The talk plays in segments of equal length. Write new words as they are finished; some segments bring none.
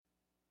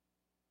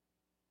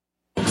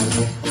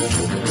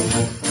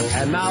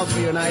And now for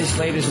you nice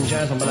ladies and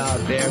gentlemen out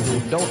there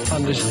who don't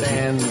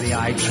understand the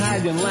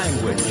Italian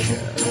language,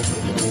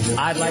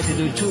 I'd like to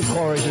do 2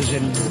 choruses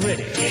in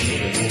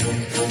British.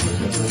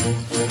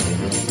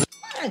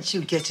 Why don't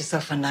you get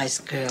yourself a nice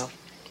girl?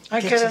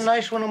 I get a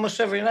nice one almost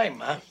every night,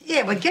 Ma.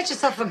 Yeah, but get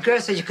yourself a girl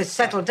so you could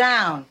settle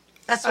down.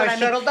 That's what I mean.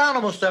 settle down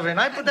almost every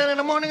night, but then in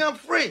the morning I'm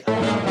free.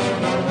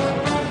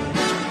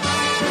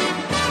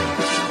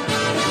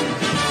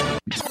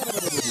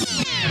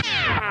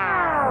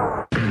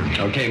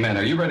 Okay, man,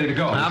 are you ready to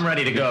go? I'm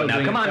ready to go.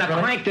 Now, come on, now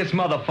crank this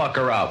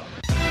motherfucker up.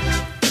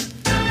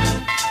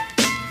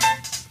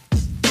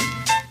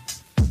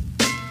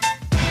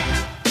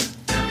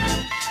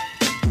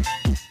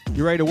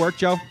 You ready to work,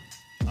 Joe?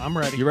 I'm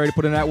ready. You ready to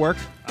put in that work?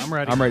 I'm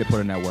ready. I'm ready to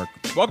put in that work.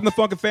 Welcome to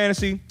Funkin'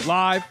 Fantasy,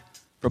 live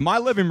from my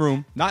living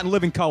room, not in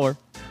living color.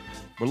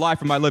 We're live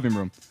from my living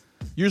room.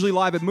 Usually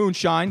live at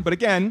Moonshine, but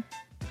again,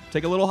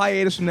 take a little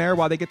hiatus from there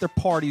while they get their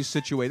parties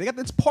situated. They got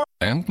this party.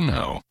 And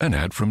now, an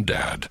ad from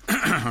Dad.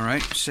 All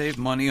right, save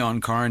money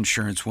on car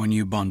insurance when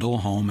you bundle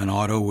home and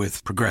auto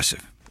with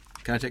Progressive.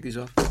 Can I take these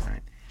off? All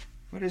right.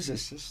 What is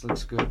this? This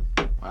looks good.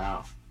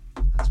 Wow.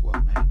 That's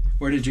well made.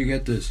 Where did you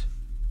get this?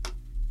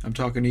 I'm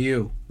talking to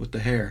you with the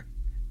hair.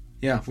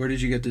 Yeah, where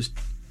did you get this?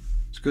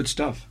 It's good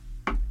stuff.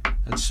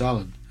 That's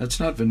solid. That's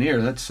not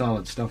veneer. That's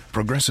solid stuff.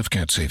 Progressive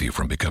can't save you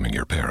from becoming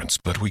your parents,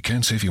 but we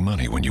can save you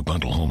money when you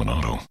bundle home and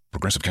auto.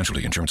 Progressive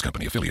Casualty Insurance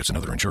Company, affiliates, and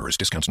other insurers.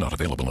 Discounts not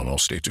available in all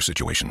states or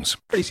situations.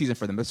 Season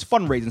for them. It's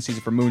fundraising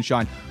season for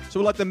Moonshine.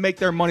 So we'll let them make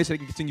their money so they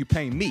can continue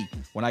paying me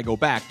when I go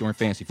back during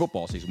fantasy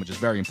football season, which is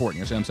very important.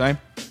 You know what I'm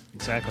saying?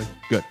 Exactly.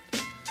 Good.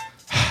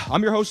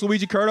 I'm your host,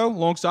 Luigi Curto.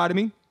 Alongside of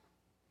me,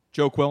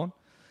 Joe Quillen.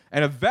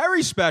 And a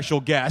very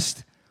special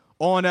guest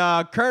on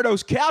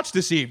Curto's couch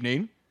this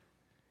evening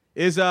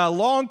is a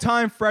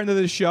longtime friend of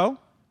the show,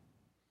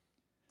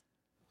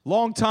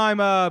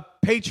 longtime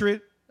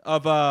patriot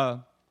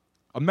of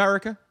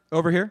America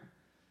over here.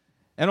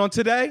 And on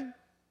today,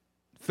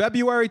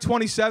 February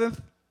 27th,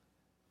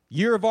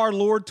 year of our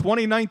Lord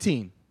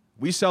 2019,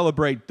 we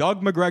celebrate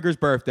Doug McGregor's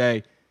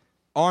birthday,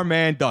 our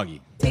man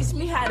Dougie. Taste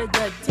me how to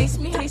Doug, taste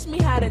me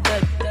how to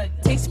Doug,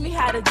 taste me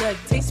how to Doug,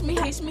 taste me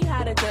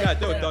how to Doug. Yeah,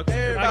 do it, Doug.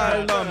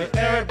 Everybody love me,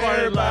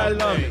 everybody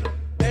love me.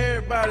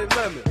 Everybody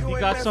love me. You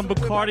got some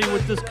Bacardi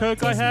with this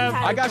Coke I have?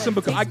 I got some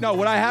Bacardi. No,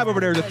 what I have over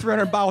there is a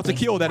 300 bottle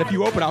tequila that if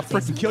you open, I'll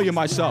freaking kill you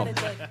myself.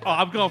 Oh,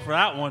 I'm going for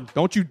that one.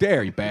 Don't you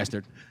dare, you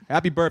bastard.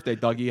 Happy birthday,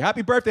 Dougie.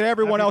 Happy birthday to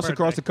everyone else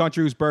across the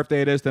country whose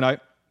birthday it is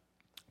tonight.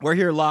 We're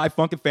here live,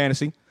 Funkin'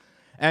 Fantasy.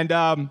 And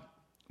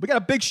we got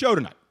a big show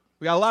tonight.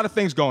 We got a lot of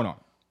things going on.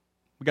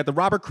 We got the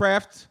Robert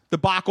Kraft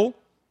debacle.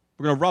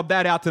 We're going to rub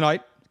that out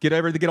tonight. Get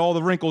all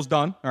the wrinkles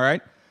done, all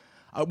right?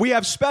 We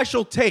have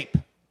special tape.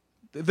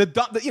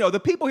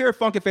 The people here at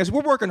Funkin' Fantasy,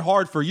 we're working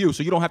hard for you,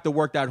 so you don't have to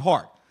work that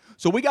hard.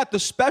 So we got the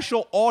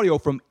special audio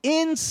from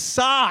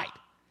inside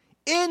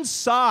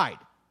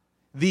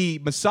the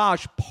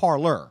massage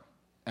parlor,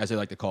 as they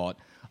like to call it,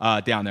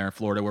 down there in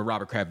Florida where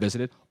Robert Kraft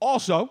visited.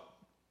 Also,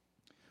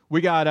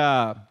 we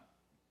got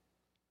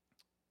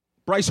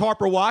Bryce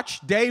Harper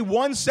watch, day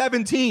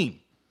 117.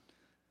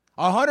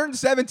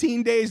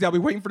 117 days now.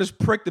 We're waiting for this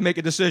prick to make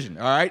a decision,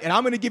 all right? And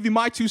I'm going to give you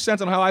my 2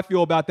 cents on how I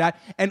feel about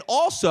that. And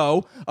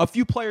also, a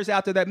few players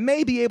out there that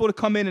may be able to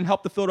come in and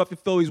help the Philadelphia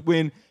Phillies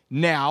win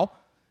now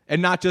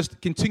and not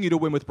just continue to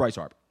win with Bryce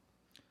Harper.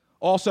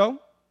 Also,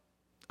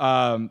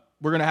 we're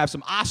going to have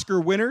some Oscar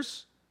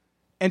winners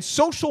and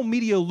social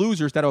media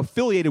losers that are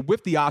affiliated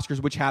with the Oscars,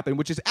 which happened,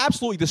 which is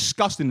absolutely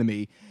disgusting to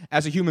me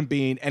as a human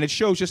being. And it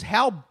shows just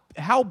how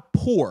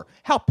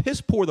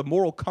piss poor the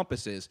moral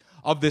compass is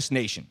of this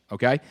nation,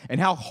 okay? And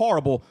how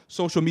horrible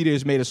social media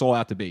has made us all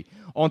out to be.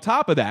 On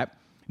top of that,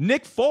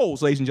 Nick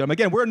Foles, ladies and gentlemen,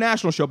 again, we're a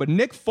national show, but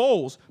Nick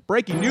Foles,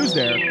 breaking news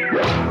there.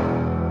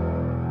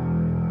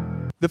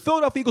 The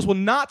Philadelphia Eagles will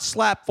not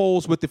slap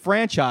Foles with the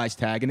franchise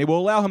tag, and they will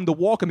allow him to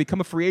walk and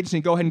become a free agent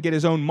and go ahead and get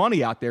his own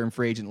money out there in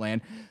free agent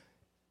land.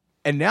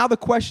 And now the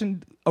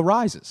question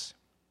arises.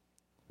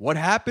 What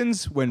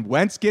happens when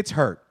Wentz gets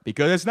hurt?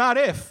 Because it's not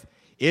if,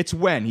 it's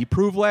when. He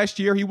proved last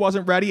year he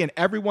wasn't ready, and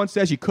everyone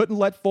says you couldn't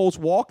let Foles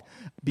walk.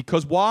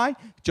 Because why?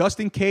 Just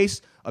in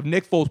case of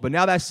Nick Foles. But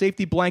now that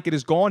safety blanket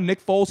is gone.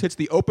 Nick Foles hits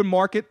the open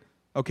market,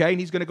 okay? And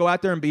he's going to go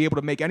out there and be able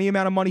to make any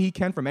amount of money he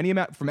can from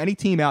any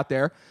team out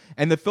there.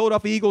 And the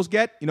Philadelphia Eagles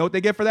you know what they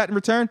get for that in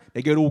return?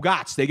 They get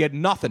Ugats. They get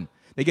nothing.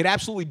 They get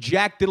absolutely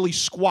jack diddly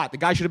squat. The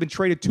guy should have been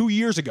traded 2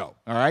 years ago,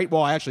 all right?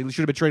 Well, actually, he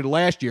should have been traded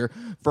last year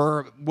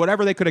for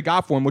whatever they could have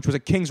got for him, which was a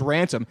king's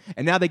ransom,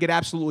 and now they get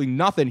absolutely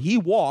nothing. He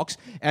walks,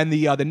 and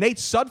the Nate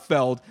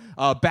Sudfeld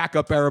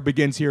backup era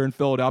begins here in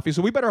Philadelphia.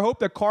 So we better hope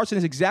that Carson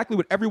is exactly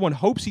what everyone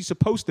hopes he's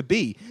supposed to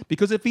be,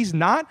 because if he's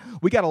not,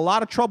 we got a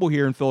lot of trouble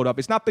here in Philadelphia.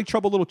 It's not big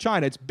trouble, little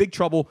China. It's big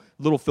trouble,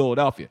 little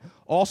Philadelphia.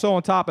 Also,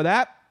 on top of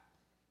that,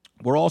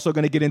 we're also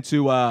going to get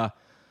into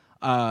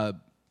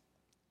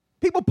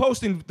people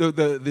posting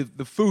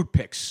the food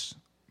pics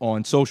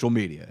on social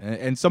media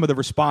and some of the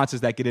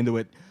responses that get into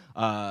it.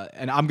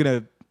 And I'm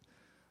gonna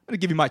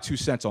give you my 2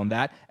 cents on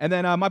that. And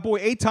then my boy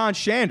Eitan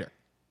Shander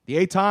the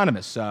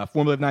autonomous,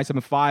 formerly of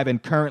 975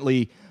 and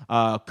currently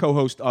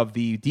co-host of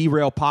the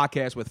Derail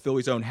podcast with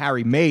Philly's own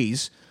Harry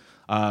Mays.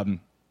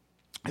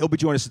 He'll be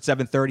joining us at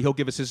 7:30. He'll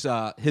give us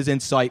his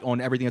insight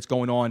on everything that's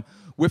going on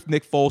with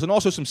Nick Foles and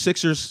also some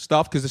Sixers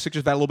stuff because the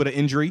Sixers had a little bit of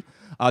injury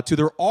to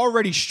their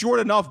already short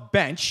enough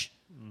bench,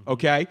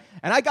 okay?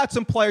 And I got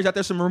some players out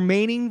there, some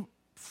remaining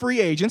free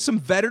agents, some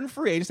veteran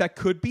free agents that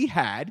could be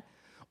had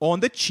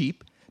on the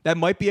cheap that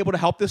might be able to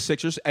help the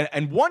Sixers.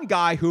 And one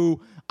guy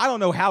who I don't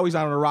know how he's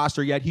not on a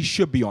roster yet. He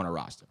should be on a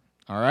roster,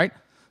 all right?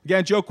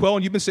 Again, Joe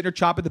Quillen, you've been sitting there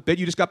chopping the bit.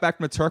 You just got back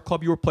from the Turk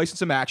Club. You were placing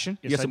some action.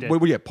 Yes, I did. What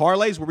were you at?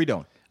 Parlays? What were we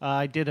doing?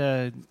 I did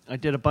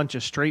a bunch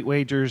of straight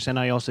wagers, and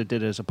I also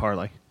did it as a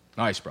parlay.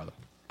 Nice, brother.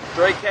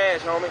 Straight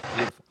cash, homie.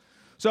 Beautiful.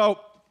 So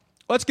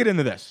let's get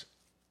into this.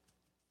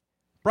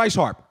 Bryce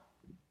Harper.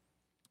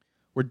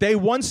 We're day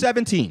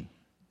 117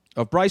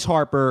 of Bryce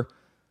Harper,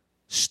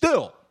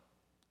 still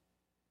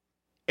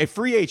a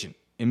free agent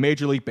in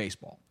Major League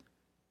Baseball.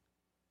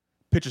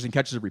 Pitchers and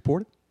catchers have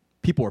reported.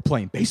 People are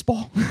playing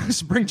baseball.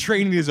 Spring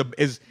training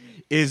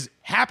is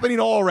happening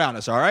all around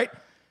us, all right?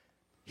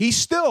 He's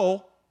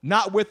still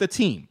not with the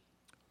team.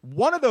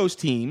 One of those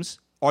teams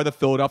are the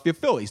Philadelphia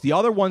Phillies. The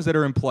other ones that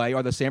are in play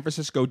are the San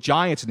Francisco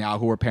Giants now,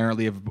 who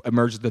apparently have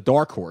emerged as the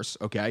dark horse,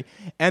 okay,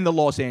 and the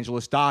Los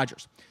Angeles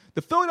Dodgers.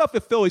 The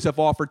Philadelphia Phillies have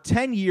offered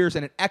 10 years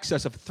and an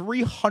excess of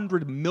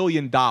 $300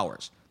 million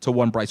to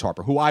one Bryce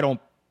Harper, who I don't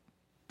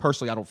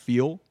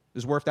feel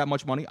is worth that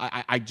much money.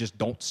 I just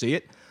don't see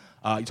it.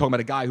 You're talking about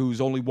a guy who's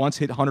only once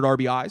hit 100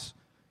 RBIs.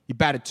 He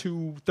batted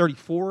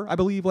 .234, I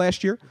believe,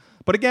 last year.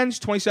 But again, he's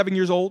 27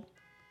 years old,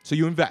 so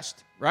you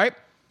invest, right?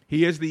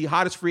 He is the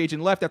hottest free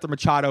agent left after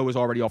Machado is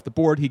already off the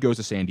board. He goes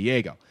to San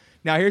Diego.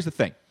 Now, here's the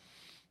thing.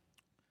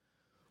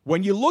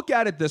 When you look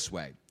at it this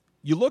way,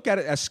 you look at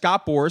it as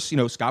Scott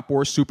Boras, Scott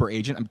Boras, super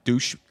agent,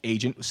 douche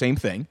agent, same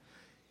thing.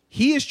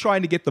 He is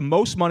trying to get the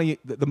most money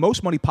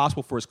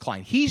possible for his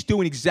client. He's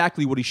doing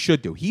exactly what he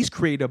should do. He's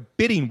created a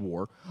bidding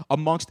war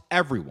amongst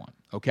everyone,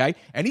 okay?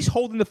 And he's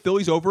holding the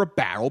Phillies over a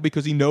barrel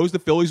because he knows the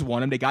Phillies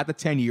won him. They got the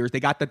 10 years. They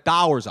got the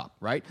dollars up,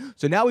 right?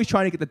 So now he's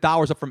trying to get the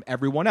dollars up from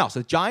everyone else.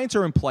 The Giants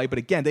are in play, but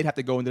again, they'd have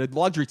to go into the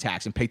luxury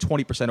tax and pay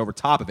 20% over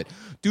top of it.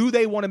 Do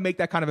they want to make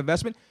that kind of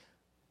investment?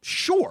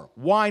 Sure.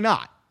 Why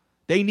not?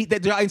 The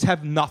Giants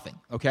have nothing,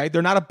 okay?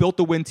 They're not a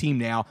built-to-win team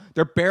now.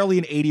 They're barely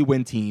an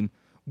 80-win team,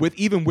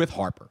 even with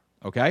Harper,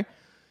 okay?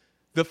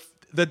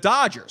 The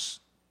Dodgers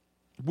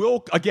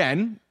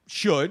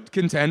should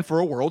contend for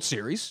a World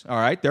Series, all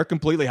right? They're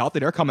completely healthy.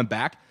 They're coming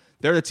back.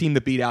 They're the team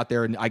to beat out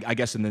there, I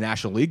guess, in the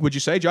National League. Would you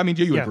say, Joe? I mean,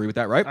 do you agree with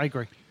that, right? I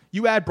agree.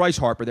 You add Bryce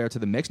Harper there to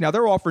the mix. Now,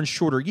 they're offering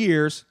shorter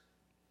years,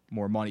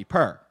 more money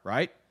per,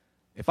 right?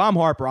 If I'm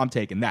Harper, I'm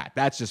taking that.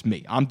 That's just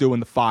me. I'm doing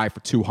the 5 for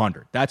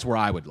 $200. That's where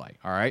I would lay,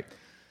 all right?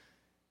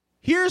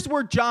 Here's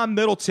where John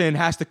Middleton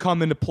has to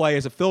come into play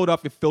as a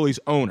Philadelphia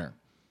Phillies owner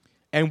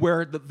and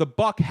where the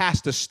buck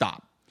has to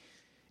stop.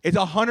 It's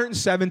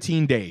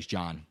 117 days,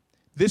 John.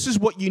 This is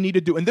what you need to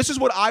do. And this is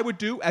what I would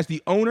do as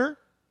the owner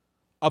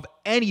of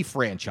any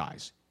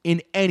franchise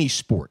in any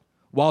sport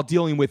while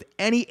dealing with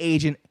any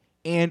agent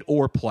and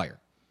or player.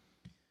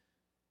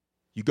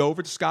 You go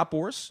over to Scott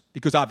Boras,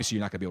 because obviously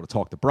you're not going to be able to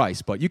talk to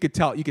Bryce, but you could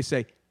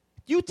say,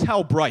 you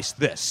tell Bryce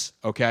this,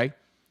 okay?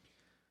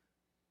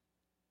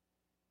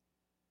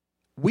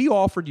 We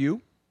offered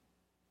you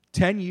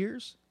 10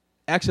 years,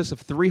 excess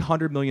of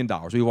 $300 million.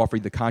 We offered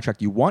you the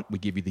contract you want. We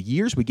give you the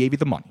years. We gave you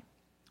the money.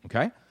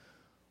 Okay?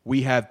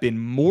 We have been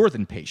more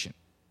than patient.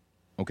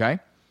 Okay?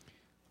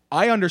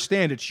 I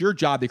understand it's your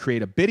job to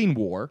create a bidding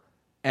war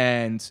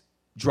and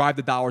drive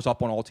the dollars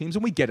up on all teams,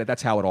 and we get it.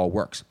 That's how it all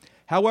works.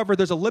 However,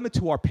 there's a limit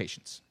to our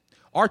patience.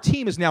 Our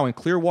team is now in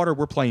Clearwater.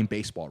 We're playing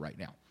baseball right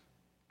now.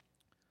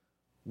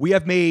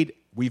 We've made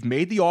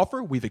the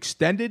offer. We've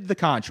extended the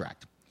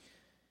contract.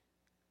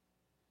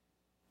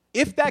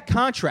 If that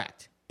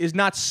contract is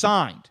not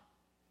signed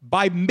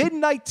by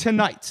midnight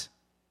tonight,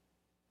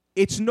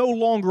 it's no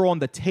longer on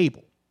the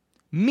table,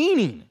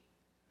 meaning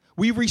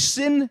we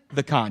rescind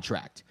the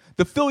contract.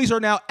 The Phillies are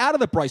now out of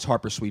the Bryce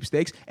Harper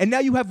sweepstakes, and now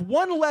you have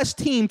one less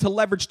team to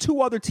leverage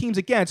two other teams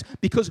against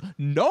because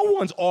no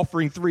one's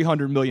offering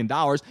 $300 million,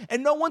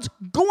 and no one's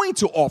going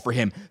to offer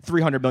him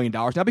 $300 million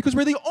now because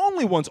we're the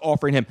only ones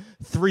offering him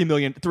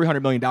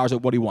 $300 million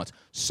at what he wants.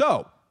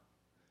 So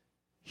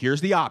here's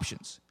the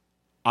options.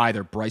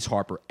 Either Bryce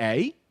Harper,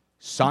 A,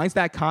 signs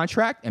that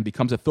contract and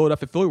becomes a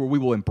Philadelphia Philly where we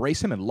will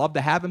embrace him and love to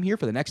have him here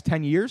for the next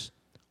 10 years,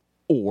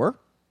 or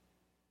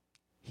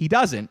he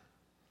doesn't,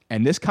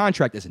 and this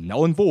contract is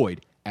null and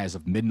void as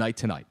of midnight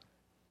tonight.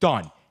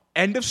 Done.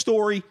 End of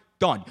story.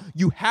 Done.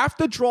 You have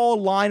to draw a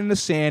line in the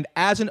sand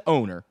as an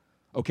owner,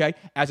 okay,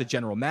 as a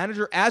general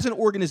manager, as an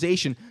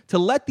organization, to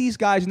let these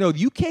guys know that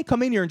you can't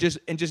come in here and just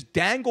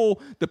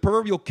dangle the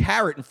proverbial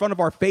carrot in front of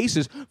our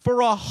faces for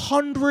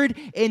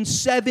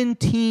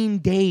 117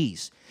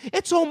 days.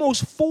 It's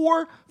almost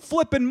 4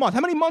 flipping months.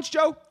 How many months,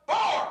 Joe?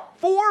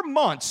 4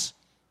 months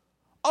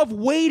of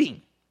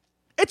waiting.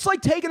 It's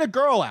like taking a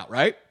girl out,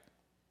 right?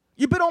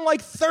 You've been on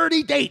like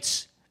 30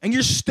 dates, and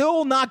you're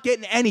still not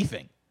getting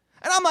anything.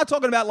 And I'm not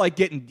talking about like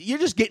you're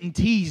just getting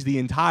teased the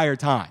entire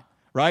time,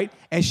 right?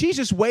 And she's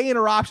just weighing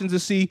her options to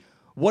see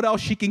what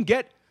else she can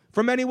get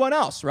from anyone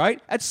else,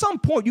 right? At some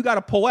point, you got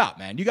to pull out,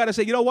 man. You got to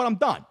say, you know what, I'm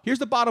done. Here's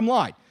the bottom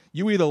line.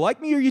 You either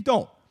like me or you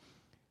don't.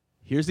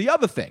 Here's the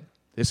other thing.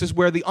 This is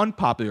where the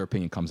unpopular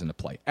opinion comes into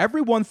play.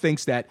 Everyone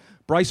thinks that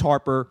Bryce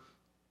Harper,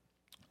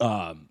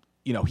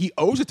 he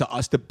owes it to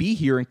us to be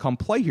here and come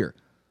play here.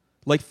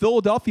 Like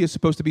Philadelphia is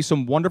supposed to be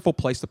some wonderful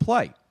place to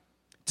play.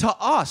 To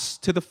us,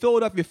 to the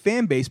Philadelphia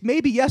fan base,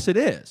 maybe yes it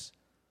is.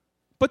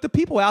 But the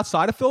people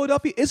outside of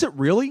Philadelphia, is it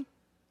really?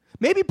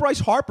 Maybe Bryce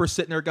Harper's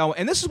sitting there going,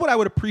 and this is what I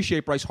would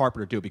appreciate Bryce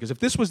Harper to do, because if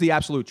this was the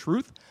absolute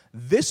truth,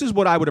 this is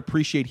what I would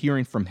appreciate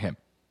hearing from him.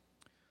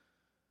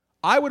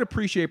 I would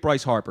appreciate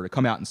Bryce Harper to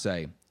come out and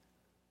say,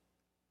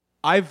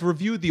 I've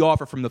reviewed the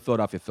offer from the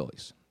Philadelphia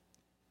Phillies.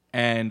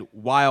 And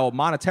while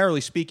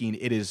monetarily speaking,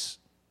 it is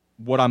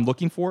what I'm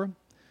looking for,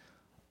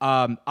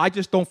 I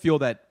just don't feel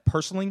that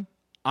personally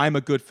I'm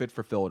a good fit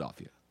for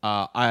Philadelphia.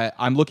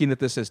 I'm looking at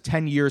this as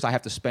 10 years I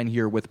have to spend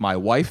here with my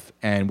wife,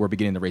 and we're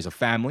beginning to raise a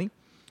family.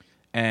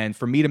 And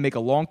for me to make a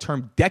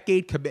long-term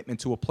decade commitment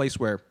to a place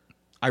where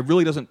I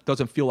really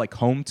doesn't feel like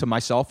home to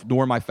myself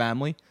nor my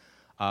family,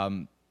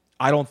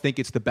 I don't think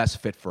it's the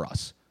best fit for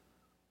us.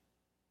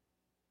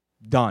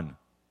 Done.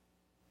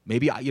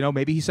 Maybe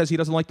he says he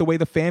doesn't like the way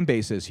the fan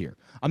base is here.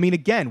 I mean,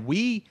 again,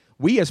 we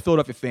as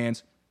Philadelphia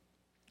fans,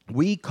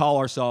 we call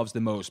ourselves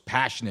the most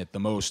passionate, the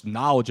most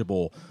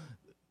knowledgeable,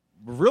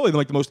 really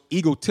like the most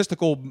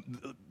egotistical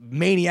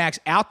maniacs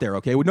out there,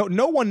 okay?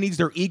 No one needs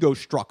their ego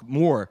struck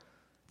more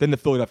than the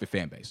Philadelphia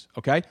fan base,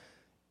 okay?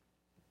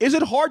 Is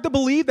it hard to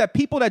believe that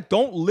people that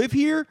don't live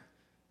here,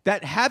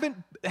 that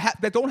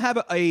don't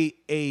have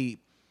a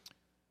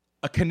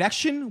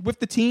connection with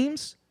the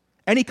teams,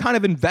 any kind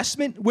of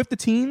investment with the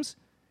teams,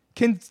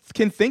 can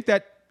think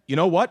that, you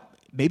know what,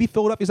 maybe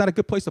Philadelphia's not a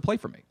good place to play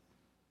for me.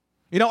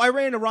 I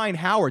ran into Ryan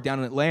Howard down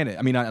in Atlanta.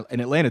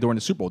 In Atlanta during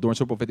the Super Bowl, during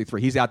Super Bowl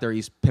 53. He's out there,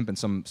 he's pimping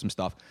some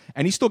stuff.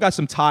 And he's still got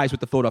some ties with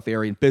the Philadelphia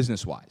area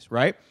business-wise,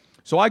 right?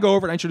 So I go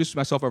over and I introduce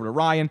myself over to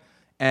Ryan,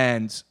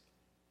 and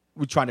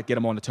we're trying to get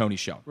him on the Tony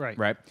show,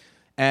 right?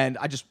 And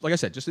I just, like I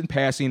said, just in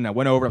passing, I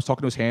went over, I was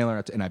talking to his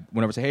handler, and I went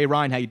over and said, hey,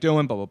 Ryan, how you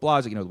doing? Blah, blah, blah. I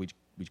was like, Luigi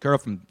Curl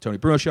from Tony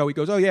Bruno show. He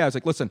goes, oh, yeah. I was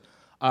like, listen,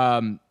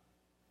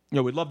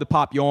 we'd love to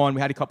pop you on.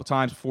 We had a couple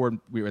times before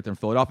we were there in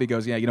Philadelphia. He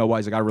goes, yeah, you know what?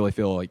 He's like, I really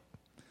feel like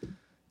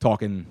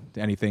talking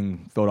to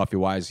anything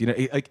Philadelphia-wise.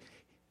 Like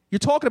you're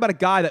talking about a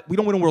guy that we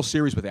don't win a World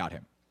Series without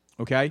him,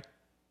 okay?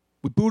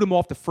 We booed him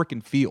off the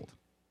freaking field.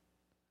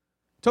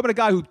 Talking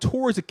about a guy who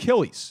tore his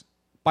Achilles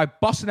by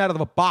busting out of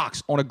a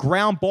box on a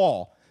ground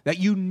ball that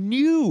he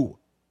knew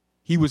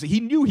he was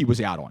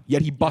out on,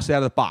 yet he busted out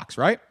of the box,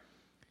 right?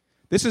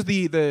 This is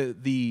the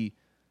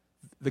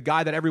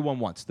guy that everyone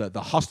wants,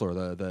 the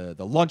hustler,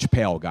 the lunch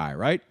pail guy,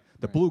 right?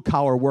 The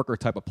blue-collar worker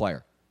type of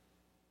player.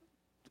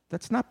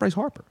 That's not Bryce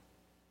Harper.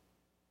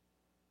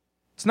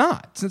 It's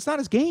not. It's not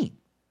his game.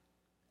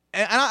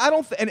 And I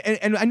don't.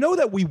 And I know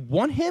that we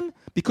want him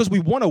because we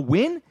want to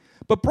win.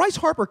 But Bryce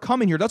Harper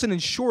coming here doesn't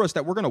ensure us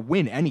that we're going to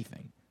win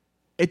anything.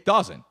 It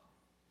doesn't.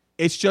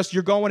 It's just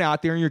you're going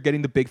out there and you're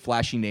getting the big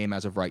flashy name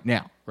as of right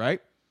now,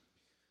 right?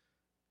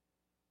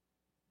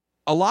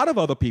 A lot of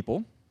other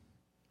people,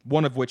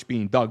 one of which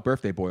being Doug,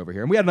 birthday boy over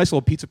here, and we had a nice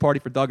little pizza party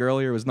for Doug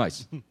earlier. It was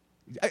nice.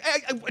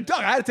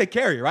 Doug, I had to take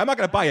care of you, right? I'm not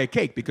going to buy you a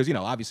cake because,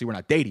 obviously we're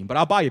not dating, but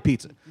I'll buy you a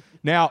pizza.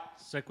 Now,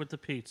 sick with the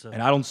pizza.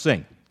 And I don't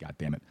sing. God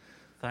damn it.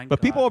 Thank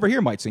but God. People over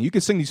here might sing. You can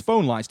sing these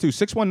phone lines, too.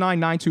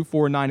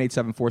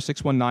 619-924-9874,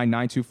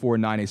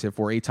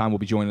 619-924-9874. A-Time will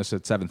be joining us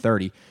at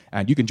 7:30,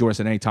 and you can join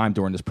us at any time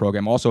during this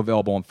program. Also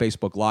available on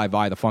Facebook Live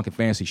via the Funk and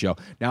Fantasy Show.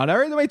 Now,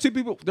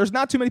 there's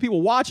not too many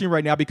people watching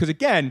right now because,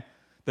 again,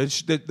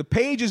 the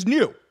page is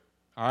new.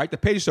 All right, the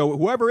page. So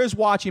whoever is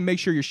watching, make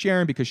sure you're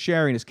sharing because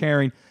sharing is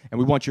caring, and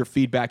we want your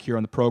feedback here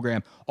on the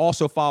program.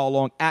 Also, follow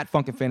along at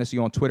Funk and Fantasy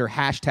on Twitter,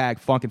 hashtag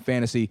Funk and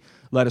Fantasy.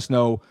 Let us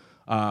know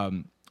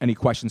any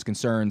questions,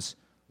 concerns,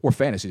 or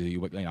fantasies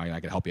I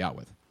can help you out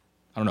with.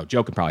 I don't know.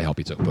 Joe can probably help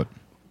you too, but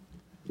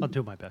I'll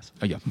do my best.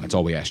 Yeah, that's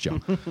all we ask Joe.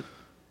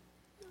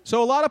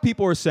 So a lot of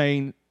people are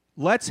saying,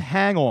 let's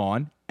hang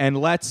on and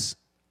let's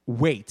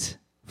wait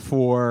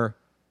for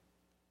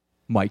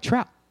Mike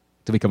Trout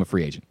to become a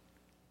free agent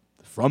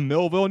from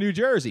Millville, New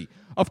Jersey.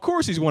 Of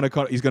course, he's going to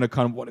want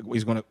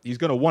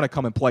to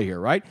come and play here,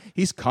 right?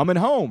 He's coming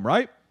home,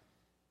 right?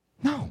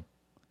 No.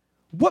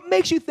 What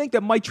makes you think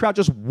that Mike Trout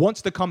just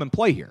wants to come and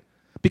play here?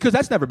 Because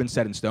that's never been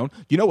set in stone.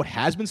 You know what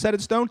has been set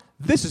in stone?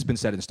 This has been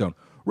set in stone.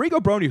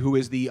 Rigo Brony, who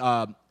is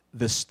one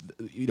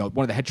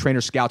of the head trainer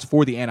scouts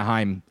for the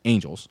Anaheim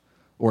Angels,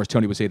 or as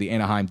Tony would say, the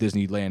Anaheim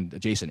Disneyland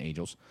adjacent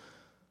Angels.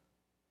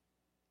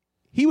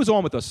 He was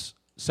on with us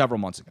several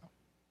months ago,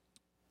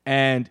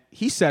 and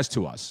he says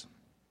to us,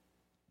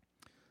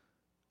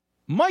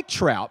 Mike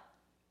Trout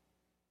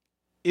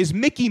is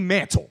Mickey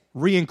Mantle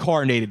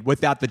reincarnated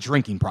without the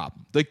drinking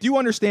problem. Like, do you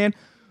understand?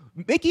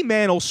 Mickey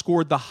Mantle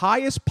scored the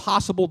highest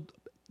possible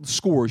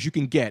scores you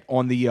can get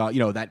on the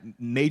that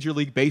Major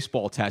League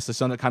Baseball test. It's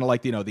kind of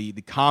like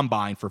the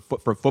combine for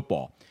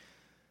football.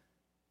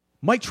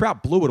 Mike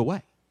Trout blew it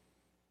away.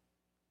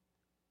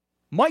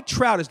 Mike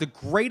Trout is the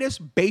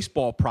greatest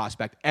baseball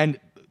prospect and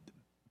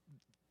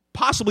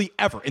possibly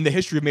ever in the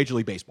history of Major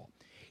League Baseball.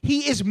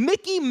 He is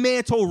Mickey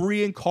Mantle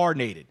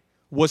reincarnated,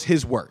 was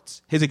his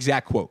words, his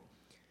exact quote.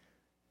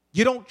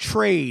 You don't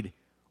trade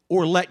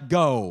or let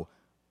go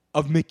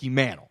of Mickey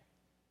Mantle.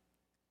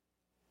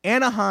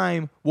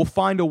 Anaheim will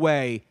find a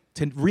way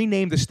to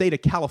rename the state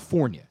of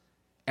California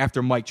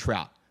after Mike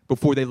Trout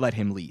before they let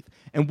him leave.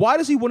 And why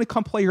does he want to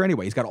come play here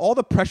anyway? He's got all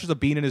the pressures of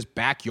being in his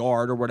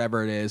backyard or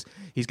whatever it is.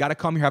 He's got to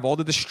come here, have all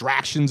the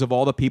distractions of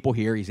all the people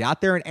here. He's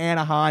out there in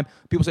Anaheim.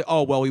 People say,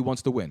 oh, well, he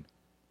wants to win.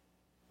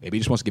 Maybe he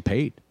just wants to get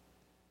paid.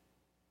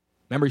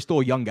 Remember, he's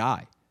still a young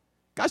guy.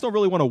 Guys don't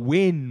really want to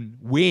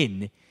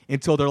win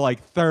until they're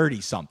like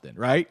 30-something,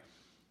 right?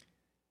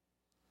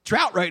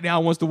 Trout right now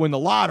wants to win the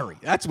lottery.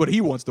 That's what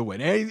he wants to win.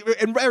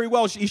 And very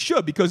well he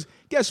should, because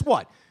guess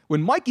what?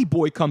 When Mikey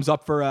Boy comes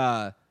up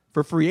for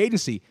free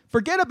agency,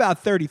 forget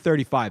about $30,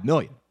 $35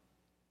 million.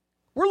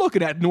 We're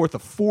looking at north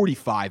of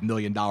 $45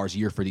 million a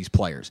year for these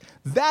players.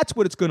 That's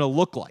what it's going to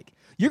look like.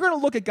 You're going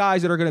to look at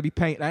guys that are going to be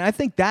paying, and I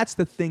think that's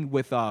the thing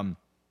with,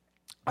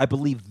 I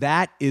believe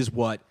that is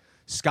what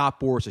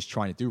Scott Boras is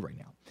trying to do right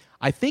now.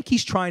 I think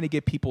he's trying to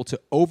get people to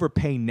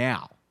overpay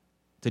now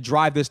to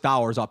drive this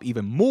dollars up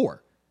even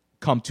more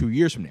come 2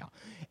 years from now.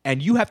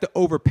 And you have to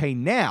overpay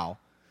now.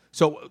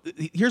 So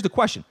here's the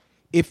question.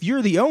 If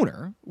you're the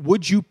owner,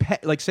 would you pay,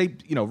 like say,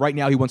 right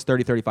now he wants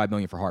 $30, $35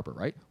 million for Harper,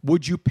 right?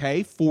 Would you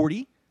pay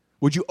 40?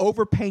 Would you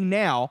overpay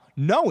now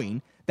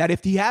knowing that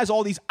if he has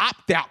all these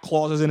opt-out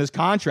clauses in his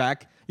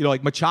contract,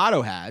 like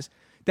Machado has,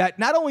 that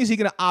not only is he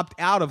going to opt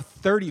out of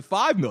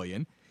 $35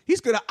 million,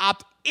 he's going to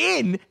opt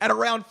in at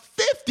around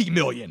 $50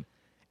 million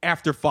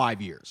after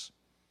 5 years.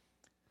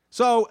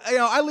 So,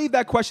 I leave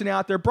that question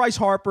out there. Bryce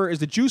Harper, is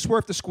the juice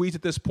worth the squeeze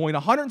at this point?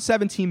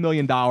 $117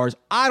 million.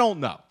 I don't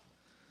know.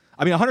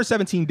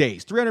 117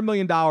 days, $300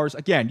 million.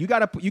 Again, you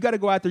got to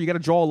go out there. You got to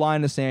draw a line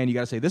in the sand. You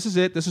got to say, this is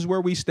it. This is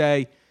where we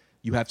stay.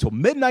 You have till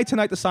midnight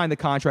tonight to sign the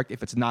contract.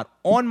 If it's not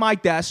on my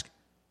desk,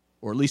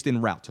 or at least en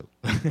route to,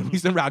 at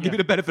least en route, I'll give you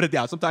the benefit of the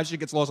doubt. Sometimes shit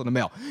gets lost in the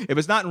mail. If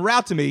it's not en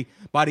route to me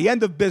by the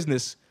end of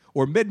business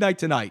or midnight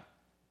tonight,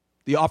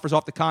 the offer's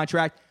off the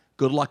contract.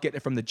 Good luck getting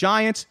it from the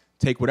Giants.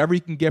 Take whatever you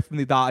can get from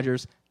the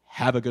Dodgers.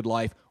 Have a good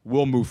life.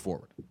 We'll move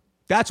forward.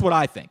 That's what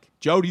I think.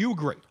 Joe, do you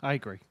agree? I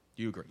agree.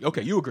 You agree.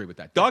 Okay, you agree with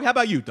that. Doug, how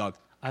about you, Doug?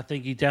 I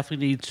think you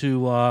definitely need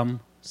to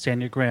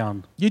stand your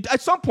ground.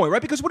 At some point,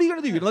 right? Because what are you going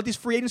to do? You're going to let these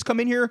free agents come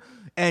in here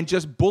and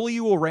just bully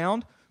you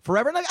around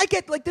forever? And I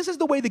get, this is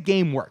the way the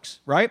game works,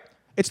 right?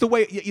 It's the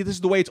way, this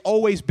is the way it's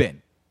always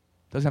been.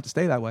 Doesn't have to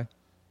stay that way.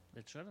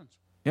 It shouldn't.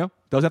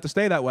 Doesn't have to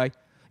stay that way.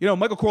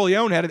 Michael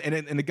Corleone had it,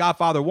 and The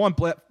Godfather 1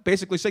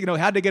 basically said,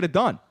 how'd they get it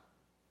done?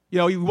 He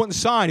wouldn't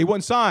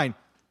sign.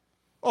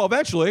 Oh,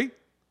 eventually,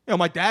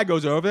 my dad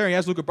goes over there and he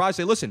asks Luca Brasi,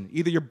 say, listen,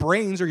 either your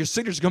brains or your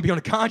signature's going to be on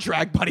a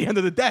contract by the end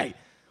of the day.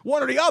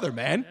 One or the other,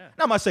 man. Yeah.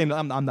 Now, I'm not saying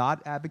I'm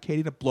not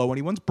advocating to blow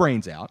anyone's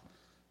brains out,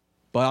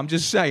 but I'm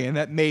just saying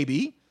that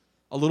maybe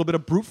a little bit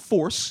of brute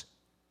force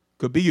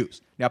could be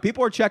used. Now,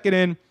 people are checking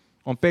in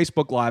on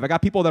Facebook Live. I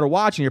got people that are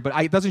watching here, but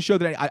it doesn't show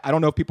that I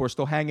don't know if people are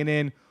still hanging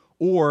in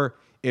or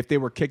if they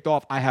were kicked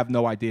off. I have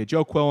no idea.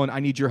 Joe Quillen, I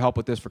need your help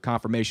with this for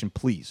confirmation,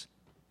 please.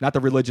 Not the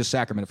religious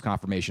sacrament of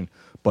confirmation,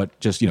 but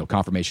just,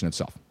 confirmation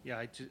itself. Yeah,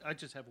 I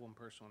just have one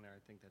person on there. I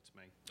think that's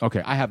me.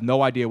 Okay, I have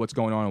no idea what's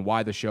going on and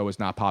why the show is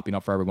not popping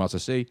up for everyone else to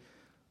see,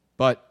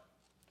 but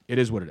it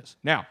is what it is.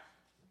 Now,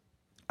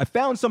 I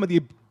found some of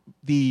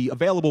the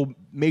available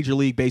Major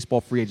League Baseball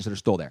free agents that are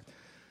still there.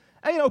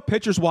 And,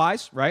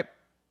 pitchers-wise, right,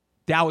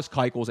 Dallas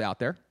Keuchel's out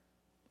there,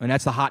 and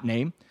that's the hot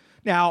name.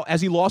 Now,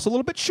 as he lost a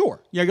little bit, sure.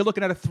 You're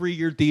looking at a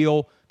 3-year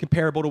deal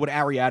comparable to what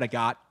Arrieta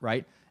got,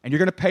 right? And you're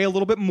going to pay a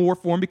little bit more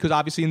for him because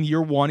obviously in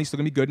year 1, he's still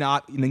going to be good.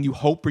 Now, and then you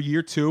hope for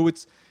year 2,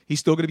 he's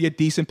still going to be a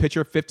decent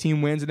pitcher,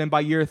 15 wins. And then by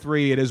year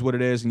 3, it is what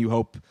it is. And you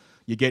hope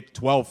you get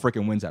 12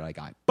 freaking wins out of that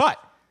guy.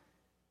 But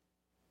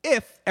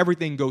if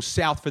everything goes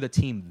south for the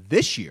team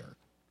this year,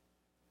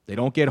 they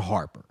don't get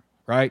Harper,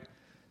 right?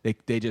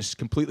 They just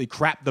completely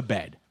crap the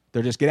bed.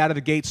 They just get out of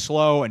the gate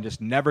slow and just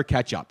never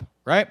catch up,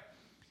 right?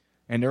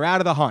 And they're out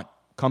of the hunt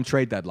come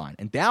trade deadline.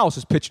 And Dallas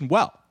is pitching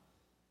well.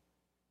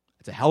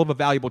 It's a hell of a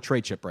valuable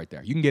trade chip right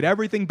there. You can get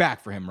everything back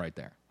for him right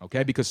there,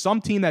 okay? Because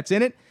some team that's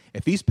in it,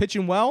 if he's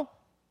pitching well,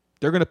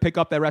 they're going to pick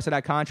up the rest of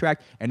that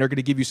contract, and they're going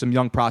to give you some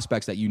young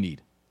prospects that you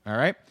need, all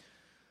right?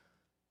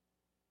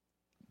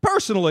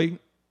 Personally,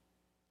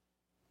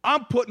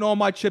 I'm putting all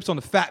my chips on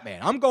the fat man.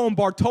 I'm going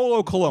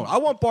Bartolo Colon. I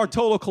want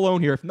Bartolo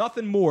Colon here, if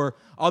nothing more,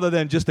 other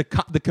than just the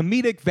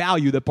comedic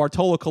value that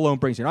Bartolo Colon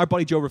brings in. Our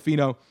buddy Joe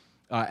Ruffino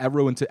at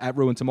Ruin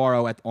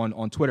Tomorrow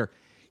on Twitter,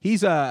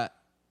 he's a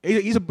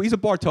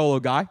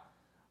Bartolo guy.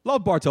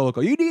 Love Bartolo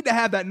Colon. You need to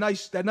have that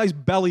nice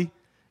belly,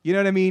 you know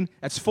what I mean?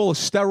 That's full of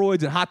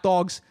steroids and hot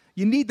dogs.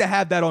 You need to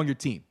have that on your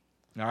team,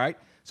 all right?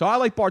 So I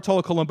like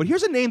Bartolo Colon, but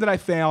here's a name that I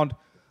found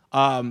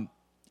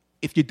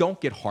if you don't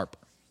get Harper.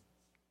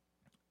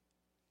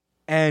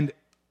 And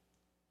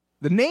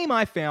the name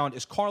I found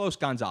is Carlos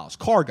Gonzalez,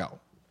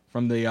 Cargo,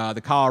 from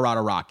the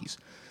Colorado Rockies.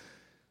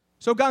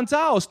 So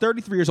Gonzalez,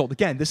 33 years old.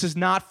 Again, this is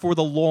not for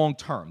the long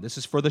term. This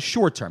is for the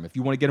short term. If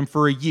you want to get him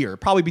for a year,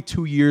 probably be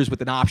 2 years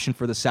with an option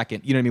for the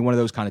second. You know what I mean? One of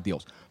those kind of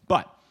deals.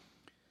 But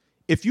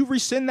if you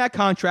rescind that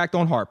contract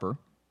on Harper,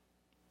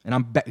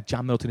 and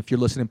John Middleton, if you're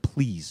listening,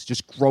 please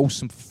just grow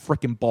some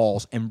freaking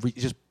balls and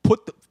just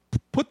put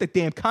the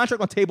damn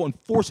contract on the table and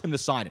force him to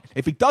sign it.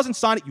 If he doesn't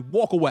sign it, you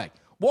walk away.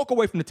 Walk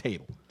away from the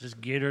table.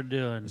 Just get her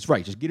done. That's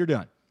right. Just get her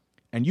done.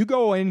 And you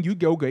go in, you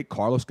go get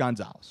Carlos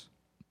Gonzalez,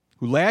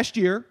 who last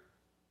year,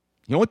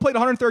 he only played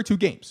 132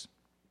 games.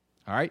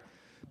 All right?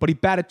 But he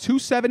batted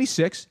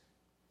 .276,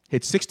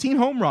 hit 16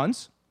 home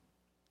runs,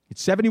 hit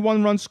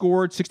 71 runs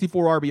scored,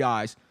 64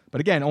 RBIs.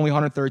 But again, only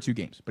 132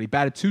 games. But he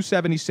batted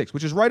 .276,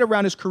 which is right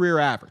around his career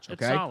average.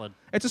 Okay?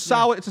 It's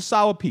solid. It's a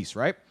solid piece,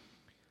 right?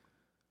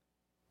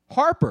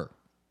 Harper,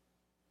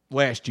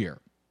 last year,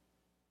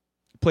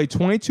 played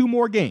 22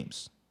 more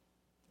games.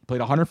 Played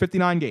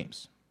 159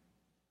 games.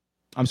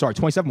 I'm sorry,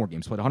 27 more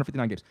games. Played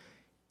 159 games.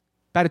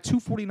 Batted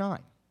 .249.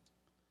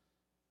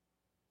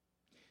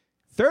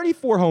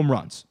 34 home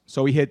runs.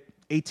 So he hit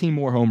 18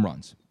 more home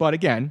runs. But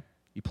again,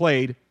 he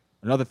played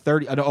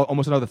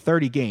almost another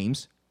 30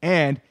 games,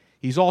 and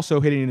he's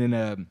also hitting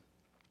in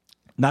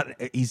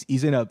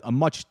he's in a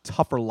much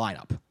tougher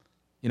lineup.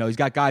 You know, he's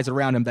got guys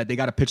around him that they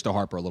got to pitch to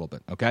Harper a little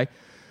bit, okay?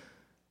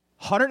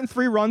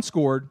 103 runs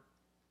scored.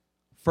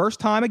 First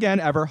time again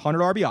ever, 100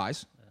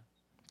 RBIs.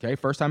 Okay,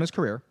 first time in his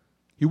career.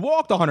 He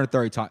walked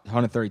 130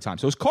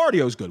 times. So his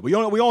cardio's good. We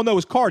all know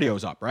his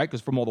cardio's up, right? Because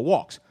from all the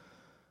walks.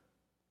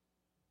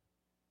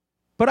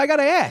 But I got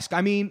to ask,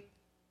 I mean,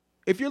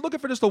 if you're looking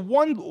for just the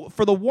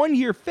 1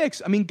 year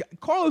fix, I mean,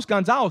 Carlos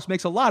Gonzalez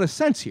makes a lot of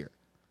sense here.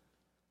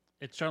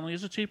 It certainly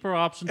is a cheaper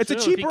option. It's too. a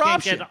cheaper if you can't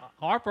option. Get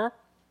Harper,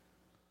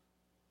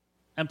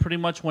 and pretty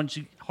much once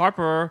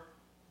Harper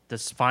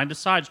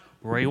decides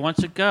where he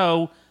wants to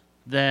go,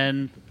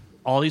 then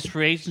all these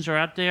free agents are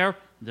out there.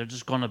 They're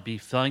just going to be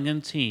filling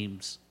in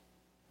teams.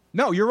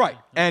 No, you're right.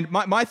 And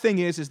my thing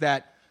is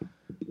that,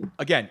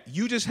 again,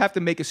 you just have to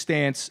make a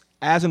stance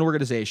as an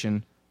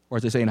organization, or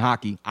as they say in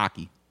hockey,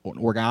 or an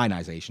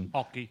organization.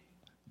 Hockey.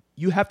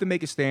 You have to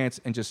make a stance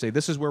and just say,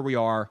 this is where we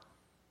are.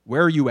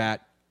 Where are you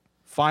at?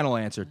 Final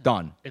answer.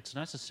 Done. It's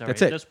necessary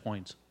That's at it. this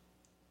point.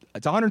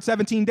 It's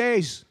 117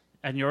 days.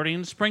 And you're already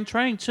in spring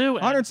training, too.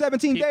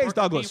 117 days,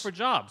 Douglas. For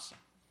jobs.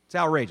 It's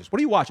outrageous. What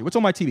are you watching? What's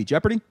on my TV?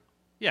 Jeopardy?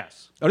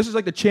 Yes. Oh, this is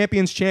like the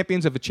champions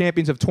of the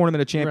champions of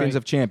tournament of champions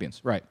of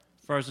champions. Right.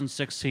 Frozen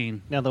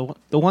 16. Now,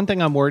 the one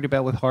thing I'm worried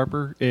about with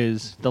Harper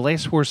is the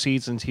last 4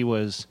 seasons he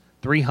was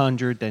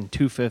 300, then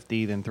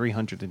 250, then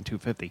 300, then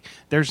 250.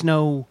 There's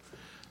no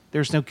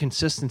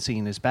consistency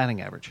in his batting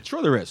average.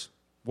 Sure there is.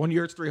 1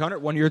 year it's 300,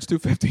 1 year it's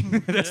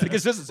 250. That's the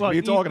consistency. Well, what are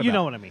you talking about? You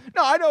know what I mean.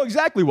 No, I know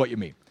exactly what you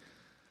mean.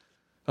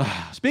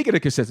 Speaking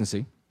of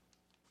consistency,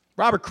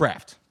 Robert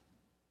Kraft.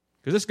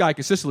 Because this guy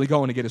consistently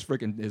going to get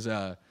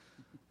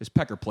his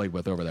pecker played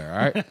with over there, all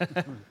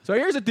right? So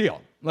here's the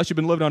deal, unless you've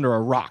been living under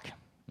a rock,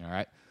 all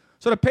right?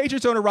 So the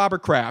Patriots owner,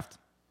 Robert Kraft,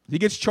 he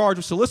gets charged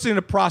with soliciting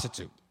a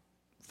prostitute.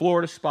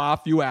 Florida spa, a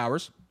few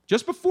hours,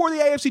 just before the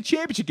AFC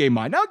Championship game,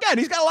 mind. Now, again,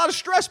 he's got a lot of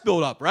stress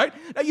built up, right?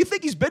 Now, you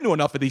think he's been to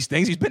enough of these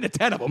things. He's been to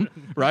 10 of them,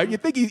 right? You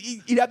think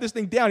he'd have this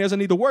thing down. He doesn't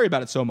need to worry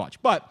about it so much.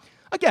 But,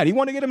 again, he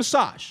wanted to get a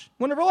massage. He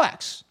wanted to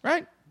relax,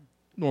 right?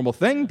 Normal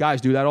thing.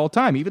 Guys do that all the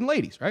time, even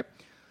ladies, right?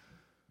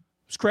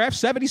 Kraft,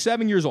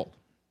 77 years old.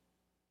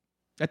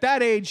 At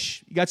that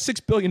age, you got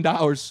 $6 billion.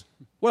 What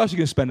else are you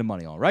going to spend the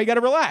money on, right? You got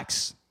to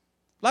relax.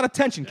 A lot of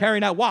tension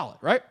carrying that wallet,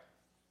 right?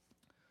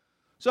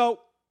 So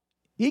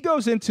he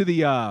goes into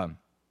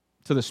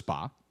the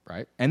spa,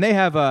 right? And they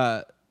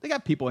got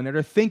people in there.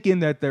 They're thinking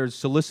that there's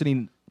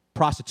soliciting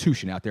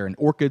prostitution out there in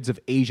Orchids of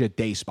Asia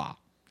Day Spa.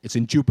 It's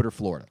in Jupiter,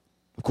 Florida.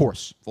 Of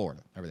course,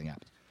 Florida. Everything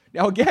happens.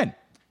 Now, again,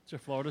 it's a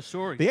Florida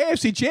story. The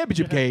AFC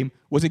Championship game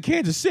was in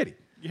Kansas City.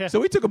 Yeah.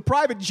 So he took a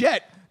private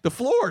jet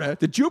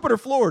to Jupiter,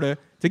 Florida,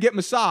 to get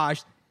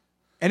massaged,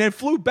 and then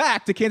flew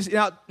back to Kansas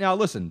City. Now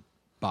listen,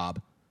 Bob.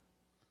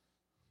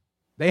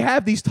 They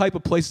have these type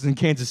of places in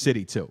Kansas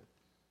City, too.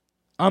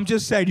 I'm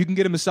just saying you can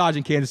get a massage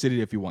in Kansas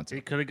City if you want to.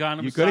 He could have gotten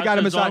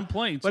a massage on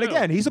plane, But too.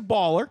 again, he's a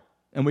baller,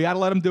 and we got to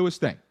let him do his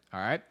thing, all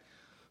right?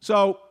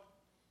 So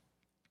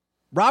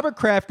Robert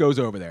Kraft goes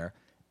over there,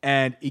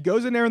 and he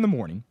goes in there in the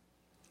morning.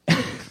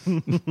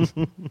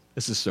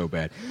 This is so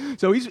bad.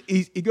 So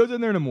he goes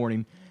in there in the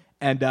morning,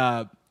 and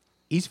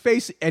he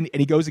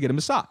goes to get a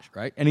massage,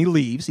 right? And he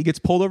leaves. He gets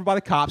pulled over by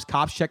the cops.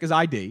 Cops check his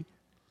ID.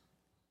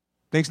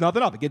 Thinks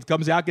nothing of it.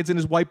 Comes out, gets in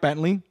his white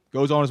Bentley,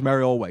 goes on his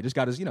merry old way. Just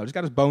got his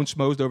bones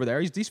schmozzed over there.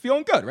 He's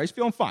feeling good, right? He's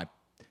feeling fine.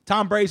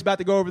 Tom Brady's about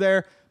to go over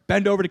there,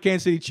 bend over to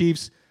Kansas City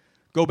Chiefs,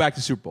 go back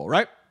to Super Bowl,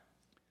 right?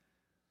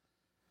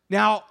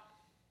 Now,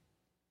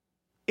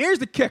 here's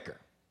the kicker,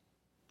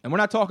 and we're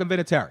not talking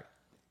Vinatieri.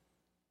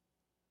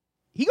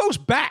 He goes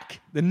back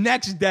the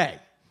next day.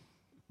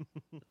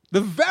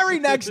 The very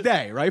next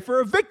day, right, for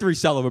a victory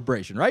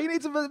celebration, right? He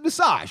needs a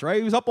massage, right?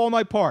 He was up all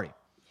night party.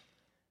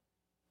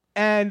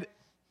 And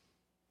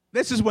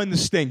this is when the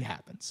sting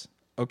happens.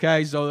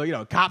 Okay,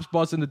 so cops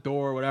bust in the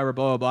door, whatever,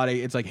 blah blah blah.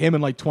 It's like him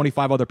and like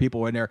 25 other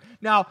people in there.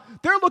 Now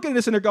they're looking at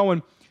this and they're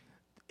going,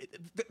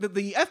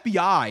 the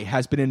FBI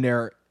has been in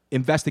there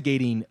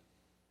investigating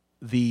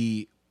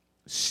the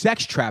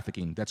sex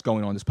trafficking that's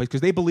going on in this place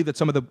because they believe that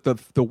some of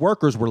the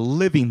workers were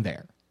living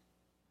there.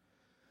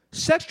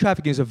 Sex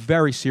trafficking is a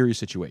very serious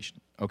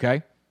situation,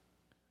 okay?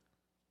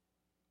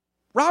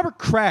 Robert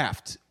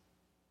Kraft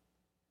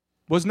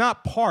was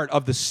not part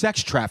of the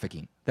sex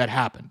trafficking that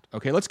happened,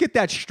 okay? Let's get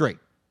that straight.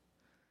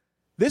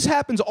 This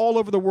happens all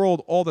over the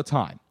world all the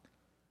time.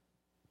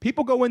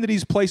 People go into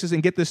these places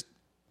and get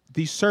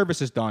these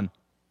services done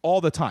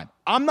all the time.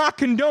 I'm not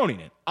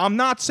condoning it. I'm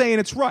not saying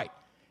it's right.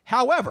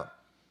 However,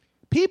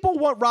 people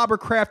want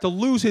Robert Kraft to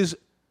lose his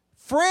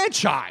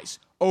franchise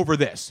over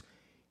this.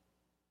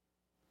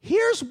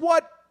 Here's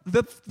what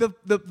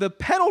the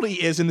penalty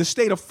is in the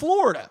state of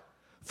Florida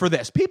for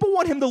this. People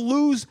want him to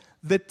lose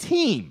the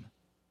team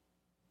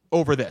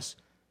over this.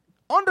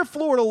 Under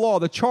Florida law,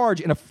 the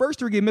charge in a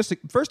first-degree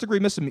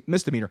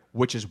misdemeanor,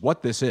 which is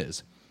what this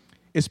is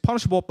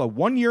punishable up to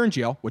 1 year in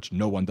jail, which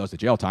no one does the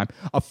jail time,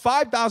 a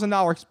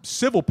 $5,000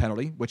 civil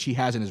penalty, which he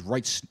has in his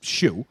right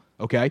shoe,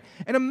 okay,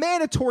 and a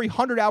mandatory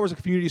 100 hours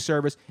of community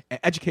service and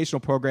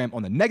educational program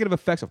on the negative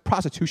effects of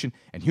prostitution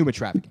and human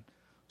trafficking.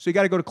 So you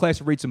got to go to class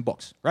and read some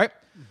books, right?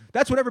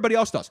 That's what everybody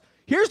else does.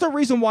 Here's the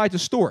reason why it's a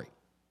story.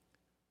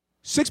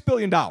 $6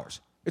 billion.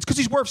 It's because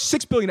he's worth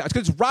 $6 billion. It's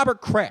because it's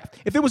Robert Kraft.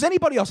 If it was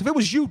anybody else, if it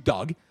was you,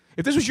 Doug,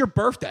 if this was your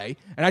birthday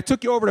and I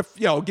took you over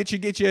to, get you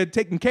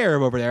taken care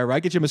of over there,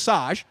 right? Get you a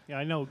massage. Yeah,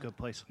 I know a good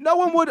place. No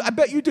one would, I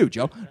bet you do,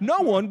 Joe. No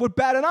one would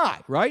bat an eye,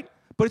 right?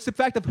 But it's the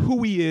fact of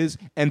who he is,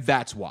 and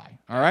that's why,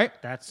 all right?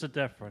 That's the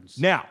difference.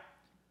 Now,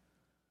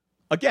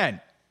 again,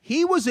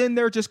 he was in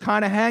there just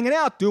kind of hanging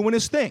out, doing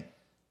his thing,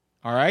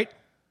 all right?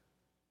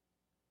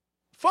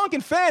 Funk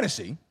and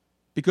Fantasy,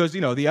 because,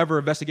 the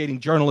ever-investigating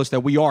journalists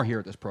that we are here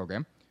at this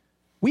program,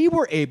 we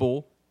were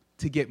able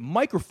to get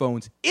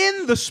microphones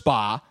in the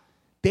spa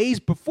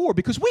days before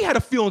because we had a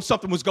feeling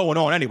something was going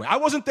on anyway. I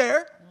wasn't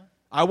there.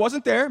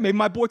 Maybe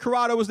my boy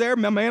Corrado was there,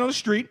 my man on the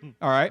street.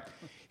 All right.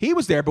 He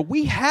was there, but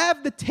we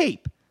have the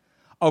tape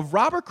of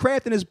Robert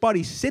Kraft and his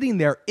buddy sitting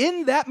there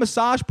in that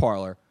massage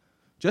parlor,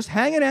 just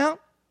hanging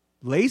out,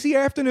 lazy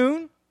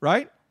afternoon,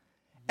 right?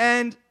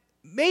 And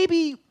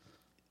maybe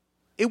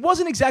it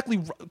wasn't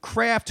exactly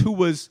Kraft who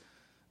was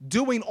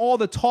doing all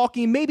the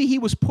talking. Maybe he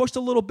was pushed a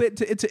little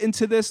bit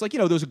into this,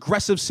 those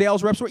aggressive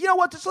sales reps. Where, you know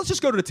what? Let's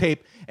just go to the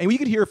tape, and you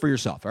can hear it for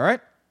yourself, all right?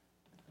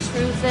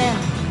 Truth in.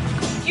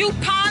 You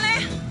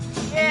party?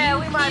 Yeah,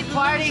 we might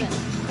party.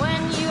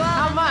 When you are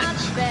How much?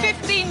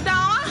 $15?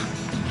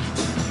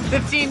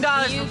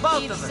 $15 for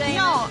both of us.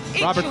 No,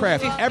 Robert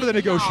Kraft, ever the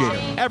negotiator. We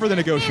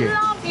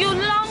love you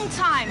long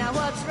time.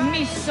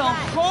 Me so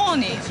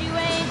horny.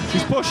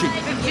 She's pushy.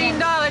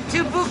 $15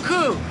 to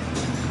buku.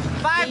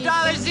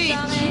 $5 each.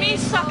 Me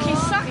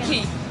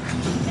sucky.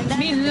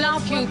 Me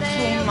love you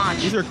too much.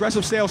 These are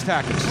aggressive sales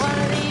tactics.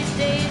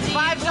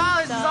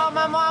 $5 is all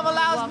my mom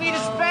allows me to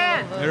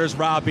spend. There's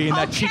Rob being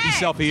that cheeky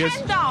self he is.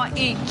 $10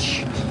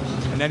 each.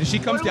 And then she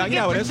comes down, you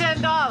know it is.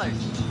 $10.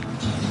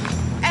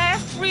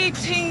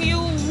 Everything you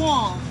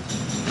want.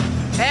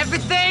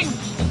 Everything?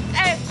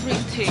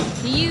 Everything.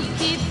 You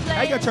keep playing.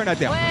 How you gonna turn that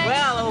down?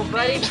 Well, old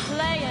buddy.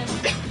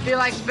 Feel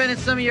like spending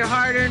some of your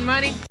hard-earned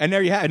money? And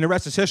there you have it, and the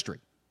rest is history.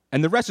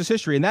 And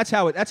that's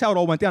how it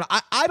all went down.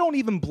 I don't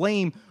even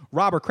blame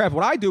Robert Kraft.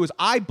 What I do is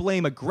I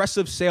blame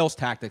aggressive sales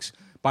tactics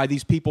by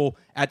these people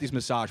at these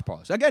massage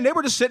parlors. Again, they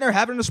were just sitting there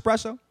having an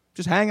espresso,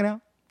 just hanging out,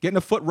 getting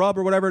a foot rub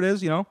or whatever it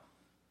is, And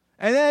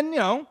then,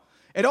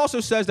 it also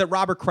says that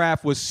Robert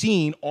Kraft was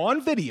seen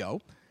on video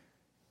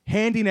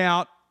handing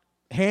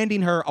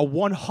her a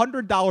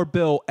 $100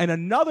 bill and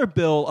another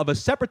bill of a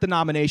separate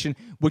denomination,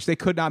 which they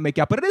could not make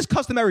out. But it is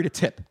customary to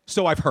tip,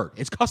 so I've heard.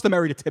 It's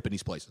customary to tip in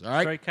these places, all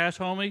right? Straight cash,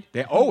 homie?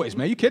 They always,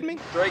 man. You kidding me?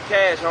 Straight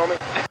cash, homie.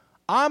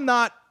 I'm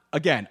not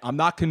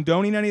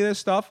condoning any of this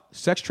stuff.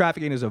 Sex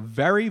trafficking is a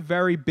very,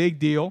 very big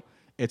deal.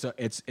 It's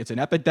an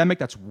epidemic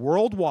that's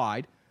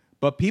worldwide,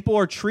 but people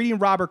are treating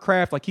Robert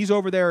Kraft like he's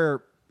over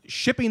there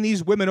shipping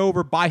these women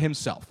over by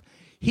himself.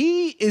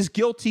 He is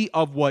guilty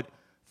of what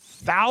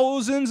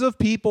thousands of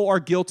people are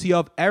guilty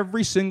of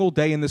every single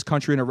day in this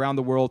country and around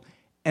the world.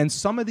 And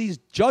some of these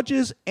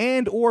judges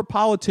and or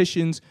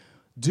politicians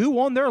do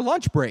on their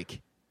lunch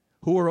break,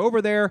 who are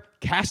over there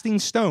casting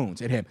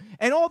stones at him.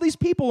 And all these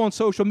people on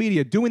social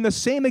media doing the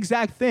same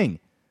exact thing.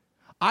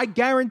 I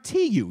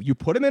guarantee you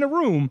put them in a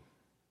room,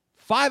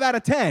 5 out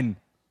of 10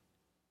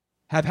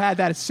 have had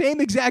that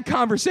same exact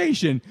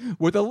conversation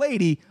with a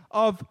lady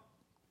of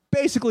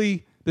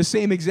basically the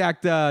same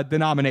exact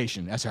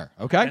denomination as her,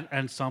 okay?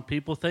 And some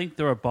people think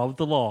they're above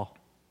the law.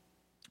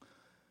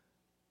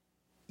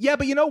 Yeah,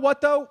 but you know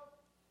what, though?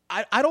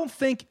 I don't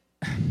think...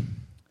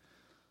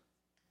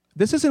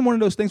 This isn't one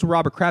of those things where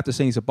Robert Kraft is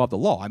saying he's above the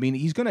law. I mean,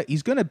 he's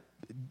gonna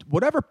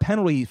whatever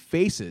penalty he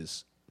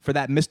faces for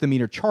that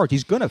misdemeanor charge,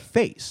 he's gonna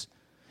face.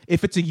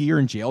 If it's a year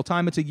in jail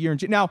time, it's a year in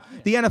jail. Now,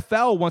 the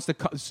NFL wants to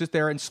sit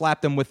there and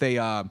slap them with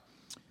a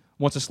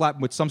wants to slap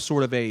him with some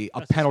sort of a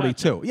penalty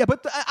too. Yeah,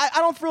 but I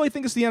don't really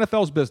think it's the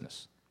NFL's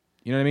business.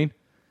 You know what I mean?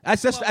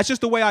 That's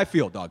just the way I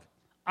feel, Doug.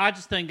 I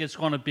just think it's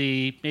going to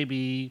be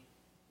maybe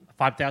a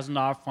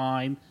 $5,000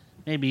 fine,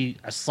 maybe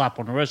a slap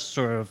on the wrist,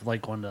 sort of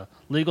like on the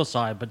legal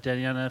side. But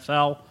then the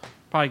NFL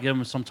probably give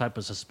him some type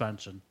of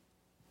suspension.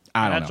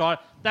 I don't know.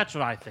 That's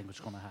what I think is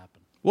going to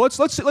happen. Well,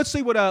 let's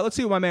see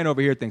what my man over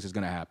here thinks is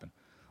going to happen.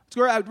 Let's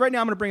go right now.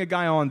 I'm going to bring a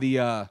guy on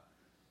the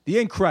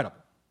incredible,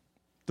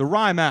 the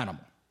rhyme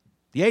animal,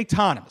 the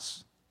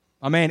Atonymous,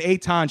 my man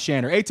Eitan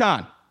Shander.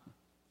 Eitan.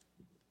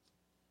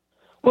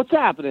 What's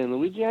happening,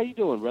 Luigi? How you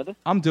doing, brother?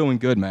 I'm doing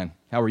good, man.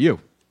 How are you?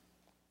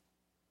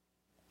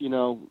 You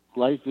know,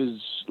 life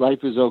is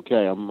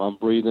okay. I'm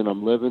breathing,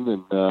 I'm living,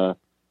 and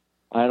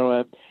I don't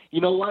have.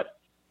 You know what?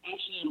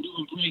 Actually, I'm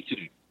doing great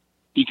today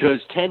because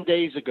 10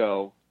 days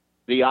ago,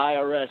 the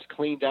IRS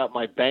cleaned out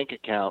my bank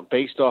account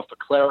based off a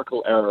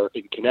clerical error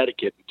in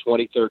Connecticut in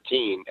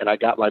 2013, and I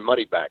got my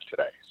money back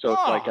today. So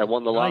it's like I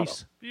won the lotto.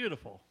 Nice.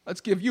 Beautiful.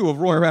 Let's give you a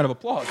roaring round of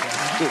applause.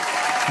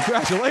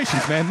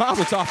 Congratulations, man.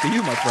 Mazel tov to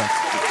you, my friend.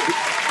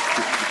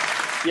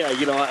 Yeah,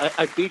 you know,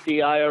 I beat the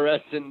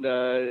IRS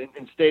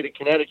in state of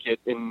Connecticut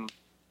and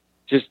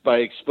just by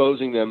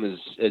exposing them as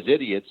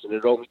idiots, and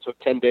it only took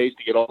 10 days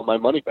to get all my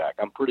money back.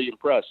 I'm pretty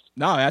impressed.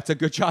 No, that's a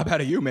good job out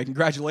of you, man.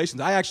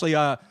 Congratulations. I actually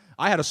I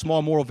had a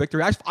small moral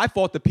victory. I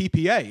fought the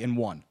PPA and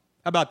won.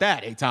 How about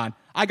that, Eitan?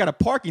 I got a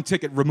parking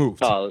ticket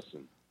removed. Oh,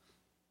 listen.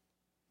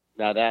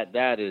 Now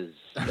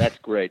that's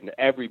great, and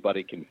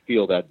everybody can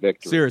feel that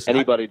victory. Seriously,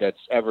 anybody that's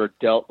ever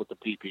dealt with the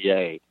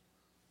PPA.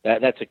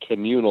 That's a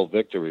communal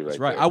victory, right? That's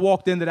right. There. I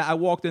walked into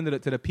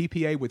the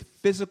PPA with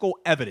physical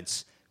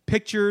evidence,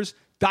 pictures,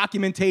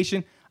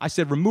 documentation. I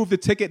said, remove the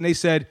ticket, and they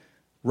said,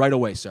 right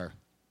away, sir.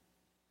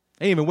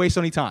 They didn't even waste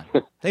any time.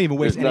 They didn't even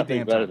waste any damn time.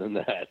 Nothing better than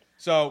that.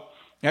 So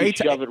now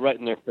shove it right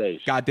in their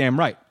face. Goddamn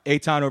right.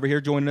 Eitan over here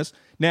joining us.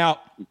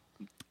 Now,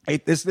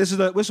 this is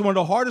one of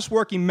the hardest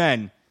working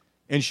men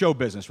in show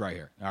business right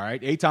here. All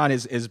right, Eitan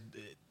is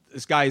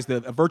this guy is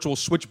a virtual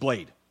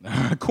switchblade,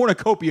 a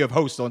cornucopia of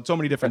hosts on so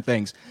many different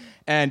things.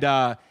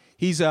 And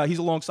he's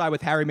alongside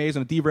with Harry Mays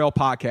on the Derail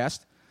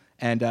podcast.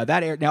 And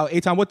that air now,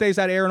 Eitan, what day is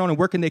that airing on, and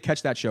where can they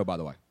catch that show, by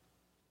the way?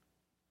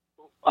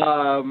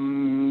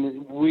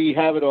 We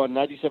have it on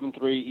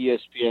 97.3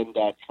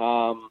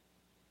 ESPN.com.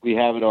 We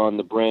have it on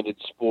the Branded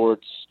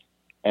Sports,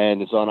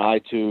 and it's on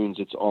iTunes.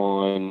 It's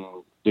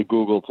on the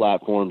Google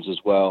platforms as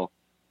well.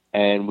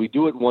 And we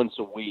do it once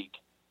a week,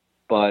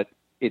 but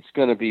it's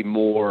going to be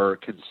more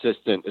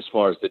consistent as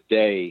far as the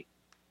day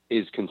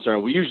is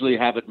concerned. We usually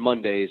have it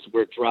Mondays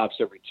where it drops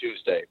every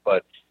Tuesday,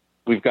 but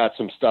we've got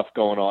some stuff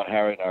going on.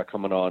 Harry and I are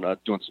coming on,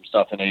 doing some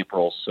stuff in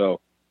April. So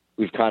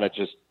we've kind of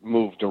just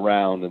moved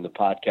around, and the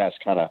podcast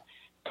kind of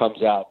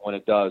comes out when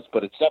it does,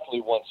 but it's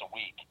definitely once a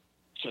week.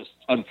 Just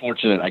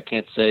unfortunate. I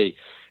can't say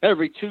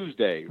every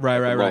Tuesday at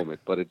the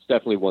moment, but it's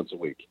definitely once a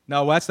week.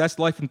 No, that's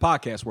life in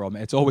podcast world,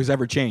 man. It's always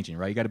ever changing,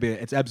 right? You got to be,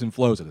 it's ebbs and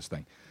flows of this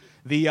thing.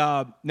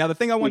 Now the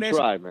thing I want to ask,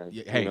 try, man.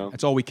 Hey,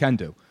 that's all we can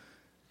do.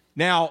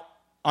 Now,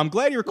 I'm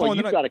glad you're calling.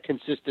 Well, you've got a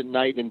consistent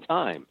night and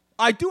time.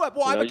 I do have.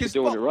 Well, you're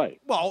doing it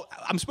right. Well,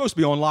 I'm supposed to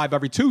be on live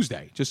every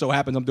Tuesday. Just so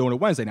happens I'm doing it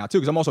Wednesday now too,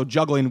 because I'm also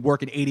juggling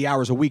working 80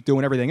 hours a week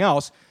doing everything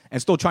else,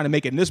 and still trying to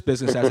make it in this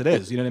business as it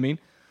is. You know what I mean?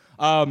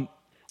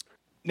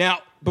 Now,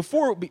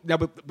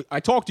 I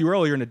talked to you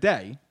earlier in the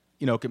day.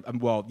 You know,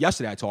 well,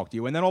 yesterday I talked to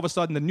you, and then all of a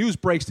sudden the news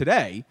breaks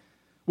today,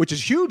 which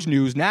is huge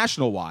news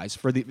national wise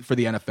for the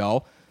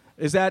NFL,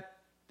 is that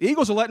the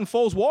Eagles are letting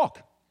Foles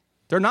walk.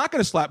 They're not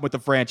going to slap him with the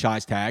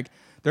franchise tag.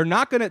 They're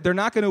going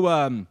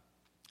to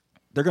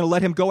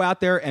let him go out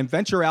there and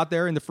venture out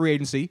there in the free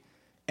agency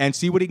and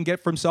see what he can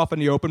get for himself in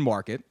the open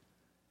market.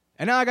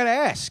 And now I got to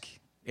ask,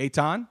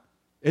 Eitan,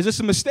 is this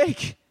a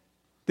mistake?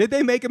 Did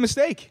they make a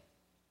mistake?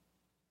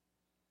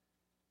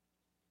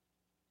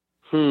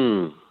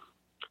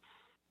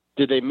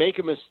 Did they make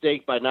a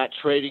mistake by not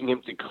trading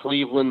him to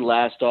Cleveland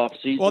last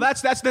offseason? Well,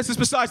 that's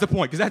besides the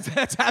point, because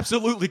that's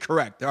absolutely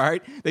correct. All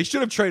right, they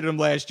should have traded him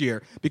last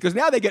year because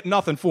now they get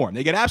nothing for him.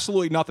 They get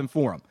absolutely nothing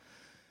for him.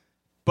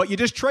 But you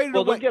just traded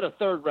away. They'll get a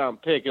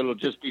third-round pick. It'll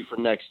just be for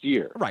next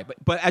year. Right,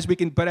 but as we've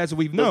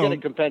known, they'll get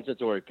a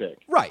compensatory pick.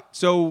 Right.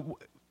 So,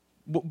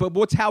 but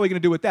what's Howie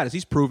going to do with that? As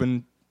he's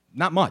proven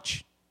not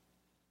much.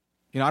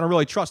 You know, I don't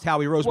really trust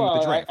Howie Roseman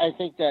with the draft. I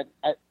think that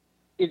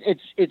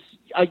it's.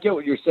 I get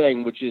what you're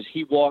saying, which is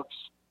he walks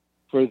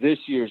for this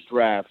year's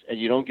draft, and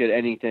you don't get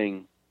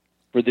anything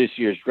for this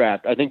year's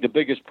draft. I think the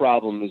biggest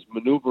problem is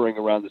maneuvering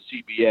around the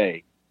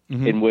CBA,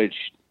 in which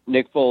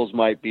Nick Foles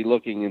might be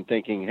looking and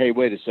thinking, "Hey,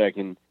 wait a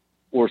second."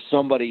 Or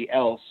somebody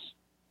else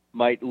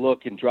might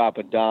look and drop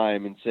a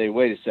dime and say,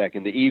 wait a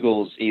second, the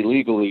Eagles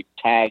illegally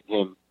tagged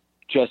him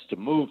just to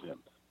move him.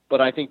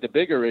 But I think the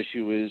bigger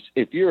issue is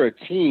if you're a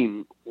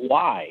team,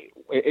 why?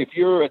 If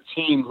you're a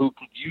team who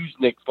could use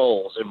Nick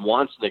Foles and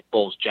wants Nick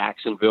Foles,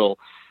 Jacksonville,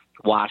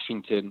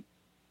 Washington,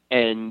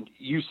 and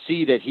you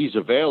see that he's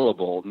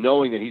available,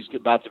 knowing that he's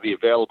about to be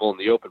available in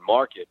the open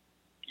market,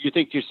 you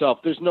think to yourself,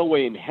 there's no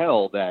way in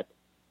hell that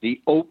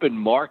the open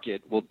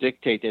market will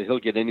dictate that he'll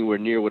get anywhere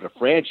near what a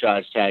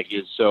franchise tag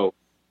is. So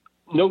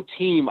no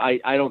team, I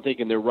don't think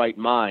in their right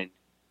mind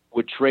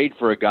would trade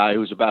for a guy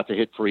who's about to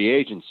hit free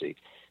agency.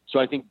 So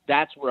I think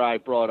that's where I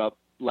brought up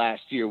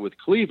last year with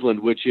Cleveland,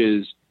 which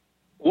is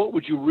what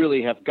would you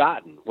really have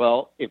gotten?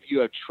 Well, if you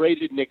had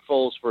traded Nick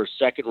Foles for a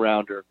second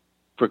rounder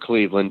for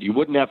Cleveland, you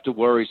wouldn't have to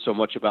worry so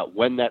much about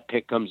when that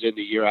pick comes in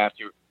the year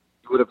after.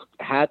 You would have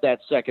had that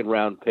second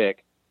round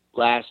pick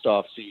last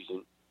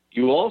offseason.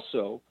 You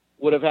also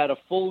would have had a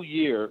full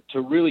year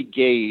to really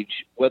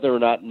gauge whether or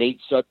not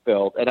Nate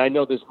Sudfeld, and I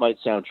know this might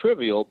sound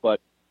trivial,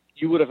 but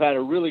you would have had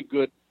a really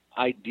good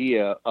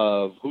idea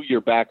of who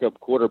your backup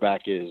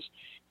quarterback is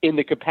in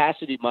the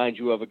capacity, mind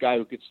you, of a guy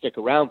who could stick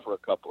around for a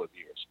couple of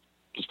years,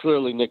 because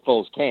clearly Nick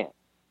Foles can't.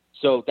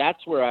 So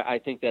that's where I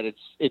think that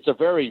it's a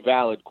very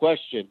valid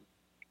question.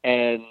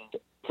 And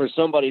for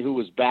somebody who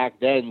was back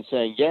then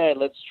saying, yeah,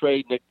 let's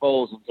trade Nick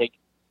Foles and take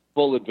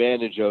full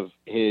advantage of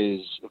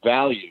his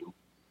value,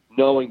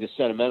 knowing the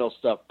sentimental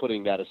stuff,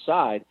 putting that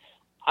aside,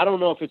 I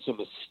don't know if it's a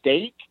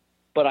mistake,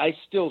 but I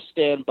still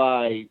stand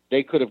by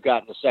they could have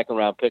gotten a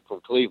second-round pick from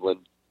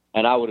Cleveland,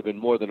 and I would have been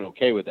more than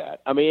okay with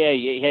that. I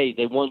mean, hey,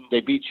 they won, they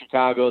beat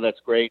Chicago. That's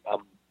great.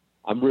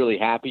 I'm really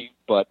happy,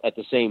 but at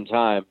the same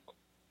time,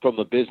 from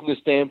a business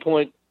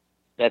standpoint,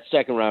 that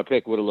second-round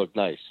pick would have looked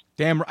nice.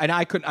 Damn, and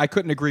I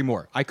couldn't agree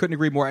more. I couldn't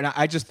agree more, and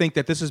I just think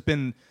that this has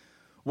been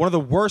one of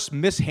the worst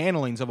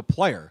mishandlings of a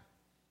player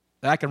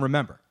that I can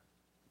remember.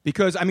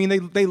 Because, I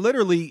mean, they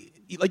literally,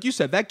 like you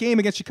said, that game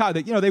against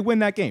Chicago, they win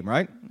that game,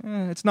 right?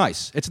 It's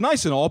nice. It's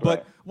nice and all,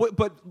 but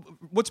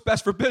what's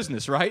best for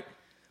business, right?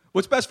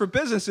 What's best for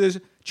business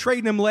is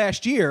trading him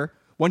last year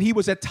when he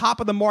was at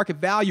top of the market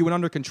value and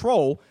under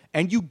control,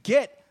 and you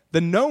get the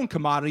known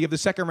commodity of the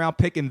second-round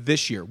pick in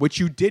this year, which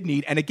you did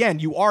need. And, again,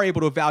 you are able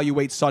to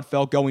evaluate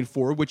Sudfeld going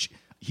forward, which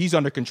he's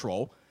under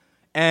control.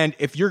 And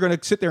if you're going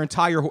to sit there and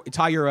tie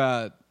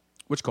the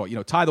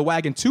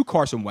wagon to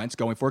Carson Wentz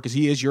going forward, because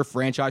he is your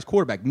franchise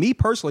quarterback. Me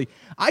personally,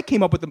 I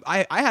came up with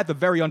I had the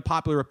very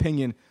unpopular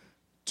opinion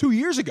 2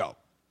 years ago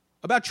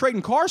about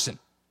trading Carson,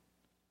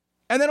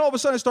 and then all of a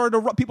sudden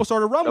people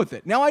started to run with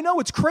it. Now I know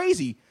it's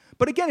crazy,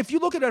 but again, if you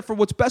look at it for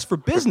what's best for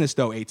business,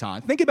 though,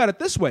 Eitan, think about it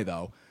this way,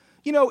 though.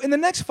 In the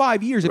next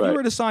 5 years, if you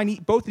were to sign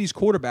both of these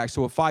quarterbacks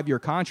to a 5-year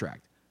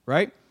contract,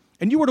 right,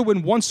 and you were to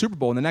win one Super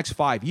Bowl in the next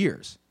 5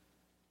 years,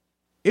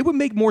 it would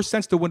make more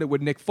sense to win it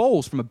with Nick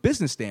Foles from a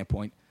business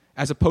standpoint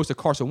as opposed to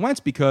Carson Wentz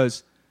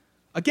because,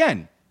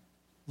 again,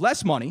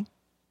 less money,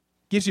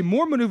 gives you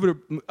more maneuver,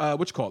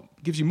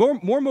 gives you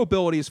more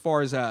mobility as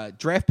far as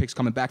draft picks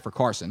coming back for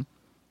Carson,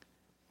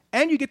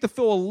 and you get to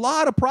fill a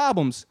lot of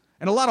problems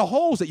and a lot of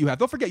holes that you have.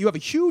 Don't forget, you have a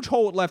huge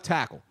hole at left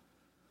tackle.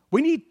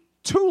 We need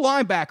 2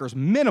 linebackers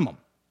minimum.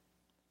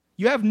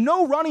 You have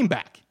no running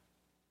back.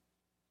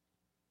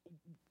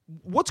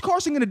 What's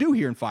Carson going to do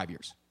here in 5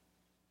 years?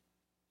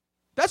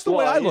 That's the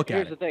way I look at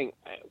it. Here's the thing.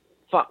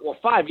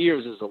 5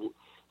 years is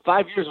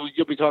 5 years,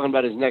 you'll be talking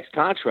about his next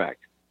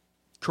contract.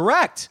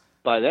 Correct.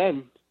 By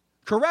then.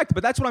 Correct,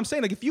 but that's what I'm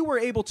saying. Like if you were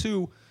able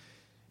to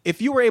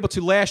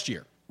last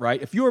year,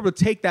 right? If you were able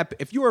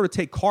to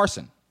take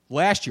Carson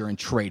last year and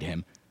trade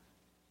him,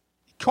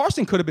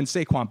 Carson could have been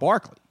Saquon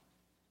Barkley.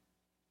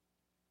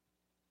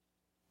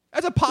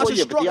 That's a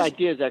positive but the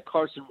idea is that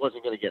Carson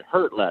wasn't going to get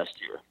hurt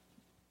last year.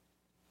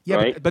 Yeah,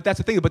 right? but that's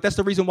the thing. But that's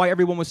the reason why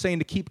everyone was saying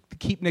to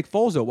keep Nick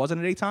Foles, though,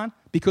 wasn't it, Eitan?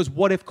 Because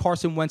what if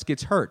Carson Wentz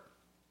gets hurt?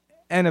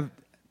 And if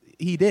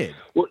he did.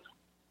 Well,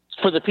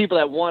 for the people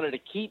that wanted to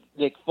keep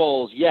Nick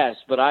Foles, yes,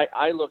 but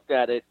I looked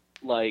at it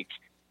like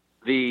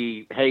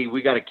hey,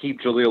 we got to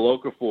keep Jaleel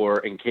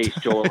Okafor in case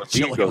Joel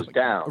Embiid goes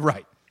down.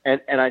 Right.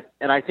 And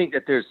I think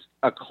that there's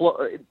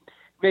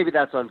maybe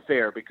that's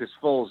unfair because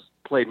Foles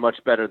played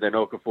much better than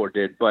Okafor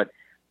did, but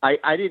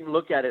I didn't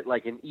look at it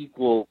like an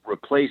equal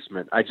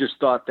replacement. I just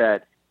thought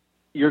that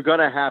you're going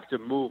to have to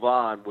move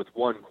on with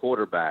one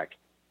quarterback.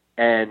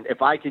 And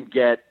if I can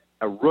get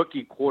a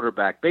rookie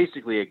quarterback,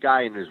 basically a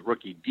guy in his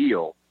rookie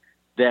deal,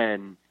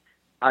 then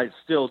I'd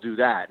still do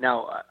that.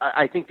 Now,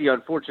 I think the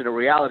unfortunate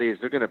reality is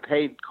they're going to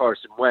pay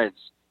Carson Wentz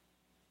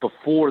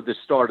before the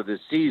start of the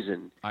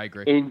season. I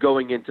agree. In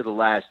going into the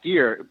last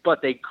year.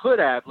 But they could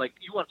have, like,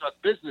 you want to talk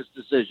business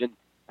decision,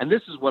 and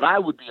this is what I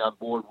would be on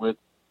board with,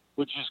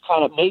 which is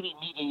kind of maybe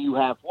meeting you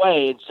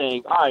halfway and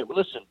saying, all right, well,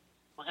 listen,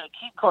 we're going to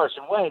keep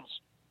Carson Wentz,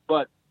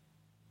 but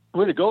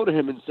we're going to go to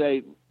him and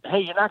say, hey,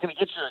 you're not going to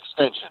get your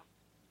extension.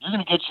 You're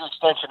going to get your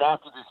extension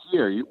after this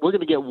year. We're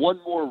going to get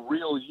one more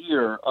real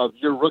year of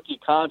your rookie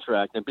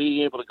contract and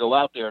being able to go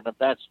out there. And if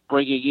that's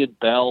bringing in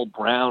Bell,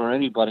 Brown, or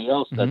anybody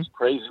else that's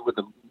crazy with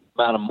the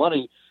amount of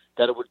money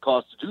that it would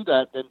cost to do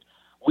that, then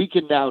we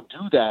can now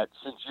do that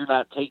since you're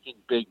not taking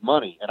big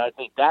money. And I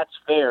think that's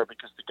fair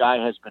because the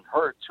guy has been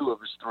hurt 2 of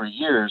his 3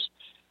 years,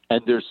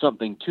 and there's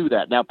something to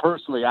that. Now,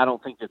 personally, I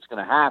don't think it's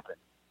going to happen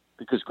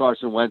because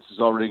Carson Wentz is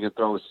already going to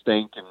throw a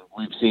stink, and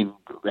we've seen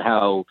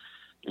how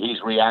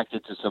he's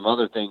reacted to some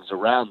other things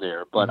around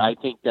there. But I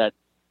think that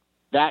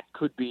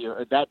could be,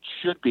 or that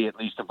should be at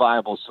least a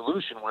viable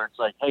solution where it's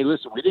like, hey,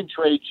 listen, we didn't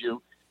trade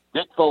you.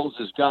 Nick Foles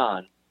is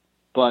gone.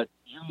 but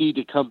you need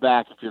to come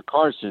back if you're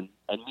Carson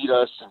and meet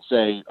us and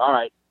say, all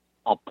right,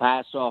 I'll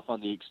pass off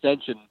on the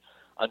extension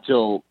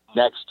until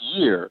next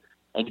year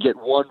and get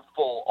one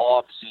full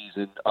off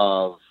season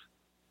of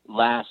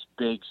last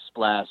big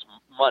splash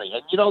money.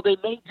 And, they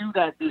may do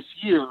that this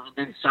year and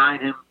then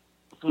sign him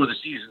before the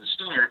season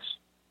starts.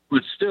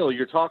 But still,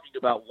 you're talking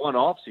about one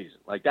off season.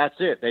 Like, that's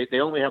it. They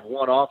only have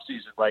one off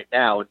season right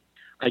now. And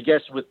I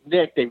guess with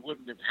Nick, they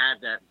wouldn't have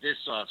had that this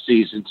off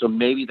season. So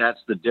maybe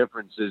that's the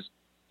difference is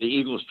the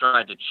Eagles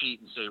tried to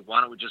cheat and say,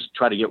 why don't we just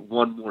try to get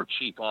one more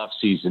cheap off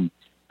season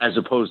as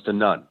opposed to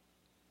none?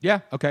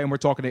 Yeah, okay, and we're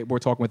talking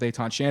with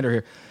Eitan Shander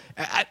here.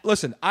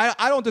 Listen,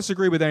 I don't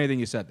disagree with anything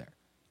you said there.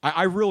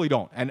 I really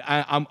don't, and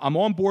I'm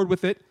on board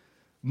with it.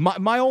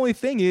 My only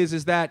thing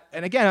is that,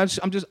 and again,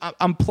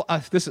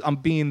 I'm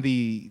being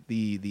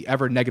the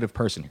ever negative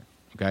person here.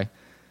 Okay,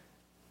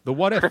 the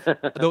what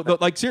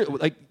if, like seriously,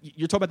 like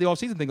you're talking about the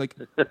offseason thing. Like,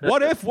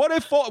 what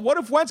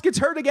if Wentz gets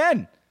hurt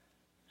again?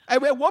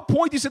 At what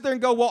point do you sit there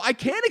and go, well, I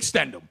can't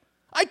extend him?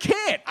 I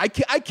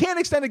can't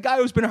extend a guy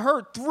who's been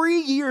hurt 3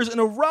 years in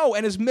a row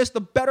and has missed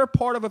the better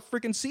part of a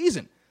freaking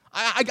season.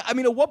 I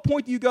mean, at what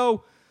point do you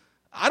go,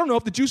 I don't know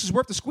if the juice is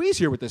worth the squeeze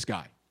here with this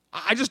guy.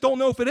 I just don't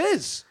know if it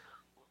is.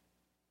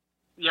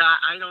 Yeah,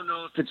 I don't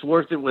know if it's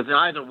worth it with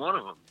either one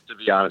of them, to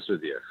be honest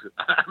with you.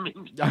 I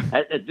mean,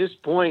 at this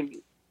point,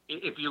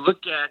 if you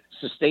look at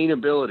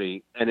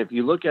sustainability and if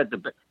you look at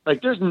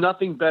there's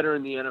nothing better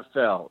in the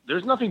NFL.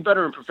 There's nothing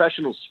better in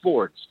professional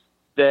sports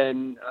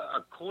than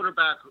a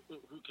quarterback who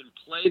can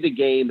play the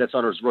game that's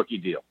on his rookie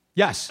deal.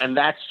 Yes. And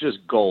that's just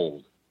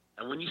gold.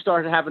 And when you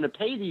start having to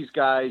pay these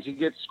guys, you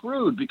get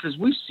screwed because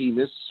we've seen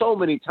this so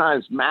many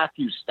times.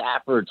 Matthew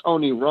Stafford,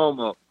 Tony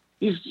Romo,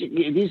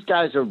 these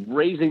guys are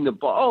raising the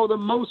bar. Oh, the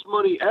most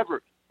money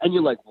ever. And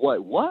you're like,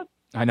 what?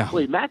 I know.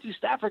 Wait, Matthew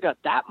Stafford got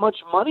that much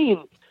money?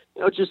 And,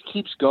 it just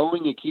keeps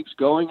going and keeps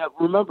going.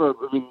 Remember,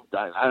 I mean,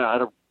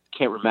 I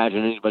can't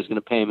imagine anybody's going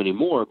to pay him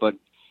anymore, but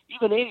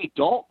even Andy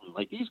Dalton,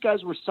 like these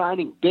guys were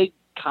signing big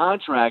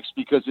contracts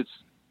because it's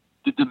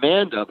the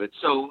demand of it.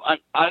 So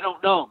I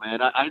don't know,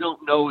 man. I don't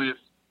know if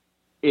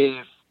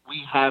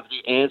we have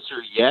the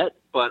answer yet,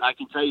 but I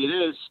can tell you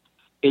this.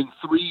 In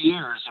 3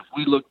 years, if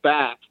we look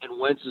back and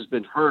Wentz has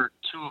been hurt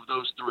 2 of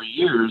those 3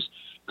 years,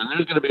 then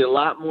there's going to be a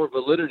lot more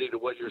validity to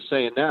what you're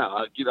saying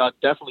now. I'll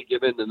definitely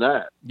give in to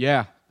that.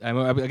 Yeah.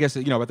 I guess,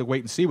 we have to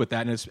wait and see with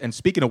that. And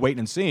speaking of waiting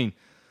and seeing,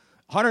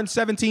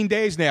 117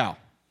 days now,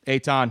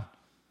 Eitan.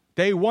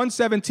 Day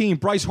 117,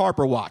 Bryce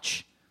Harper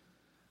watch.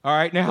 All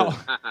right, now,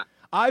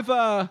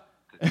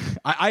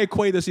 I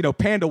equate this,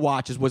 Panda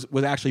Watch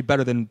was actually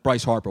better than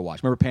Bryce Harper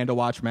watch. Remember Panda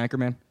Watch from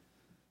Anchorman?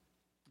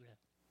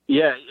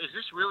 Yeah, is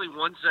this really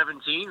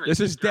 117? This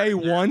is day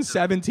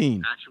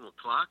 117. Actual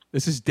clock?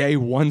 This is day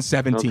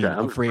 117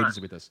 of free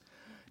agency with this.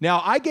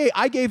 Now, I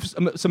gave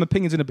some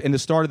opinions in the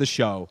start of the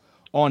show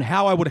on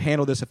how I would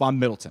handle this if I'm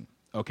Middleton,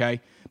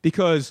 okay?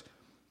 Because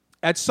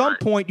at some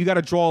point, you got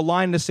to draw a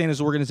line in the sand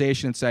as an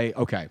organization and say,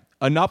 okay,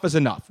 enough is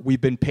enough.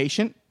 We've been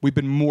patient. We've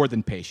been more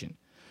than patient.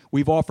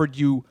 We've offered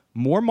you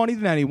more money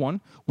than anyone.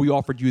 We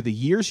offered you the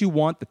years you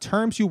want, the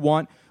terms you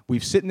want.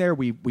 We've sitting there.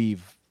 We've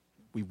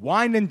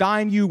wined and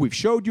dined you. We've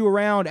showed you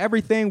around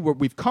everything.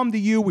 We've come to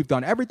you. We've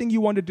done everything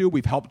you want to do.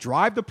 We've helped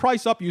drive the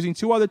price up using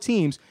 2 other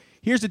teams.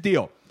 Here's the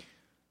deal.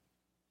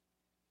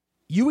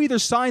 You either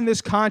sign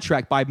this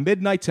contract by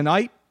midnight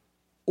tonight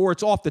or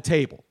it's off the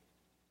table.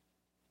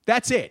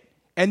 That's it.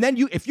 And then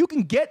if you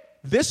can get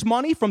this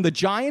money from the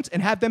Giants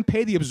and have them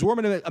pay the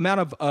absorbent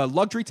amount of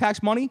luxury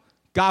tax money,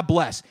 God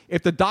bless.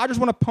 If the Dodgers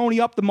want to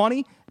pony up the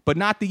money, but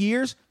not the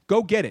years,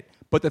 go get it.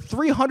 But the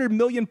 $300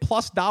 million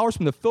plus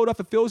from the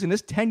Philadelphia Phillies in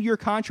this 10-year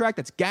contract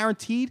that's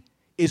guaranteed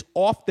is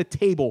off the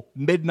table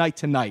midnight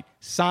tonight.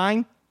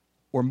 Sign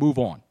or move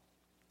on.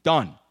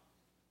 Done.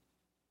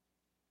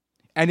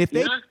 And if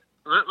they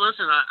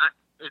listen,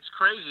 it's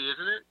crazy,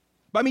 isn't it?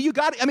 I mean, you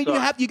got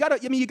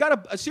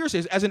to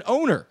seriously, as an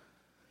owner,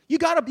 you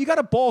got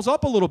to balls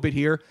up a little bit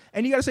here,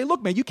 and you got to say,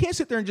 look, man, you can't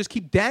sit there and just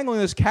keep dangling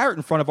this carrot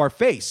in front of our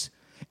face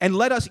and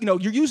let us, you're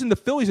using the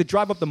Phillies to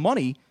drive up the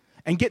money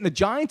and getting the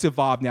Giants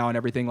involved now and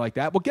everything like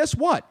that. Well, guess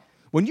what?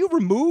 When you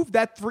remove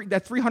that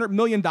 $300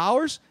 million,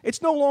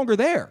 it's no longer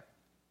there.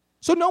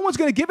 So no one's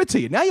going to give it to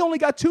you. Now you only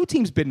got 2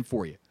 teams bidding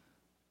for you.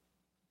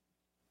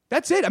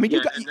 That's it. I mean,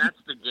 and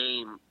that's the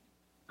game.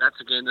 That's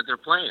the game that they're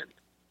playing.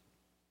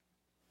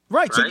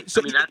 Right. Right?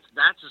 So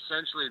that's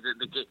essentially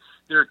the game.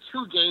 There are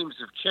 2 games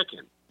of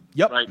chicken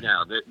right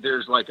now.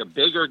 There's like a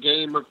bigger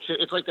game of chicken.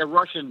 It's like the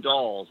Russian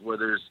dolls where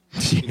there's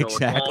a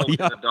doll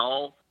within a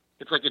doll.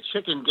 It's like a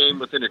chicken game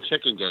within a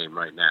chicken game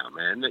right now,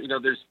 man.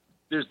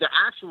 There's the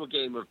actual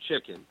game of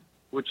chicken,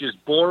 which is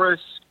Boris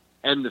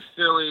and the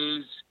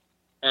Phillies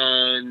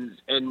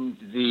and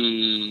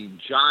the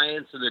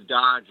Giants and the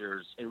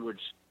Dodgers, in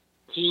which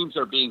teams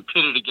are being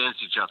pitted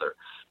against each other.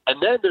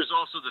 And then there's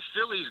also the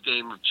Phillies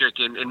game of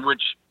chicken, in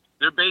which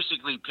they're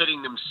basically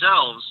pitting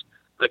themselves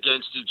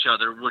against each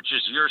other, which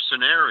is your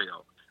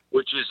scenario,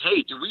 which is,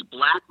 hey, do we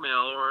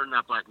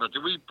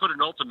do we put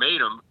an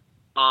ultimatum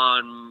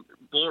on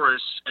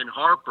Boris and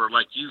Harper,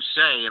 like you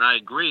say, and I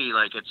agree,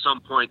 like at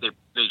some point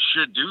they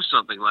should do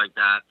something like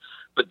that.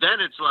 But then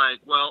it's like,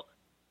 well,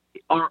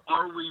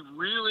 are we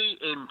really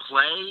in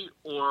play,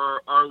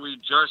 or are we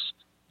just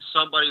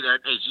somebody that,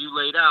 as you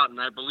laid out, and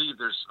I believe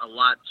there's a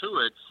lot to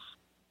it,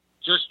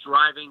 just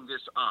driving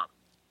this up?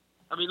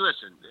 I mean,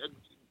 listen,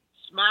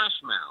 Smash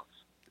Mouth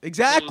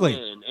exactly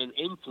came in and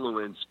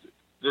influenced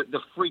the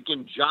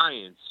freaking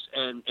Giants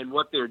and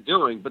what they're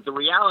doing. But the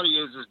reality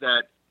is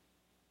that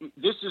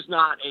this is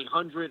not a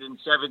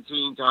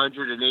 117 to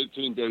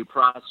 118 day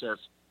process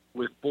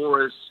with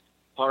Boris,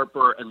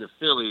 Harper, and the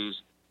Phillies,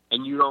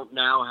 and you don't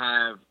now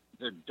have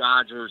the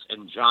Dodgers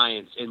and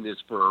Giants in this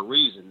for a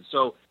reason.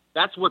 So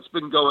that's what's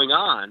been going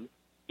on,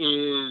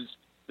 is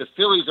the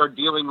Phillies are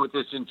dealing with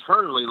this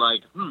internally,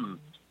 like,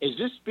 is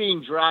this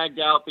being dragged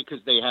out because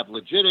they have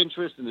legit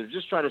interest and they're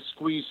just trying to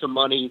squeeze some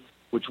money,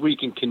 which we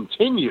can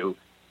continue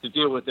to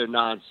deal with their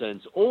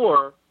nonsense,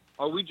 or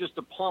are we just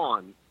a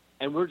pawn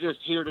and we're just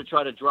here to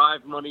try to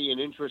drive money and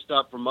interest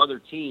up from other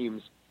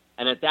teams?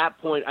 And at that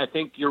point, I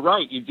think you're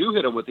right. You do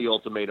hit them with the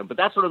ultimatum. But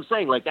that's what I'm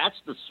saying. Like, that's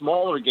the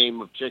smaller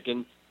game of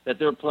chicken that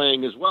they're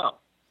playing as well.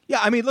 Yeah,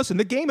 I mean, listen,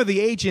 the game of the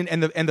agent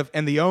and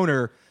the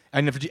owner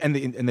and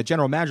the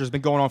general manager has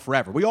been going on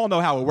forever. We all know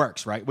how it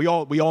works, right? We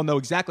all know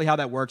exactly how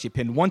that works. You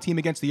pin one team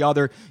against the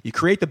other. You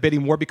create the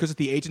bidding war because it's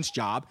the agent's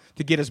job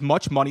to get as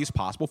much money as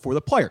possible for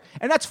the player,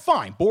 and that's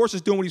fine. Boris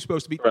is doing what he's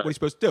supposed to be, what he's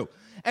supposed to do,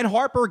 and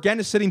Harper again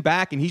is sitting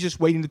back and he's just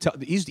waiting to tell.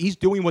 He's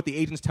doing what the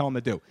agents tell him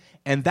to do,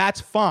 and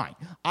that's fine.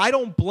 I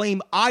don't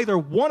blame either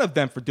one of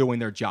them for doing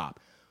their job.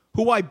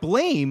 Who I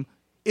blame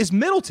is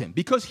Middleton,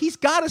 because he's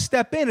got to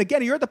step in.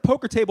 Again, you're at the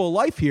poker table of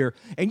life here,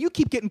 and you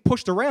keep getting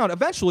pushed around.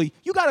 Eventually,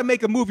 you got to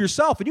make a move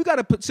yourself, and you got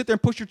to sit there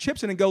and push your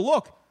chips in and go,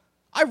 look,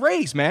 I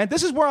raised, man.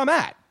 This is where I'm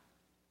at.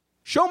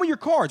 Show me your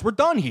cards. We're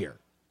done here.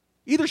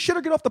 Either shit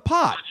or get off the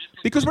pot,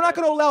 because we're not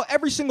going to allow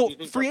every single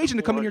free agent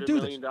to come in here and do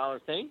this. $400 million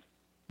thing?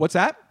 What's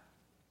that?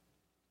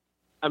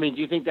 I mean,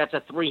 do you think that's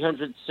a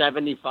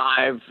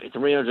 375,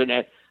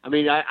 300? I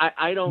mean,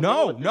 I don't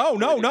know. No,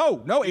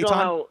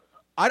 Eitan.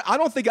 I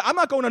don't think I'm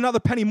not going another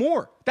penny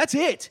more. That's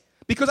it.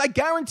 Because I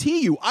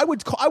guarantee you, I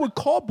would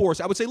call Boris.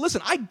 I would say,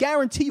 listen, I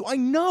guarantee you, I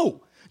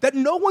know that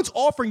no one's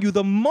offering you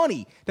the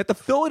money that the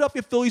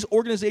Philadelphia Phillies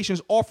organization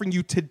is offering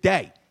you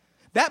today.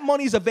 That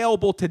money is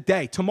available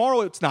today.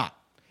 Tomorrow, it's not.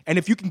 And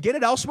if you can get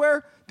it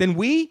elsewhere, then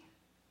we,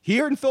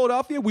 here in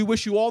Philadelphia, we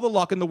wish you all the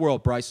luck in the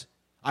world, Bryce.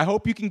 I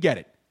hope you can get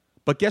it.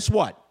 But guess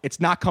what? It's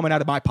not coming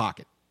out of my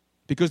pocket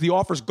because the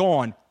offer's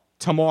gone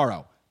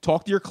tomorrow.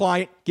 Talk to your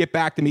client. Get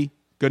back to me.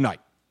 Good night.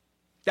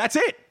 That's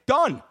it.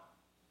 Done.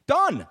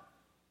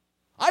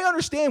 I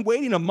understand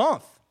waiting a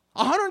month.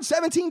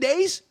 117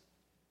 days?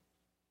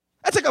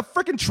 That's like a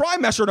freaking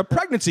trimester in a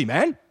pregnancy,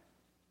 man.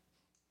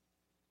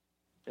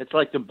 It's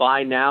like the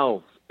buy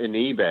now in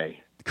eBay.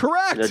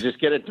 Correct. Just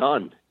get it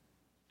done.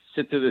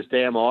 Sit through this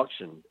damn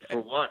auction.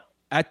 For what?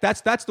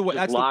 That's the way.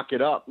 Just lock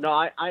it up. No,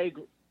 I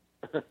agree.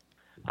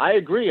 I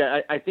agree.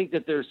 I think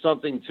that there's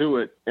something to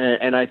it.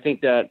 And I think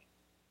that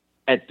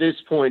at this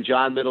point,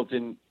 John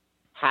Middleton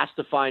has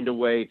to find a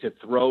way to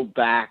throw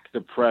back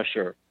the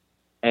pressure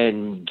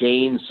and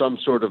gain some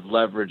sort of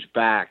leverage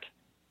back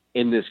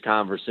in this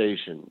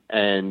conversation.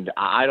 And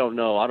I don't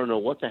know. I don't know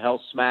what the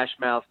hell Smash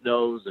Mouth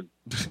knows, and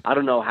I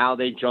don't know how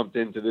they jumped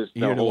into this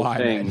whole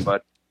thing. Man.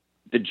 But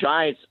the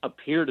Giants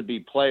appear to be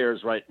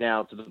players right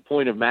now to the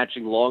point of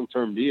matching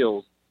long-term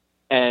deals.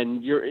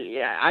 And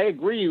I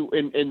agree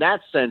in that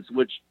sense,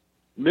 which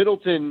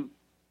Middleton,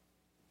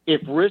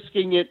 if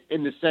risking it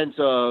in the sense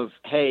of,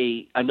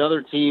 hey,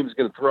 another team's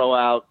going to throw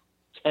out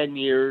 10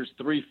 years,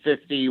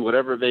 350,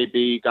 whatever it may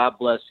be, God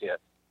bless you.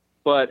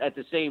 But at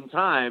the same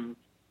time,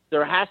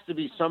 there has to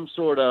be some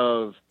sort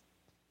of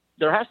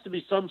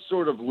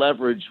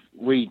leverage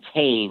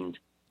retained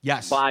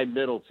by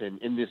Middleton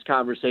in this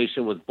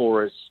conversation with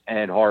Boris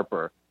and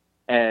Harper.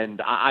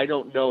 And I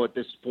don't know at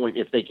this point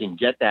if they can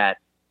get that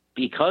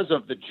because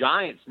of the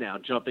Giants now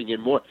jumping in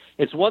more.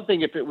 It's one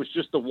thing if it was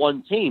just the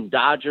one team,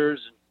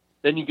 Dodgers.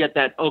 Then you get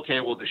that, okay,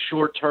 well, the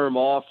short-term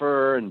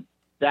offer and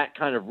that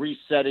kind of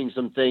resetting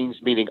some things,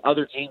 meaning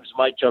other teams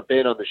might jump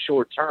in on the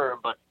short term.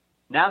 But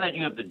now that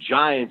you have the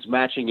Giants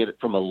matching it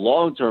from a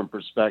long-term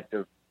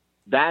perspective,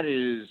 that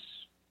is,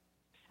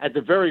 at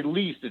the very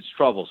least, it's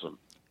troublesome.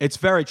 It's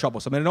very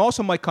troublesome. And it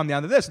also might come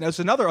down to this. And there's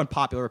another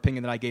unpopular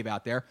opinion that I gave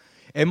out there.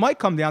 It might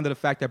come down to the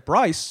fact that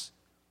Bryce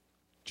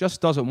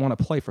just doesn't want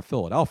to play for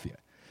Philadelphia.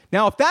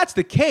 Now, if that's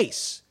the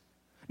case,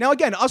 now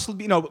again, us,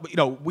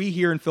 we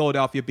here in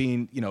Philadelphia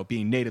being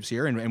natives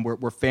here and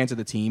we're fans of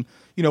the team,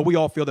 we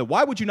all feel that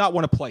why would you not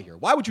want to play here?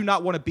 Why would you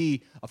not want to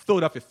be a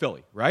Philadelphia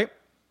Philly, right?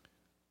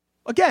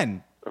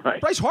 Again, right.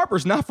 Bryce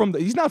Harper's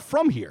he's not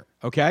from here,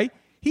 okay?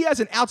 He has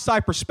an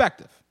outside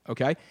perspective,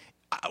 okay?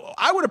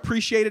 I would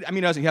appreciate it. I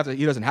mean,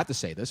 he doesn't have to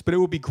say this, but it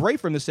would be great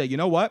for him to say, you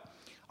know what?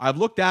 I've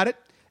looked at it,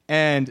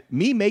 and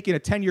me making a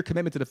 10-year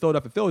commitment to the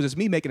Philadelphia Phillies is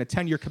me making a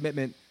 10-year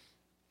commitment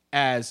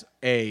as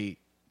a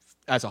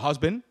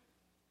husband,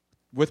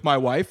 with my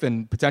wife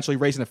and potentially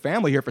raising a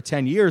family here for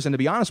 10 years. And to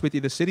be honest with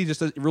you, the city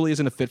just really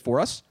isn't a fit for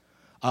us.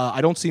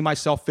 I don't see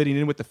myself fitting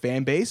in with the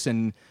fan base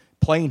and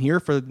playing here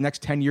for the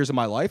next 10 years of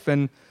my life.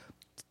 And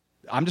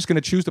I'm just going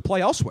to choose to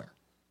play elsewhere.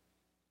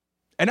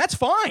 And that's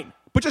fine.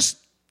 But just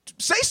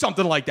say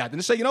something like that. And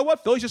just say, you know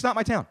what? Philly's just not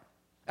my town.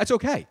 That's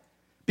okay.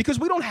 Because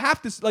we don't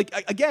have to, like,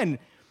 again,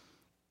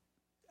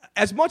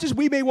 as much as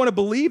we may want to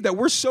believe that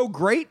we're so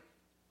great,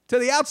 to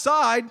the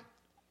outside,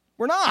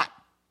 we're not.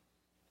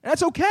 And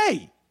that's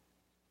okay.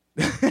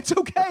 It's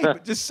okay.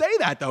 But just say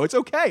that, though. It's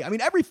okay. I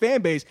mean, every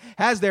fan base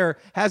has their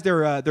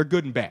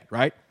good and bad,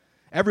 right?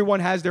 Everyone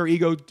has their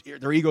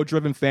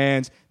ego-driven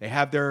fans. They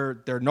have their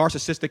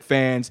narcissistic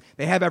fans.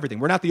 They have everything.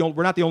 We're not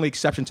the only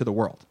exception to the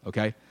world,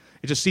 okay?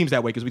 It just seems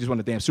that way because we just won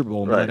the damn Super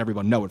Bowl and let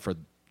everyone know it for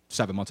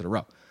 7 months in a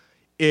row.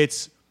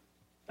 It's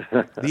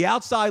the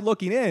outside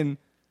looking in.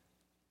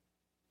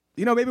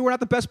 You know, maybe we're not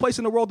the best place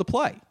in the world to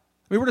play.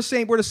 I mean, we're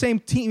the same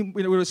team.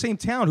 We're the same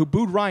town who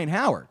booed Ryan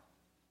Howard.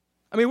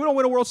 I mean, we don't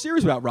win a World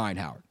Series without Ryan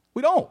Howard.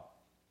 We don't.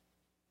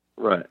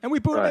 Right. And we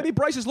booed. Right. Maybe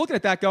Bryce is looking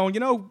at that, going, you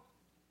know,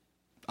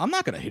 I'm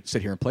not going to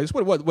sit here and play this.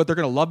 What? They're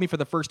going to love me for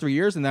the first 3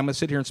 years, and then I'm going to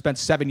sit here and spend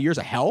 7 years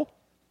of hell?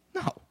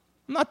 No,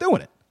 I'm not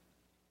doing it.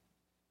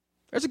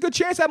 There's a good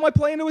chance I might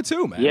play into it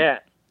too, man. Yeah.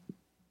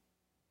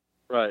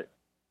 Right.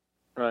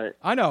 Right.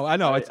 I know. I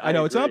know.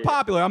 It's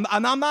unpopular.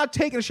 I'm not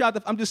taking a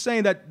shot. I'm just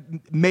saying that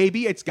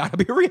maybe it's got to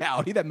be a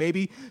reality that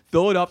maybe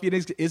Philadelphia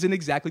isn't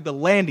exactly the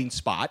landing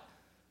spot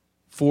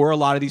for a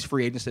lot of these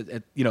free agents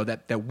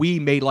that we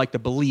may like to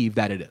believe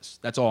that it is.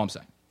 That's all I'm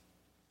saying.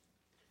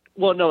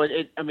 Well, no,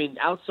 I mean,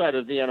 outside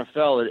of the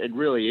NFL, it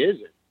really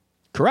isn't.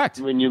 Correct.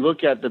 When you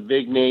look at the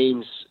big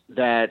names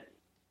that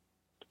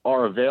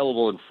are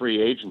available in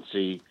free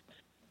agency,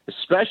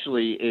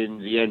 especially in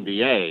the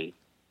NBA,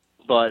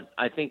 but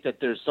I think that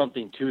there's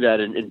something to that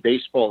in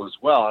baseball as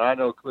well. And I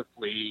know Cliff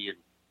Lee, and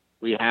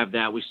we have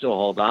that. We still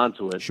hold on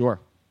to it. Sure.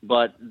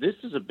 But this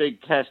is a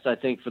big test, I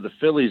think, for the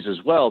Phillies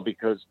as well,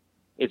 because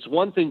it's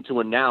one thing to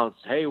announce,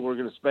 hey, we're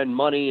going to spend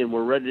money and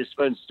we're ready to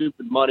spend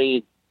stupid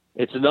money.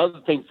 It's another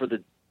thing for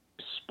the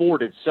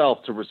sport itself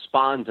to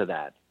respond to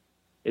that.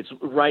 It's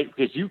right,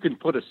 because you can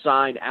put a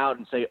sign out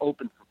and say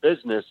open for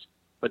business,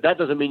 but that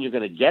doesn't mean you're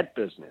going to get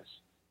business.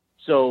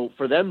 So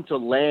for them to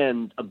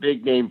land a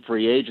big name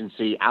free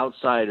agency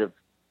outside of,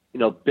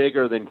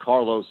 bigger than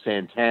Carlos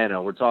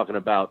Santana, we're talking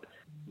about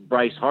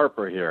Bryce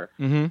Harper here,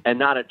 and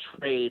not a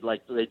trade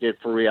like they did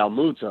for Real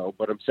Muto,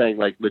 but I'm saying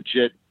like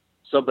legit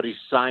somebody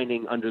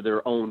signing under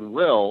their own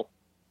will,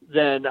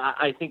 then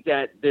I think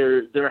that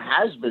there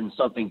has been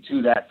something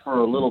to that for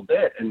a little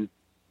bit. And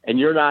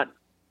you're not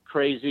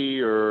crazy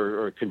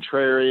or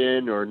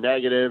contrarian or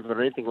negative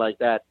or anything like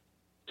that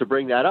to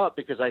bring that up,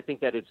 because I think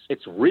that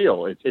it's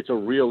real. It's a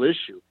real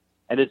issue.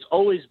 And it's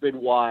always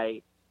been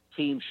why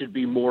teams should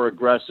be more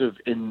aggressive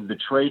in the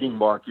trading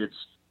markets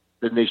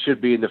than they should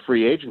be in the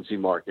free agency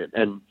market.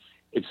 And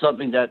it's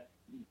something that,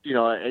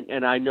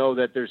 and I know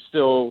that there's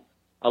still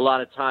a lot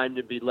of time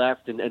to be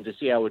left and to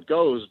see how it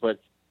goes, but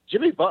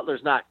Jimmy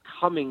Butler's not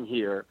coming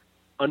here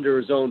under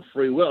his own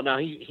free will. Now,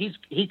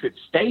 he could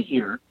stay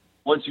here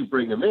once you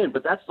bring him in,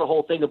 but that's the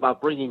whole thing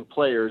about bringing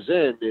players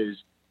in is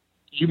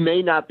you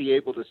may not be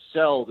able to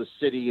sell the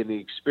city and the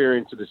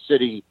experience of the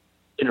city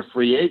in a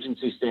free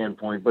agency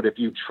standpoint, but if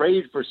you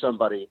trade for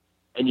somebody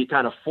and you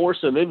kind of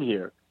force them in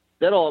here,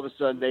 then all of a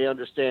sudden they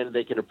understand and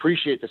they can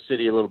appreciate the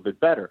city a little bit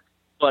better.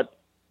 But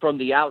from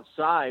the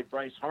outside,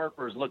 Bryce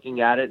Harper is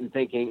looking at it and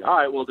thinking, all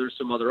right, well, there's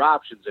some other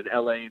options, and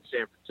LA and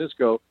San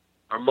Francisco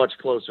are much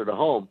closer to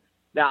home.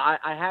 Now,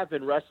 I have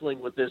been wrestling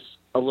with this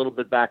a little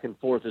bit back and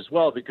forth as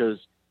well, because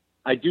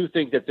I do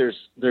think that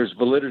there's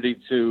validity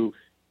to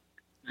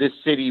this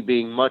city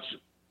being much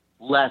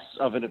less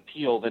of an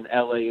appeal than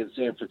LA and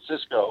San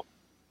Francisco.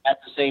 At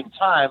the same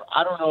time,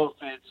 I don't know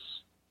if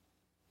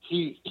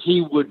it's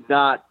he would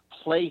not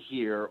play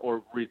here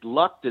or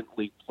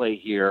reluctantly play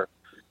here.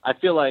 I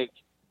feel like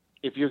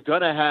if you're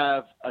going to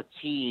have a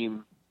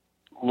team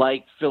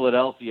like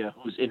Philadelphia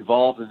who's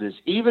involved in this,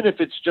 even if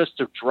it's just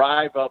to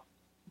drive up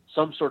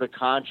some sort of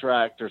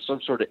contract or some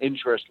sort of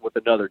interest with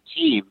another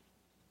team,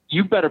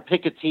 you better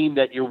pick a team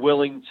that you're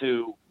willing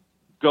to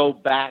go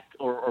back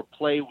or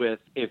play with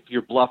if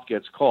your bluff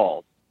gets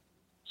called.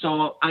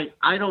 So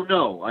I don't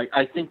know.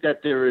 I think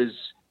that there's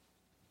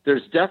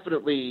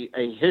definitely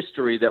a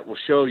history that will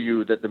show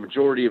you that the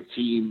majority of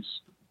teams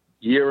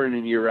year in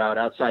and year out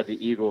outside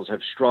the Eagles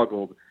have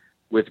struggled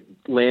with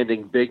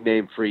landing big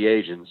name free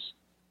agents.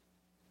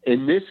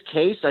 In this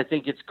case, I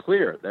think it's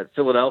clear that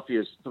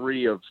Philadelphia is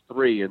 3 of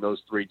 3 in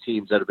those 3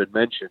 teams that have been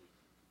mentioned,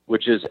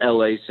 which is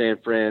LA, San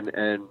Fran,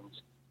 and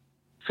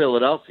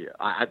Philadelphia.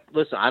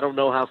 Listen, I don't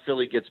know how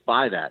Philly gets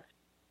by that.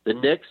 The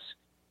Knicks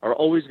are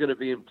always going to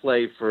be in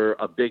play for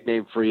a big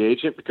name free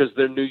agent because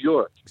they're New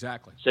York.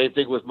 Exactly. Same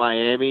thing with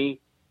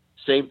Miami.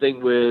 Same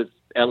thing with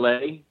LA.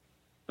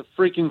 The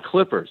freaking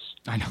Clippers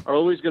are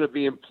always going to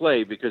be in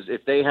play because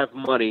if they have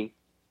money,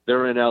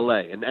 they're in LA.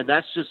 And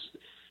that's just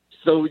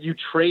so you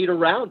trade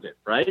around it,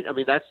 right? I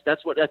mean,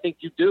 that's what I think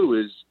you do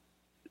is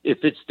if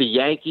it's the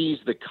Yankees,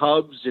 the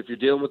Cubs, if you're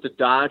dealing with the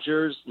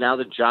Dodgers, now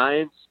the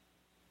Giants,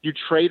 you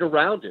trade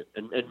around it.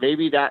 And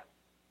maybe that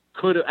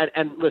could –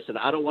 and listen,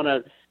 I don't want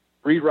to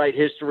rewrite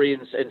history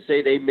and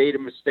say they made a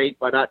mistake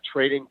by not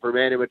trading for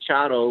Manny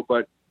Machado,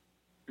 but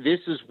this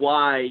is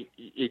why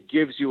it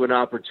gives you an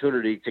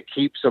opportunity to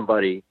keep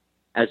somebody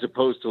as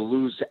opposed to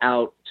lose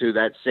out to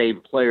that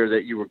same player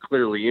that you were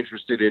clearly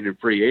interested in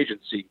free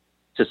agency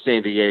to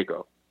San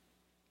Diego.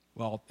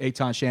 Well,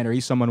 Eitan Shander,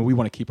 he's someone we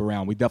want to keep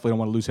around. We definitely don't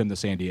want to lose him to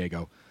San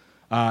Diego.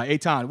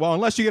 Eitan, well,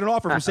 unless you get an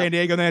offer from San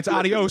Diego, then it's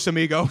adios,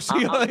 amigo.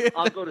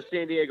 I'll go to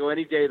San Diego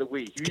any day of the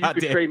week. You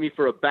could trade me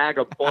for a bag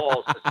of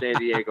balls to San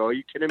Diego. Are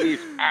you kidding me?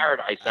 It's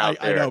paradise out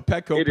there. I know,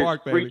 Petco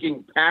Park, baby. It is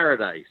freaking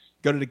paradise.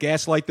 Go to the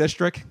Gaslight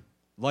District,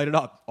 light it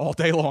up all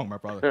day long, my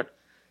brother.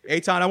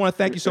 Eitan, I want to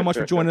thank you so much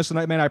for joining us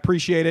tonight, man. I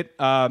appreciate it.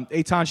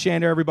 Eitan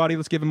Shander, everybody.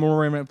 Let's give him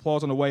more round of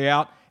applause on the way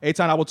out.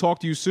 Eitan, I will talk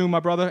to you soon, my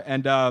brother,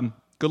 and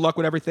good luck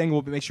with everything.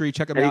 We'll make sure you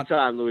check them Anytime,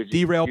 out.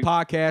 Luigi. Derail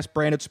Podcast,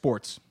 Branded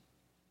Sports.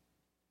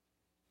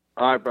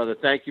 All right, brother.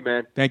 Thank you,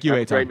 man. Thank you,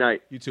 Have Eitan. a great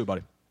night. You too,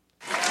 buddy.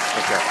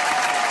 Okay.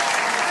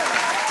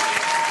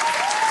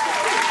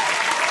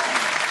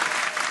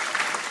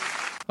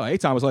 Oh,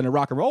 Eitan was letting it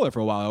rock and roll there for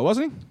a while,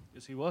 wasn't he?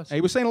 Yes, he was. And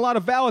he was saying a lot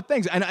of valid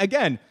things. And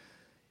again,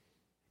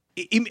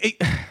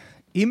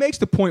 he makes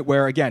the point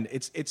where, again,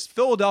 it's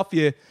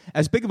Philadelphia,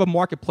 as big of a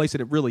marketplace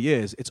that it really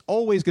is, it's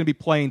always going to be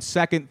playing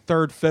second,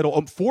 third fiddle,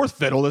 fourth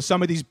fiddle to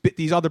some of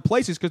these other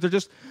places because they're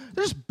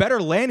just better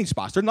landing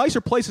spots. They're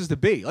nicer places to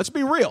be. Let's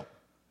be real.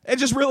 It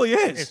just really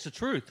is. It's the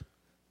truth.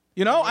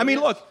 You know? I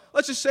mean, look,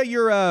 let's just say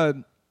you're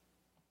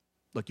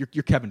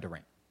Kevin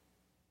Durant.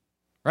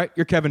 Right?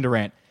 You're Kevin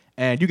Durant,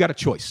 and you got a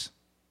choice.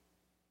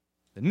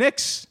 The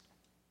Knicks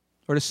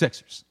or the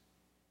Sixers?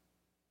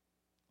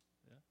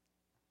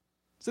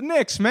 It's the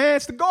Knicks, man.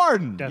 It's the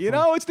Garden. Definitely. You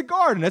know, it's the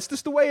Garden. That's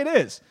just the way it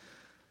is.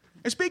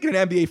 And speaking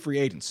of NBA free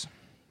agents,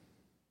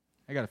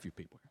 I got a few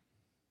people here.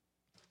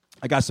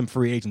 I got some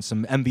free agents,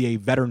 some NBA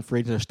veteran free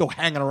agents that are still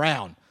hanging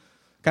around,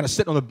 kind of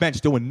sitting on the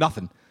bench doing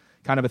nothing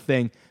kind of a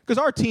thing. Because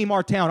our team,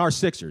 our town, our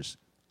Sixers,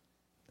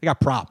 they got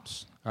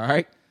problems, all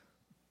right?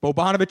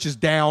 Bogdanovic is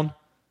down.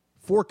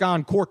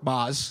 Furkan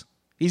Korkmaz,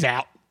 he's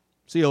out.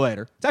 See you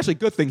later. It's actually a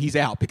good thing he's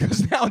out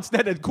because now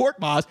instead of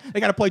Korkmaz, they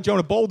got to play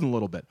Jonah Bolden a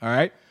little bit, all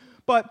right?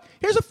 But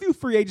here's a few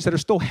free agents that are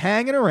still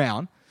hanging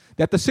around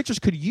that the Sixers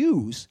could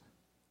use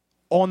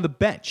on the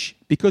bench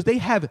because they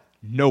have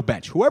no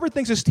bench. Whoever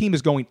thinks this team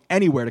is going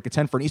anywhere to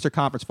contend for an Eastern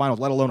Conference Finals,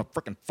 let alone a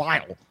freaking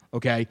final,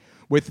 okay,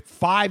 with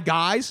 5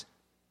 guys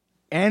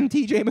and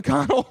T.J.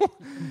 McConnell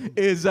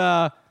is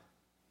out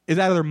of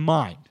their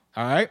mind,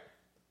 all right?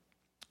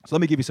 So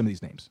let me give you some of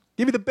these names.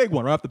 Give you the big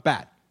one right off the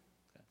bat.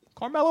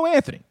 Carmelo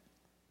Anthony.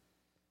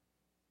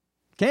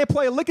 Can't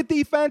play a lick of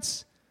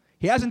defense.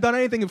 He hasn't done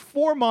anything in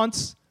 4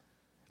 months.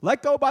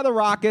 Let go by the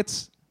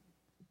Rockets.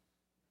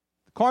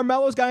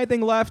 Carmelo's got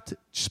anything left.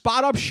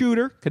 Spot-up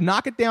shooter. Can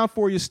knock it down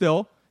for you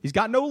still. He's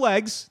got no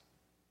legs.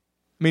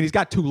 I mean, he's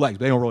got 2 legs,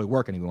 but they don't really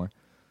work anymore.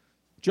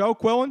 Joe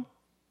Quillen,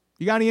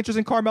 you got any interest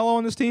in Carmelo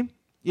on this team?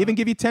 Even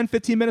give you 10,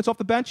 15 minutes off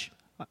the bench?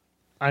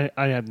 I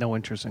have no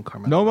interest in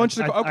Carmelo. No interest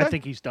in okay. I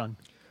think he's done.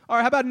 All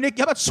right, how about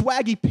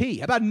Swaggy P?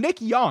 How about Nick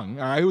Young,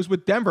 all right, who was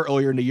with Denver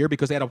earlier in the year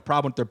because they had a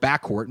problem with their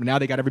backcourt, and now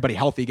they got everybody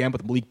healthy again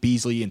with Malik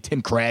Beasley and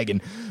Tim Craig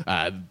and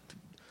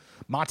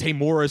Monte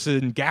Morris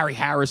and Gary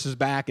Harris is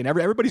back, and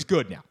everybody's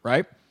good now,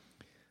 right?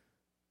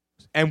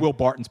 And Will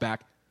Barton's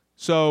back.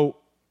 So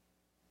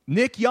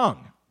Nick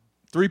Young,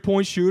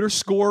 3-point shooter,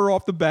 scorer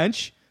off the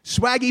bench.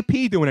 Swaggy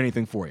P doing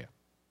anything for you?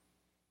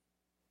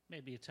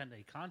 Maybe a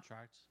 10-day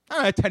contract. All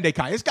right, 10-day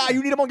contract. This guy,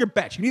 you need him on your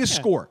bench. You need a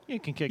score. You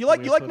can kick. You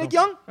like Nick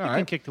Young? You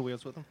can kick the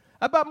wheels with him.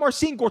 How about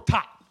Marcin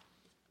Gortat?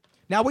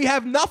 Now we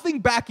have nothing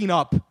backing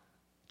up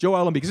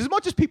Joel Embiid because as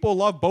much as people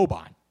love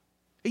Boban,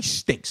 he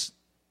stinks.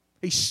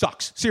 He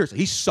sucks. Seriously,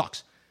 he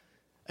sucks.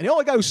 And the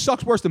only guy who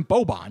sucks worse than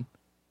Boban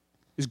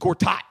is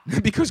Gortat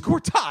because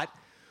Gortat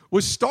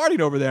was starting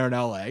over there in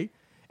L.A.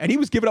 and he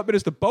was giving up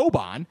minutes to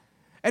Boban,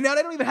 and now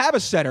they don't even have a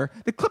center.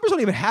 The Clippers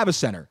don't even have a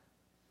center.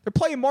 They're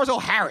playing Marcel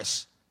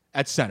Harris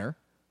at center,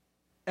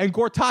 and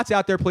Gortat's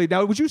out there playing.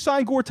 Now, would you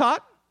sign Gortat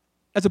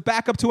as a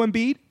backup to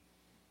Embiid?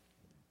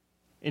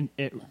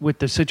 With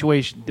the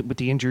situation, with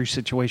the injury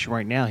situation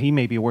right now, he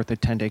may be worth a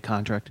 10-day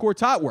contract.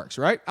 Gortat works,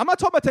 right? I'm not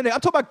talking about 10 days.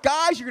 I'm talking about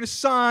guys you're going to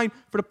sign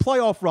for the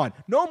playoff run.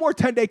 No more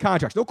 10-day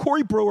contracts. No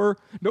Corey Brewer.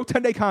 No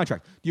 10-day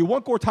contract. Do you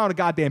want Gortat on a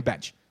goddamn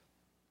bench?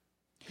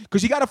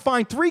 Because you got to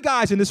find 3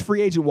 guys in this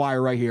free agent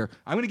wire right here.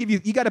 I'm going to give you.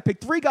 You got to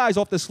pick 3 guys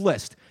off this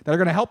list that are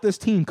going to help this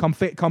team come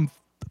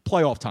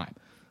playoff time.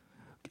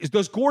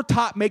 Does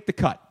Gortat make the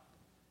cut?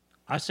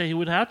 I say he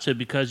would have to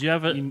because you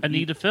have a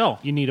need to fill.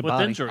 You need a with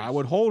body. Injuries. I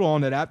would hold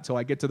on to that until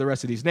I get to the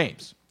rest of these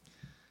names.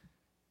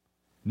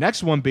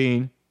 Next one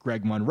being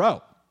Greg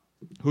Monroe,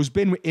 who's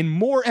been in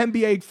more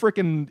NBA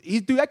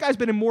that guy's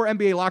been in more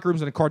NBA locker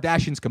rooms than the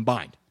Kardashians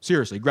combined.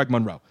 Seriously, Greg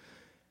Monroe.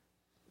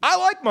 I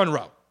like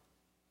Monroe.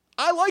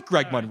 I like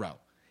Greg Monroe.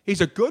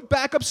 He's a good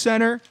backup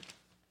center.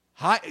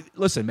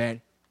 Listen,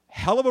 man,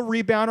 hell of a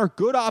rebounder,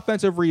 good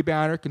offensive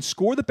rebounder, can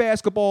score the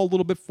basketball a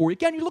little bit for you.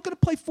 Again, you're looking to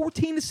play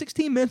 14 to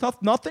 16 minutes,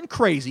 nothing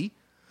crazy,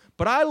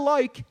 but I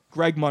like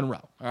Greg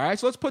Monroe. All right,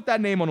 so let's put that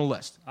name on the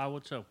list. I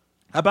would too.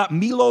 How about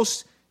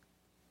Milos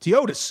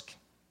Teodosic?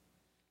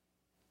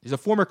 He's a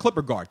former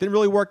Clipper guard. Didn't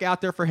really work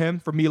out there for him,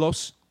 for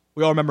Milos.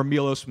 We all remember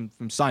Milos from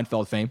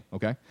Seinfeld fame,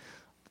 okay?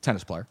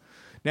 Tennis player.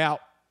 Now,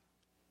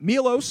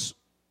 Milos,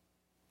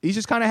 he's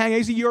just kind of hanging.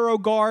 He's a Euro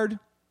guard.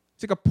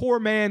 He's like a poor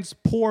man's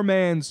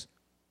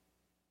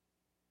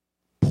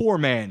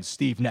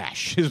Steve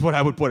Nash is what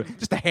I would put it.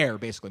 Just the hair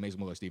basically makes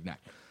him look like Steve Nash.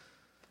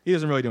 He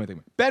doesn't really do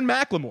anything. Ben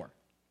McLemore.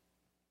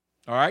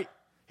 All right?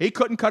 He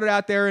couldn't cut it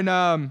out there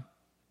in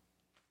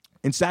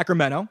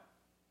Sacramento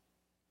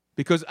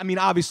because, I mean,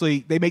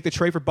 obviously they make the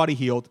trade for Buddy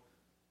Hield.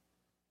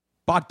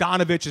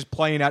 Bogdanovich is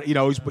playing out,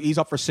 he's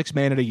up for $6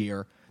 man of the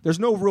year. There's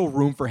no real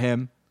room for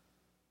him.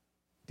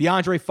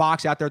 DeAndre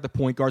Fox out there at the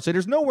point guard. So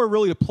there's nowhere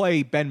really to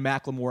play Ben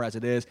McLemore as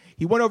it is.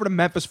 He went over to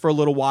Memphis for a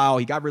little while.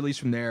 He got released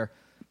from there.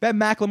 Ben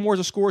McLemore's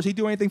a scorer. Does he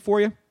do anything for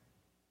you?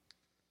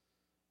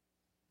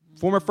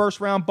 Former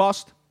first-round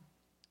bust?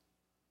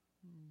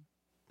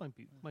 Might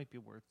be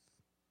worth.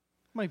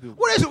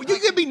 What is it? You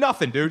give me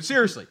nothing, dude.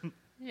 Seriously.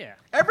 Yeah.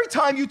 Every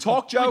time you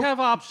talk, Joe. We have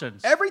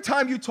options. Every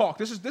time you talk,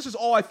 this is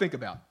all I think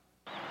about.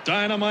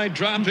 Dynamite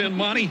drop-in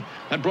money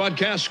at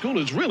broadcast school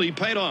has really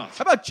paid off.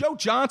 How about Joe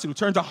Johnson, who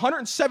turns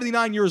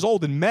 179 years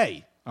old in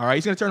May? All right,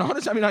 he's going to turn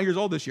 179 years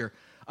old this year.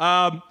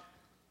 That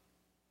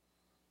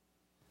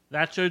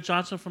Joe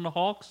Johnson from the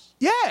Hawks?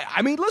 Yeah,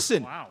 I mean,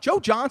 listen. Wow.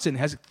 Joe Johnson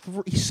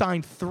he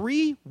signed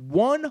 3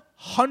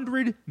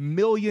 $100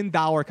 million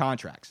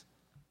contracts.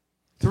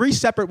 3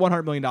 separate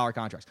 $100 million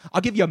contracts.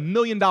 I'll give you $1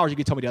 million. You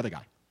can tell me the other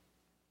guy.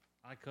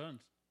 I couldn't.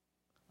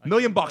 $1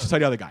 million bucks to tell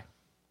you the other guy.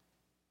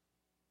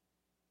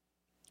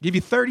 Give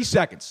you 30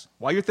 seconds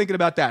while you're thinking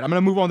about that. I'm going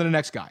to move on to the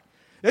next guy.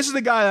 This is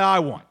the guy that I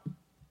want.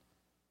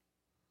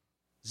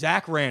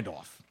 Zach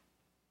Randolph,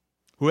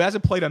 who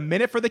hasn't played a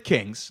minute for the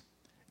Kings.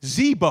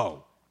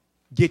 Zebo,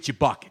 get your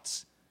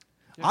buckets.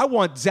 Yep. I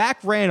want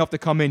Zach Randolph to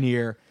come in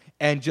here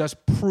and just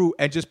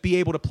be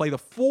able to play the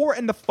 4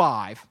 and the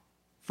 5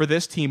 for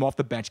this team off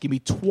the bench. Give me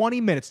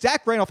 20 minutes.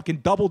 Zach Randolph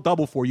can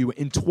double-double for you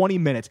in 20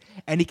 minutes,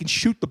 and he can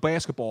shoot the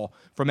basketball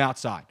from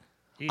outside.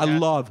 I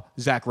love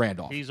Zach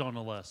Randolph. He's on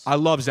the list. I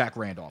love Zach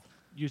Randolph.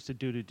 Used to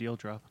do the deal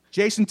drop.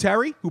 Jason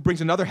Terry, who brings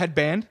another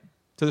headband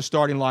to the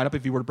starting lineup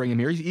if you were to bring him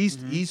here.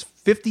 He's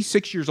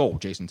 56 years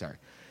old, Jason Terry.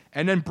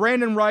 And then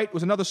Brandon Wright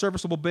was another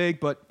serviceable big,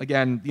 but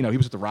again, he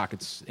was at the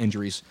Rockets,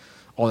 injuries,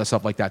 all that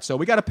stuff like that. So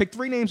we got to pick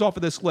 3 names off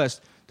of this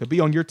list to be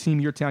on your team,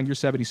 your town, your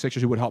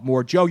 76ers who would help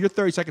more. Joe, your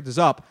 30 seconds is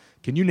up.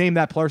 Can you name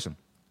that person?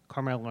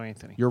 Carmelo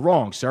Anthony. You're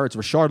wrong, sir. It's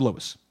Rashard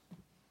Lewis.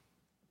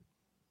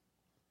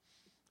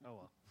 Oh,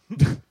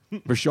 well.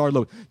 Rashard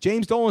Lewis.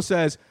 James Dolan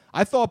says,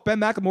 I thought Ben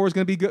McLemore was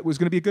going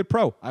to be a good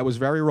pro. I was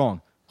very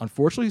wrong.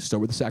 Unfortunately, so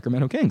were the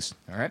Sacramento Kings.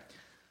 All right.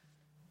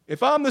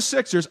 If I'm the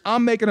Sixers,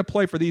 I'm making a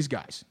play for these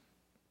guys.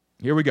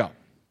 Here we go.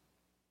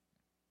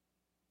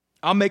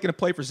 I'm making a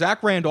play for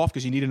Zach Randolph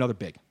because you need another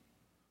big.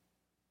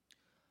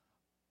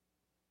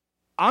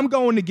 I'm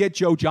going to get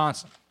Joe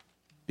Johnson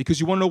because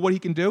you want to know what he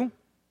can do?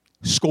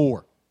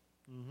 Score.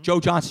 Joe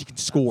Johnson can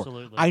score.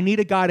 Absolutely. I need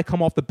a guy to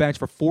come off the bench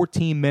for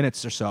 14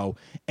 minutes or so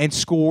and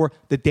score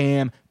the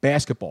damn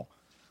basketball.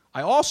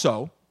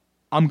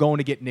 I'm going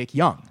to get Nick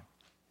Young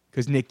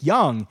because Nick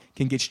Young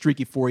can get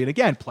streaky for you. And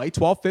again, play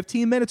 12,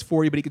 15 minutes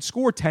for you, but he can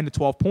score 10 to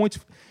 12 points.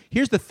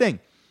 Here's the thing.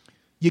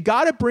 You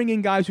got to bring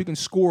in guys who can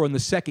score in the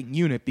second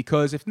unit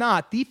because if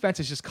not,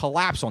 defenses just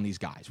collapse on these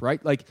guys,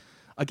 right? Like,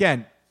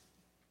 again,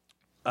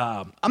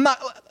 I'm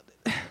not...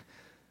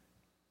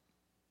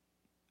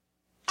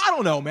 I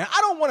don't know, man.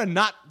 I don't want to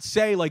not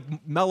say, like,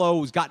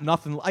 Melo's got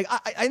nothing.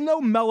 I know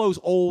Melo's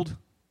old,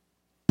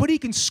 but he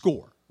can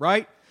score,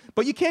 right?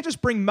 But you can't just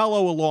bring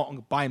Melo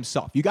along by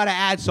himself. You got to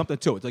add something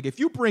to it. Like, if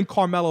you bring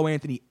Carmelo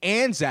Anthony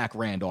and Zach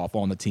Randolph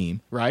on the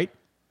team, right,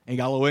 and you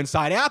got a little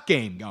inside-out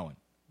game going,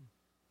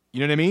 you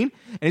know what I mean?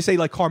 And they say,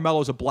 like,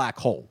 Carmelo's a black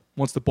hole.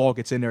 Once the ball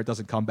gets in there, it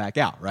doesn't come back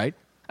out, right?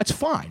 That's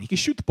fine. He can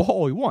shoot the ball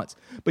all he wants.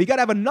 But you got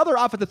to have another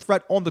offensive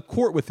threat on the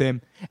court with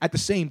him at the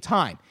same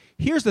time.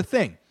 Here's the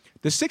thing.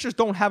 The Sixers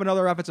don't have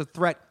another offensive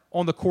threat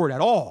on the court at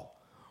all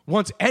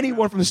once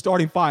anyone from the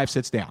starting 5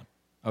 sits down,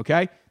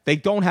 okay? They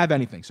don't have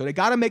anything. So they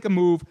got to make a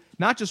move,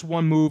 not just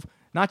one move,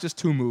 not just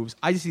 2 moves.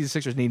 I just see the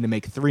Sixers needing to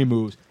make 3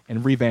 moves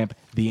and revamp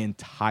the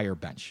entire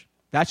bench.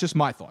 That's just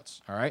my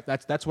thoughts, all right?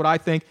 That's what I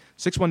think.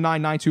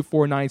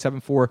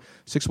 619-924-9874,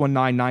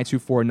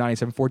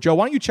 619-924-9874. Joe,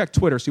 why don't you check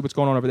Twitter, see what's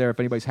going on over there, if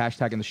anybody's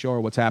hashtagging the show or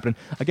what's happening.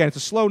 Again, it's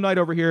a slow night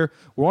over here.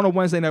 We're on a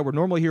Wednesday night. We're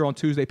normally here on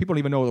Tuesday. People don't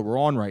even know that we're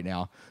on right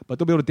now, but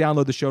they'll be able to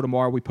download the show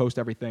tomorrow. We post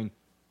everything,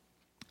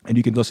 and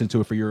you can listen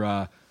to it for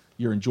your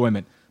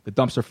enjoyment. The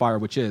Dumpster Fire,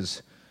 which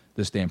is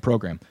this damn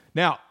program.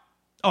 Now,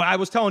 I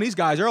was telling these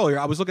guys earlier,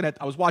 I was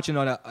watching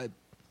on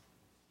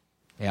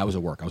I was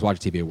at work. I was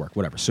watching TV at work.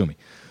 Whatever, sue me.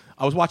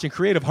 I was watching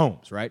Creative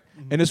Homes, right?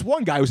 And this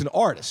one guy was an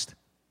artist.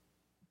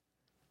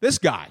 This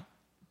guy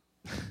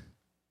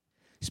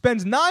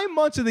spends 9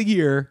 months of the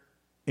year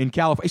in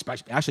California.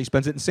 He actually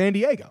spends it in San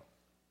Diego.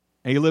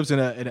 And he lives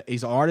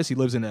he's an artist. He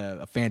lives in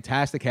a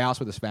fantastic house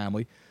with his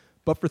family.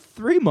 But for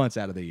 3 months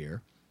out of the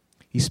year,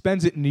 he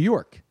spends it in New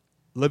York,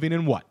 living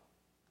in what?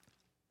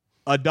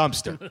 A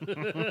dumpster.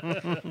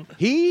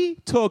 He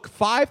took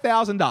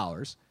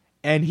 $5,000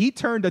 and he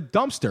turned a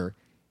dumpster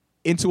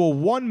into a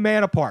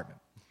one-man apartment.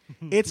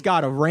 It's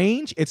got a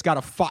range. It's got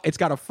a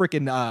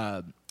freaking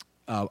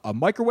a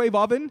microwave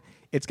oven.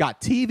 It's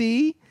got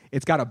TV.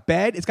 It's got a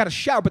bed. It's got a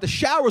shower. But the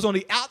shower is on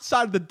the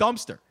outside of the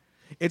dumpster.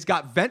 It's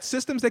got vent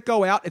systems that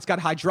go out. It's got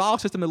a hydraulic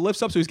system that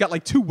lifts up. So he's got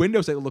like 2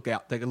 windows that can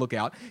look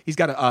out. He's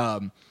got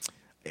a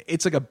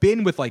it's like a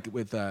bin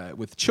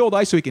with chilled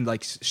ice, so he can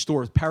like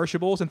store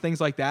perishables and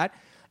things like that.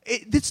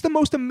 It's the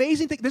most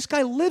amazing thing. This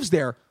guy lives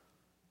there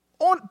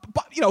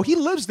he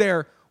lives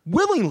there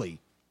willingly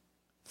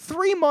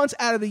 3 months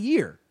out of the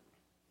year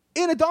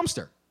in a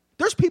dumpster.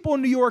 There's people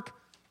in New York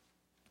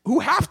who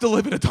have to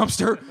live in a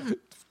dumpster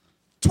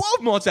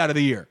 12 months out of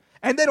the year,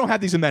 and they don't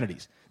have these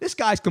amenities. This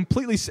guy's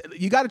completely,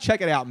 you got to check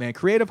it out, man.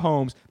 Creative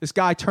Homes. This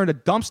guy turned a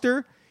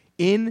dumpster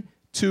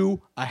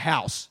into a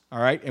house,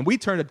 all right? And we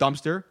turned a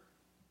dumpster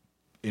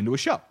into a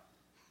show.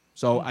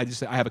 So I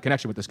have a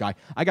connection with this guy.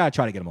 I got to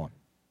try to get him on.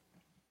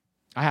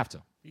 I have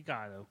to. You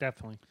got to.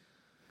 Definitely.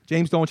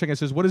 James Dolanchek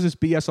says, what is this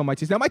BS on my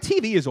TV? Now, my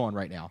TV is on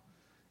right now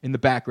in the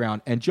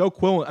background, and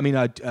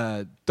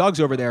Doug's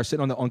over there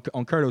sitting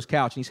on Curto's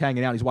couch, and he's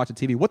hanging out. He's watching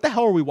TV. What the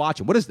hell are we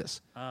watching? What is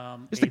this?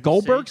 Is the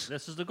Goldbergs?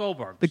 This is the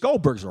Goldbergs. The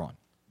Goldbergs are on.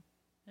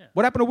 Yeah.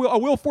 What happened to Will? Oh,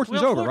 Wheel of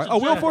Fortune's over, right? Oh,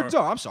 Wheel of Fortune's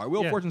over. I'm sorry.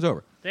 Wheel of Fortune's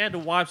over. They had the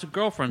wives and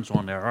girlfriends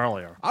on there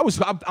earlier.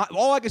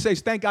 All I can say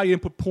is thank God you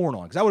didn't put porn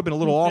on, because that would have been a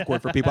little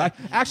awkward for people.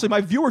 Actually,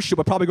 my viewership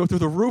would probably go through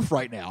the roof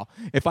right now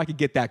if I could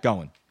get that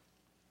going.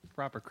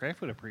 Robert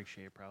Kraft would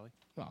appreciate, probably.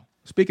 Well,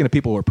 speaking of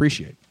people who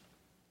appreciate,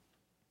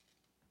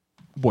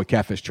 boy,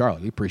 Catfish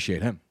Charlie, we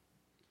appreciate him.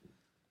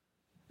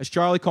 Is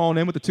Charlie calling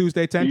in with the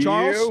Tuesday 10?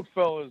 Charles? You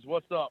fellas,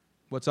 what's up?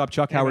 What's up,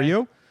 Chuck? How are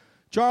you?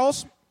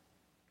 Charles?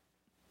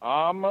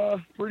 I'm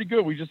pretty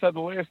good. We just had the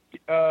last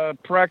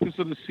practice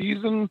of the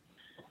season.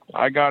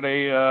 I got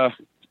a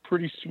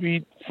pretty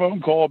sweet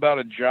phone call about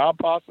a job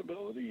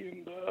possibility,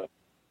 and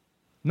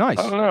nice.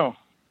 I don't know.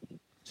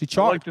 See,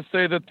 Charlie, I like to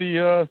say that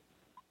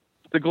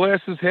the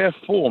glass is half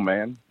full,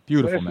 man.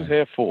 Beautiful, glass man. is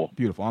half full.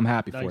 Beautiful. I'm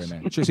happy for you,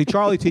 man. See,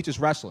 Charlie teaches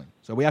wrestling,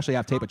 so we actually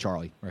have tape of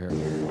Charlie right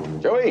here.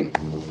 Joey,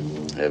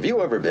 have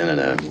you ever been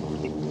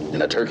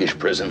in a Turkish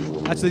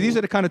prison? These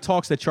are the kind of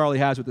talks that Charlie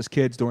has with his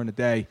kids during the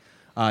day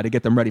to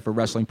get them ready for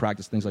wrestling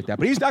practice, things like that.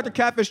 But he's Dr.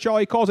 Catfish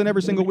Charlie. He calls in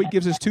every single week. He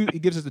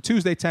gives us the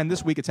Tuesday 10.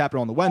 This week it's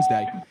happening on the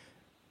Wednesday.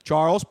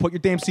 Charles, put your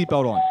damn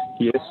seatbelt on.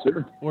 Yes,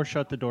 sir. Or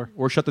shut the door.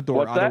 Or shut the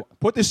door. What's that?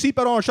 Put the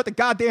seatbelt on or shut the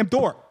goddamn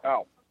door.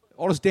 Ow.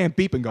 All this damn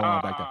beeping going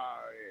on back there.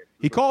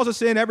 He calls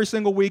us in every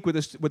single week with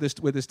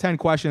his 10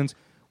 questions.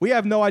 We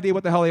have no idea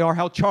what the hell they are.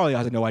 Hell, Charlie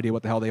has no idea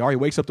what the hell they are. He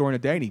wakes up during the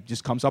day and he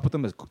just comes up with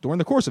them during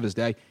the course of his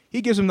day.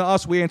 He gives them to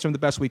us. We answer them the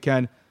best we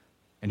can.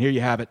 And here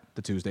you have it,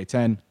 the Tuesday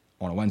 10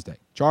 on a Wednesday.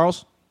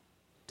 Charles,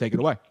 take it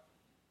away.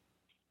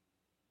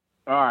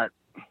 All right.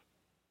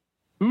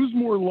 Who's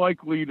more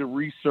likely to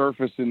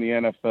resurface in the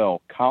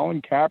NFL,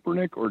 Colin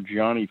Kaepernick or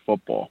Johnny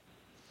Football?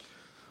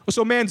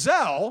 So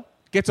Manziel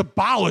gets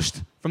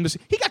abolished from this.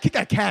 He got kicked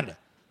out of Canada.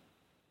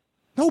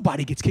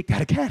 Nobody gets kicked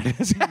out of Canada.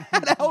 How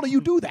the hell do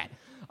you do that?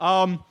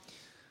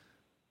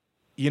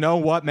 You know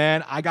what,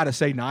 man? I got to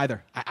say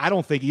neither. I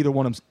don't think either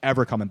one of them's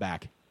ever coming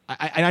back.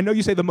 And I know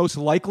you say the most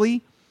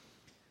likely.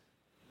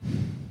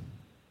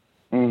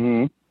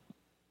 Mm-hmm.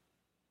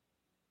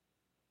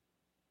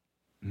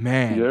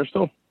 Man. You there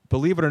still?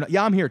 Believe it or not.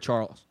 Yeah, I'm here,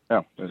 Charles.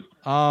 Yeah.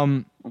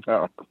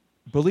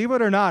 Believe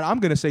it or not, I'm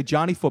going to say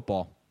Johnny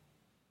Football.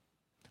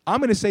 I'm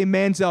going to say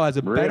Manziel has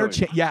a better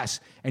chance.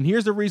 Yes. And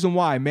here's the reason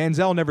why.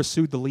 Manziel never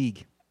sued the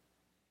league.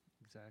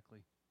 Exactly.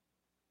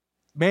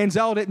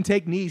 Manziel didn't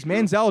take knees.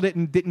 Manziel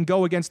didn't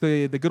go against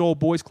the good old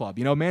boys club.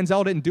 You know,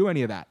 Manziel didn't do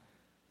any of that.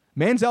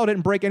 Manziel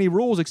didn't break any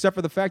rules except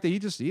for the fact that he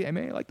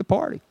liked the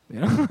party.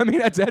 You know, I mean,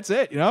 that's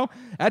it. You know,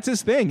 that's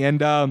his thing.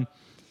 And I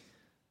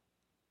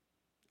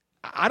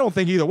don't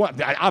think either one.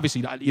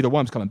 Obviously, not either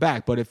one's coming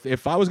back. But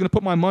if I was going to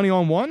put my money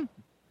on one,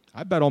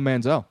 I'd bet on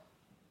Manziel.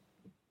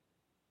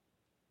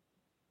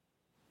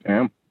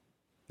 Damn.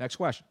 Next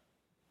question.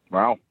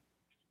 Wow.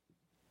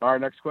 All right,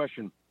 next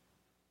question.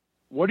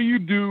 What do you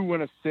do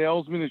when a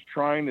salesman is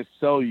trying to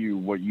sell you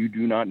what you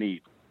do not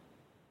need?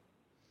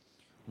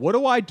 What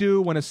do I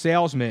do when a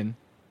salesman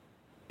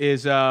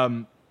is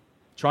trying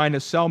to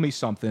sell me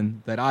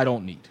something that I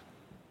don't need?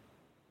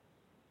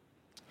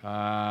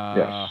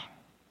 Yes.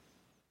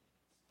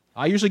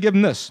 I usually give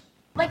them this.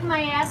 Like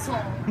my asshole.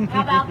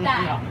 How about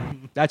that?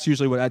 That's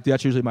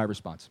usually my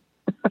response.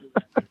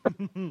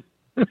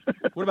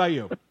 What about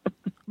you? What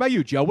about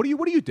you, Joe? What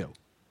do you do?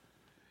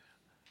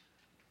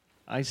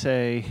 I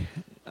say,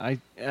 I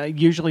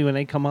usually when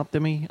they come up to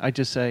me, I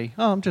just say,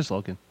 "Oh, I'm just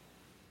looking."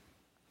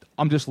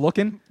 I'm just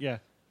looking? Yeah.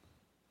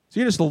 So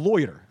you're just a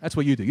loiter. That's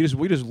what you do.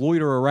 We just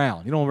loiter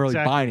around. You don't really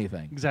buy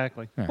anything.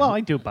 Exactly. Right. Well, I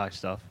do buy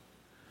stuff.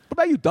 What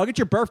about you, Doug? It's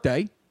your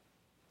birthday.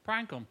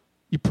 Prank them.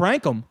 You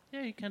prank them?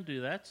 Yeah, you can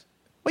do that.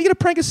 What are you going to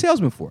prank a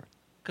salesman for?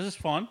 Because it's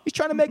fun. He's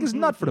trying to make his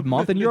nut for the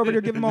month, and you're over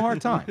there giving him a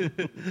hard time.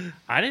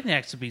 I didn't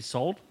ask to be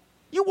sold.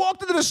 You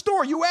walked into the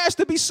store. You asked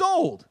to be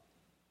sold.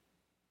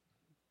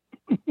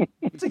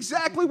 That's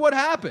exactly what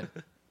happened.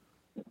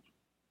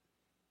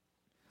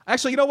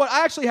 Actually, you know what?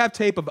 I actually have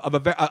tape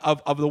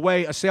of the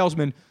way a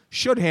salesman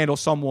should handle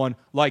someone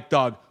like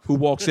Doug who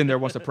walks in there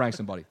and wants to prank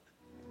somebody.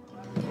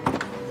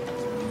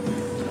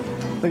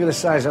 Look at the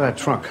size of that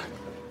trunk.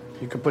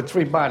 You could put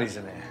 3 bodies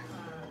in there.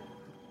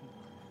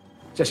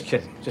 Just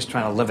kidding. Just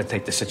trying to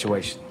levitate the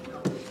situation.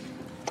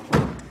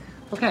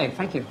 Okay,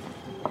 thank you.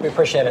 We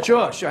appreciate it.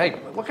 Sure. Hey,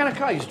 what kind of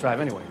car you drive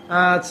anyway?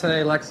 It's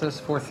a Lexus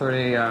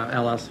 430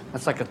 LS.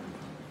 That's like a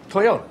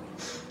Toyota.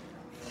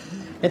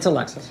 It's a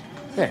Lexus.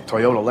 Yeah,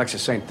 Toyota, Lexus,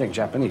 same thing.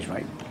 Japanese,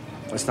 right?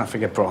 Let's not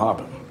forget Pearl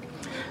Harbor.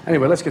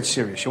 Anyway, let's get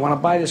serious. You want to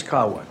buy this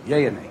car, what?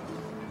 Yay or nay?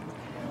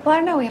 Well, I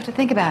don't know. We have to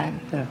think about it.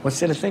 Yeah. What's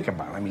there to think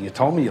about? I mean, you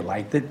told me you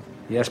liked it.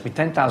 You asked me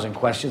 10,000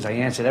 questions. I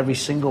answered every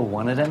single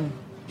one of them.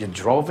 You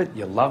drove it.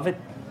 You love it.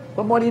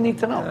 What more do you need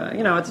to know?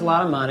 You know, it's a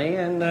lot of money,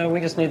 and we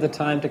just need the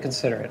time to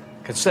consider it.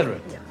 Consider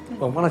it? Yeah.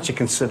 Well, why don't you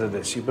consider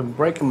this? You've been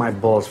breaking my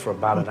balls for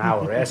about an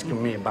hour,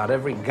 asking me about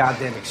every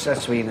goddamn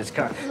accessory in this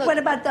car. Look, what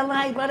about the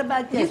light? What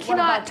about this? You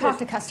cannot talk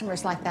to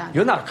customers like that.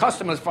 You're not a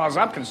customer as far as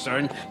I'm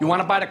concerned. You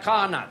want to buy the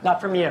car or not?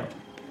 Not from you.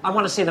 I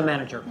want to see the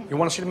manager. You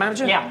want to see the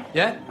manager? Yeah.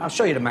 Yeah? I'll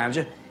show you the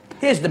manager.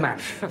 Here's the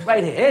manager.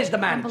 Right here. Here's the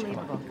manager.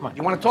 Unbelievable. Come on.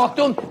 You want to talk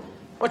to him?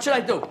 What should I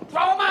do?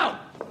 Throw him out.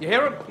 You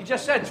hear him? He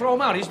just said throw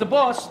him out. He's the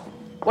boss.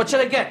 What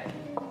should I get?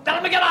 Tell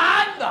him to get a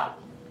Honda.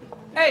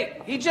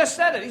 Hey, he just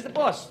said it. He's the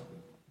boss.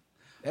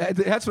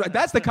 That's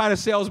the kind of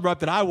sales rep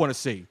that I want to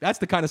see. That's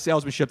the kind of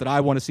salesmanship that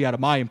I want to see out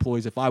of my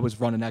employees if I was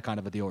running that kind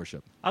of a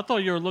dealership. I thought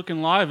you were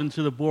looking live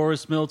into the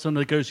Boris Middleton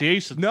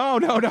negotiations. No.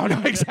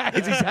 Exactly.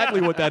 It's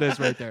exactly what that is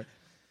right there.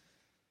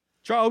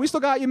 Charlie, we still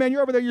got you, man.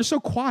 You're over there. You're so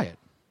quiet.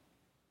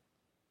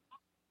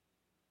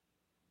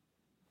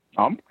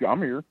 I'm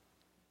here.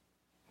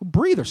 Well,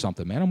 breathe or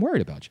something, man. I'm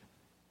worried about you.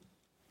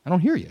 I don't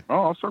hear you.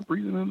 Oh, I'll start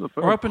breathing into the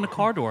phone. Or open the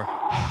car door.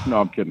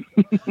 No, I'm kidding.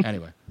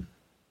 Anyway.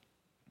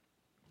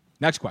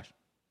 Next question.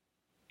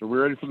 Are we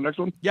ready for the next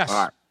one? Yes.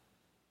 All right.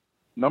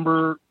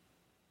 Number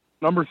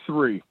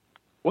 3.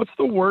 What's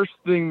the worst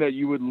thing that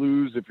you would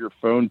lose if your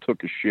phone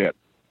took a shit?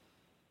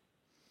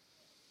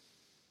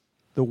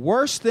 The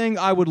worst thing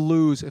I would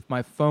lose if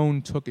my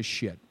phone took a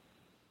shit.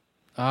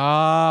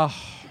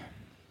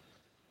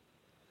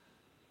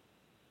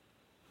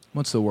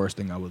 What's the worst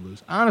thing I would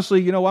lose?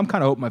 Honestly, you know, I'm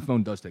kind of hoping my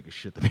phone does take a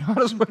shit, to be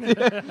honest with you,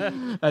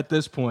 at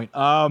this point.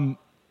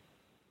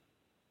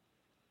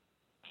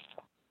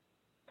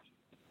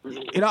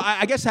 You know,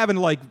 I guess having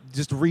to, like,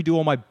 just redo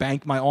all my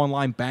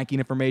online banking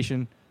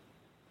information,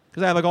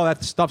 because I have, like, all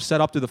that stuff set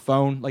up through the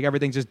phone, like,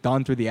 everything's just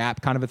done through the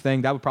app kind of a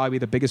thing. That would probably be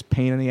the biggest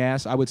pain in the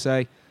ass, I would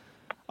say.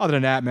 Other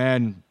than that,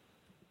 man,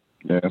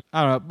 yeah,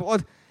 I don't know.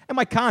 And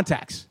my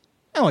contacts,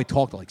 I only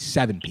talk to, like,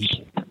 7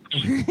 people.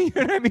 You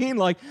know what I mean?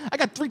 Like, I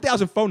got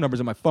 3,000 phone numbers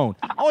on my phone.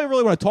 I only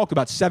really want to talk to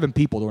about 7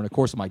 people during the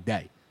course of my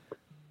day.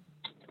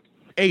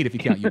 8 if you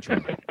count you,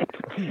 Charlie.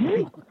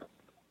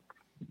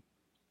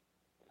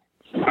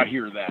 I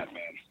hear that,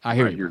 man. I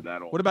hear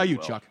that. What about you,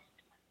 Chuck?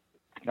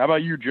 How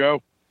about you,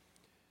 Joe?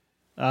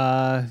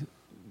 I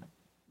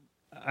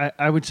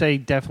would say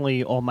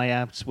definitely all my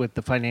apps with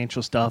the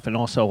financial stuff and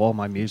also all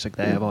my music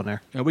they have on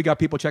there. And we got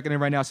people checking in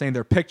right now saying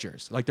their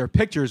pictures. Like, their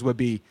pictures would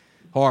be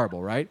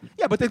horrible, right?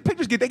 Yeah, but the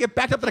pictures get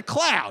backed up to the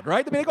cloud,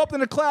 right? I mean, they go up to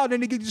the cloud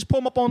and you can just pull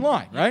them up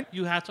online, right?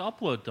 You have to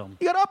upload them.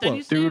 You got to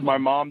upload. Dude, my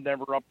mom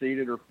never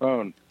updated her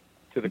phone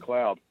to the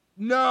cloud.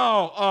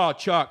 No,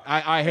 Chuck,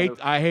 I hate to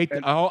do it.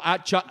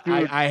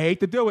 I hate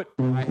to do it.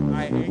 Oh,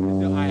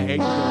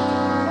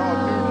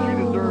 dude,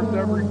 she deserves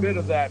every bit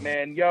of that,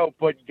 man. Yo,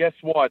 but guess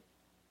what?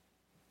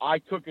 I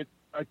took a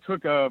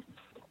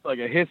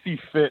hissy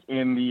fit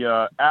in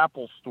the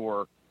Apple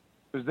store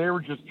because they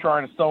were just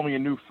trying to sell me a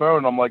new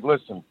phone. I'm like,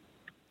 listen,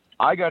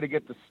 I got to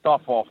get the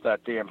stuff off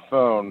that damn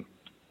phone,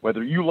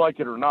 whether you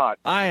like it or not.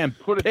 I am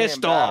put a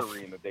pissed damn off.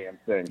 battery in the damn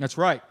thing. That's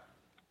right.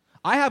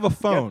 I have a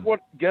phone.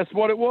 Guess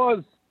what it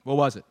was? What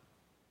was it?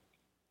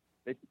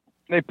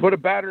 They put a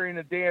battery in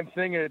the damn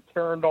thing and it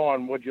turned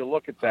on. Would you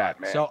look at that,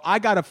 man? So I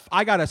got It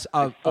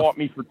fought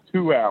me for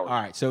 2 hours.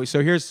 All right. So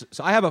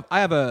I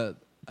have an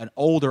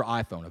older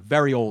iPhone, a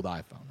very old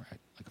iPhone, right?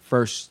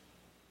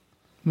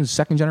 Like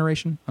second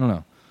generation. I don't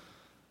know.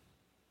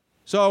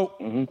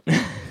 So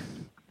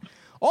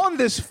on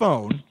this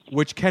phone,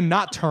 which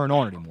cannot turn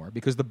on anymore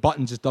because the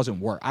button just doesn't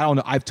work. I don't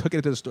know. I've took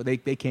it to the store. They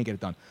can't get it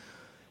done.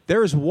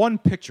 There is one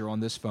picture on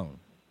this phone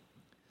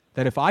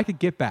that if I could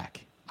get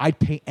back, I'd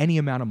pay any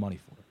amount of money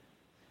for it.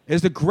 It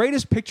is the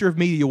greatest picture of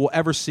me you will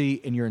ever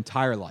see in your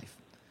entire life.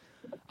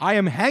 I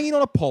am hanging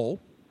on a pole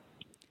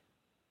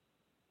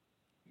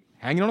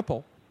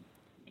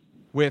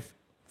with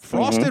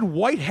frosted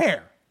white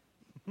hair,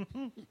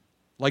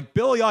 like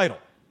Billy Idol,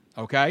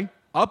 okay?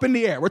 Up in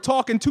the air. We're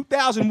talking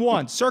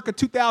 2001, circa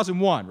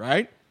 2001,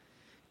 right?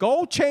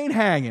 Gold chain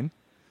hanging,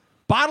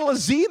 bottle of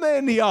Zima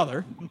in the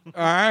other, all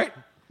right?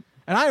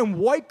 And I am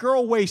white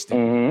girl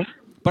wasted.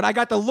 But I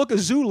got the look of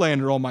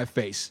Zoolander on my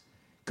face.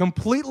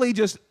 Completely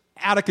just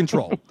out of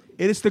control.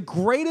 It is the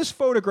greatest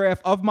photograph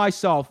of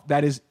myself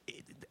that has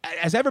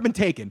ever been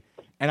taken,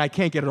 and I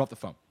can't get it off the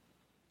phone.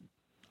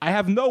 I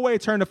have no way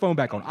to turn the phone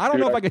back on. I don't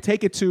know if I could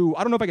take it to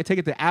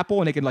Apple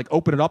and they can like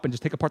open it up and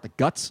just take apart the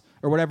guts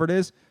or whatever it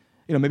is.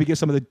 You know, maybe get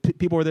some of the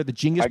people over there at the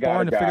Genius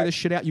Barn to figure this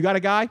shit out. You got a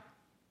guy?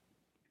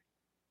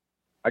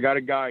 I got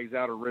a guy. He's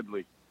out of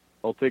Ridley.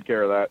 I'll take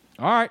care of that.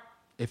 All right.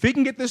 If he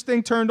can get this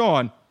thing turned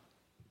on,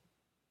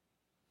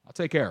 I'll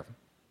take care of him.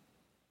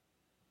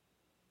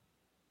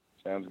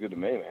 Sounds good to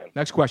me, man.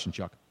 Next question,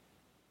 Chuck.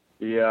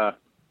 Yeah.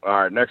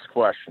 All right, next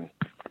question.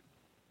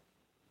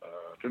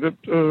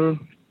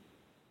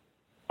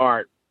 All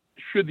right.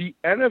 Should the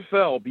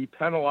NFL be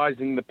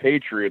penalizing the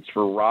Patriots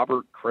for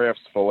Robert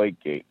Kraft's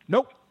Filetgate?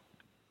 Nope.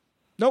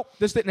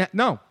 This didn't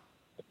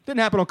didn't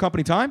happen on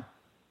company time.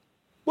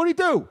 What did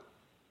he do?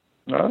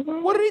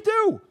 What did he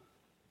do?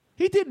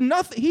 He did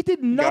nothing. He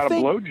did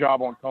nothing. Got a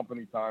blowjob on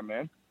company time,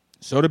 man.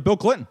 So did Bill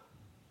Clinton.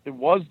 It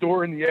was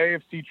during the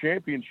AFC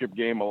Championship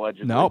game,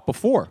 allegedly. No,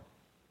 before.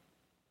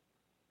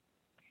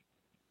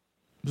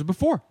 It was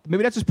before.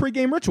 Maybe that's his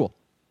pregame ritual.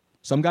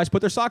 Some guys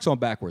put their socks on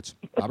backwards.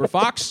 Robert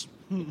Fox,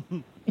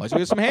 let's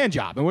get some hand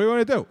job. And what do you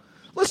want to do?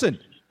 Listen,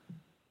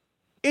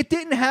 it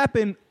didn't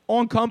happen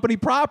on company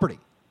property.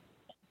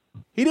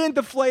 He didn't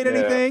deflate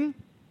anything.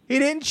 He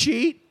didn't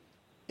cheat.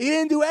 He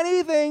didn't do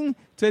anything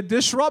to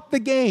disrupt the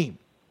game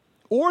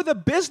or the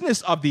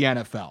business of the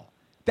NFL.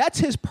 That's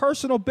his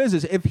personal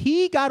business. If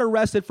he got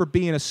arrested for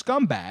being a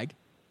scumbag,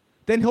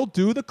 then he'll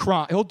do the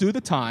crime. He'll do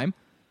the time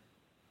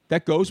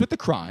that goes with the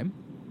crime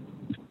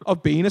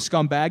of being a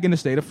scumbag in the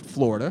state of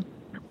Florida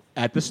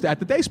at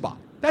the day spot.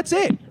 That's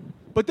it.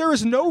 But there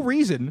is no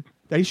reason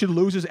that he should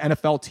lose his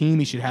NFL team.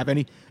 He should have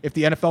any. If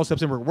the NFL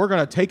steps in, we're going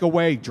to take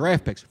away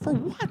draft picks. For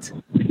what?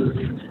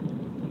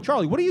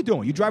 Charlie, what are you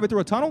doing? You driving through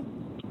a tunnel?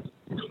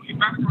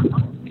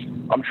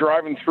 I'm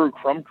driving through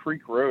Crum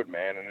Creek Road,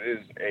 man, and it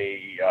is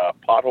a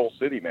pothole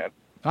city, man.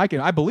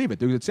 I believe it,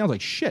 dude. It sounds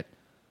like shit.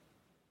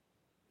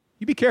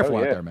 You be careful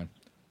out there, man.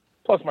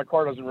 Plus, my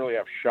car doesn't really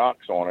have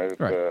shocks on it. It's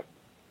right.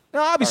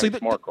 No, obviously,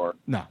 smart car.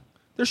 No,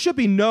 there should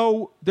be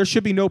no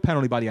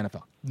penalty by the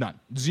NFL. None.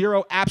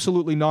 Zero.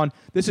 Absolutely none.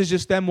 This is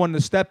just them wanting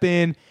to step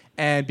in,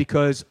 and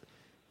because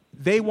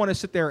they want to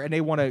sit there and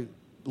they want to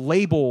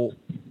label.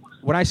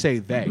 When I say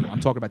they, I'm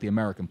talking about the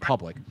American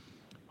public,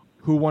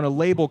 who want to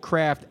label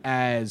Kraft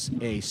as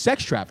a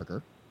sex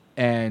trafficker,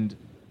 and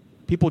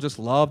people just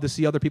love to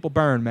see other people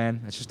burn,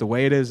 man. That's just the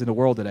way it is in the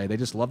world today. They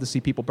just love to see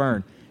people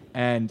burn.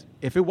 And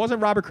if it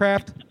wasn't Robert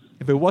Kraft,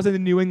 if it wasn't the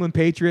New England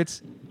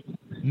Patriots,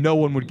 no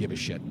one would give a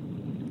shit.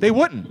 They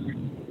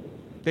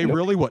wouldn't. They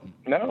really wouldn't.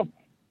 No.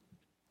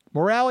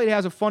 Morality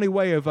has a funny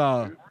way of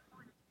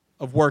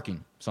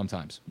working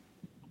sometimes.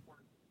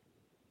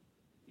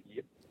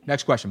 Yep.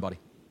 Next question, buddy.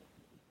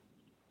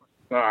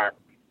 All right.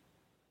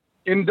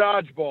 In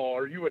dodgeball,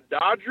 are you a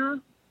dodger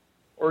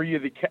or are you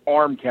the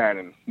arm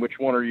cannon? Which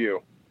one are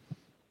you?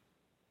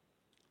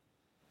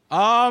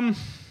 Oh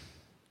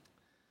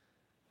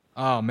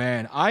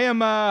man, I am.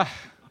 Back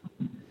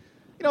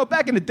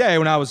in the day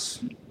when I was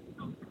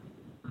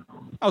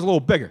a little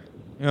bigger. You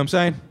know what I'm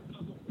saying?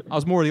 I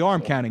was more of the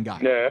arm cannon guy.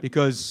 Yeah.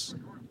 Because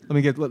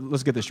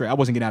let's get this straight. I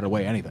wasn't getting out of the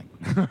way of anything.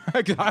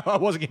 I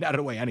wasn't getting out of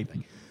the way of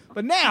anything.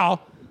 But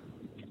now,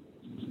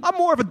 I'm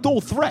more of a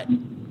dual threat.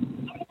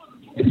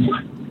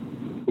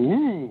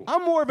 Ooh.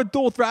 I'm more of a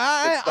dual threat.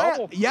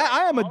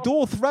 I am a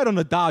dual threat on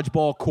the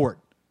dodgeball court.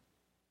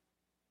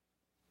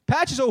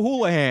 Patches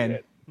O'Houlihan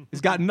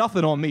has got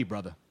nothing on me,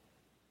 brother.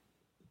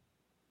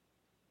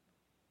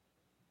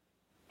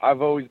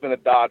 I've always been a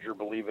dodger,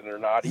 believe it or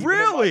not. Even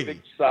Really? in my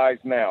big size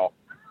now.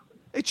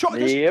 Hey,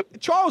 Charles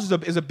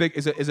Yep. is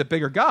a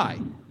bigger guy.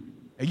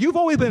 And you've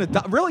always been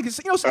really. Cause,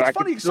 it's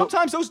funny.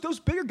 Sometimes those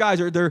bigger guys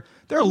they're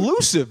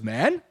elusive,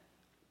 man.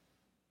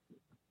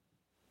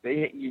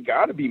 You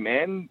got to be,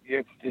 man.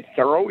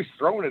 They're always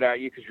throwing it at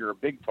you because you're a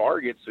big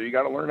target, so you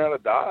got to learn how to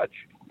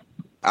dodge.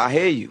 I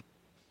hear you.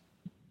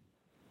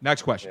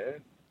 Next question.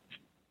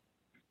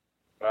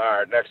 Yeah. All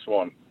right, next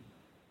one.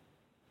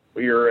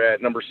 We are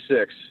at number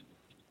 6.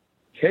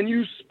 Can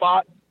you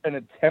spot an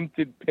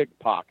attempted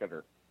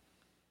pickpocketer?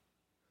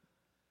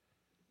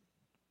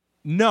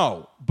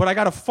 No, but I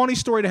got a funny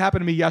story that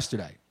happened to me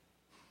yesterday.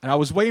 And I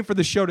was waiting for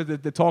the show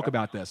to talk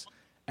about this.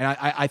 And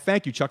I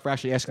thank you, Chuck, for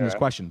actually asking this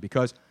question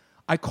because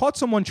I caught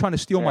someone trying to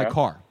steal my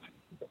car.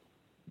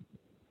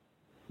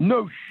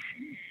 No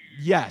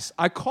Yes,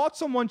 I caught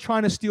someone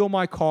trying to steal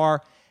my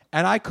car,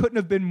 and I couldn't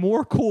have been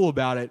more cool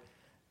about it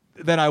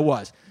than I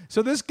was.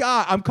 So this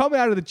guy, I'm coming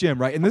out of the gym,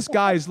 right? And this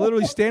guy is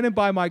literally standing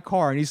by my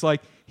car, and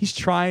he's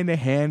trying the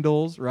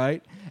handles,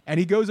 right? And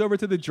he goes over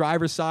to the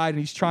driver's side, and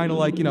he's trying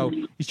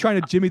to he's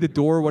trying to jimmy the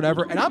door or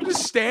whatever. And I'm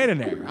just standing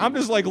there. I'm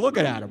just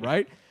looking at him,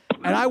 right?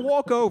 And I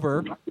walk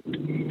over,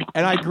 and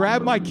I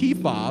grab my key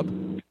fob,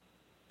 and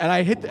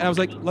I was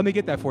like, let me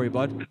get that for you,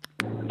 bud.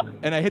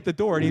 And I hit the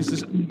door, and he's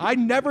just, I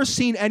never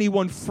seen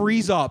anyone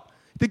freeze up.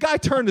 The guy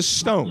turned to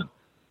stone.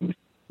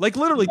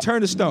 Literally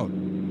turned to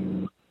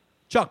stone.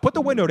 Chuck, put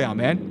the window down,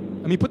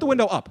 man. mean, put the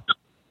window up.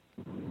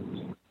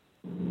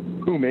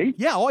 Who, me?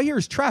 Yeah, all I hear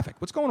is traffic.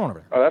 What's going on over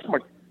there? Oh, that's my.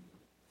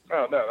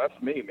 Oh no,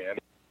 that's me, man.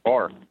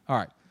 Car. All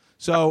right.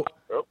 So,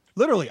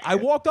 literally, I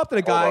walked up to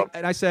the guy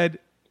and I said,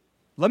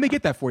 "Let me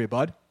get that for you,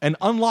 bud," and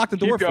unlocked the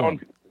door for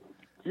him.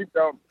 Keep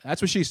going.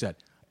 That's what she said.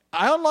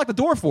 I unlocked the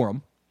door for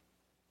him,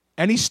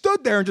 and he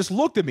stood there and just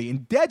looked at me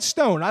in dead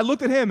stone. I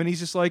looked at him, and he's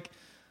just like,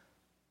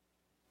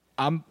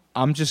 "I'm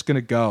just gonna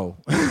go."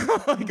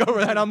 Like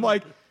over that, I'm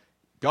like,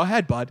 "Go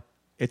ahead, bud.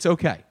 It's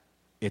okay.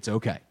 It's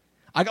okay."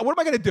 What am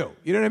I gonna do?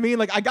 You know what I mean?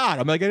 Like I got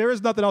him. Like there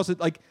is nothing else.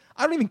 Like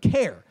I don't even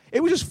care.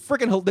 It was just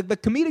freaking the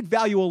comedic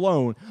value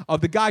alone of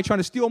the guy trying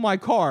to steal my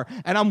car,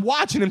 and I'm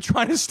watching him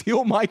trying to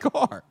steal my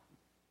car.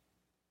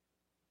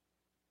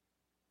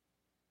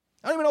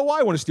 I don't even know why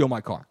I want to steal my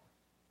car.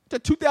 It's a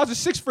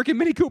 2006 freaking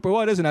Mini Cooper.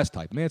 Well, it is an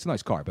S-Type. Man, it's a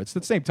nice car, but it's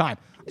at the same time.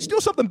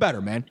 Steal something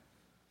better, man.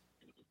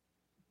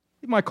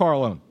 Leave my car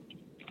alone,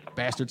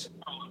 bastards.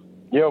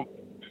 Yo,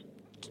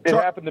 it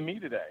happened to me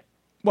today.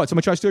 What?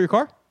 Somebody try to steal your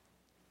car?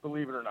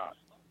 Believe it or not.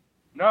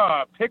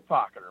 No,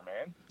 pickpocketer,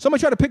 man.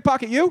 Somebody try to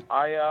pickpocket you?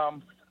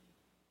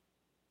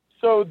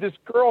 So this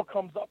girl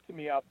comes up to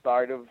me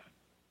outside of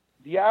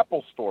the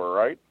Apple store,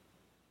 right?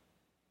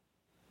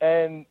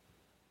 And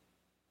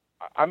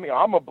I mean,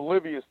 I'm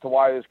oblivious to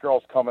why this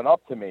girl's coming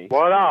up to me.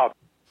 What up?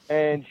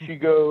 And she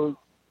goes,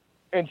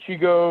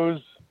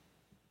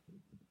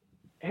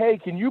 "Hey,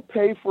 can you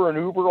pay for an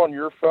Uber on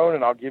your phone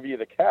and I'll give you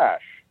the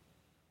cash?"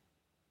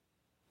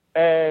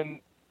 And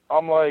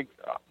I'm like,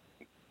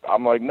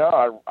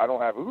 no, I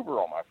don't have Uber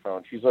on my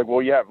phone. She's like,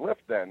 well, you have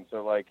Lyft then.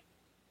 So like,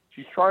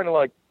 she's trying to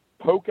like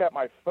poke at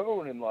my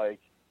phone and like,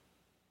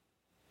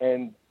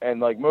 and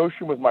like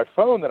motion with my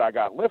phone that I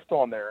got Lyft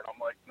on there. And I'm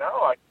like,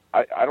 no,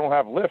 I don't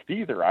have Lyft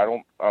either. I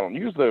don't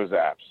use those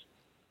apps.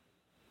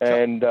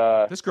 And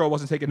this girl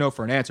wasn't taking no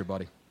for an answer,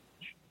 buddy.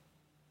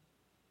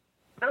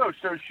 No,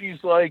 so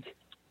she's like,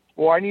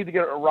 well, I need to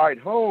get a ride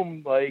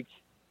home. Like,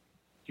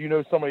 do you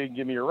know somebody who can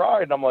give me a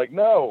ride? And I'm like,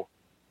 no.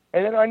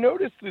 And then I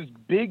noticed this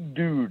big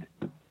dude,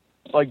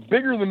 like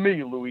bigger than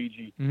me,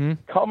 Luigi,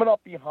 coming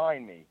up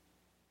behind me.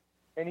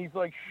 And he's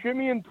like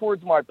shimmying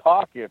towards my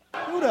pockets.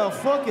 Who the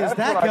fuck is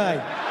that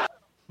guy?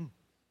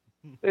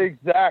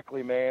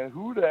 Exactly, man.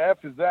 Who the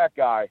F is that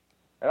guy?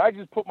 And I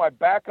just put my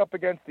back up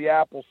against the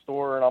Apple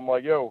store and I'm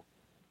like, yo,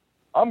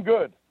 I'm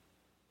good.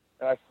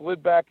 And I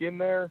slid back in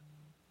there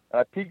and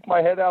I peeked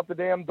my head out the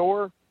damn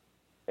door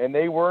and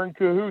they were in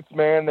cahoots,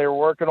 man. They were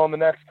working on the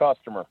next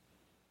customer.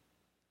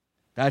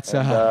 That's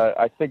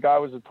I think I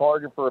was a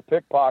target for a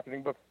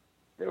pickpocketing, but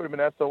it would have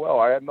been SOL.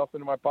 I had nothing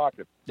in my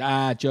pocket.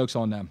 Joke's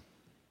on them.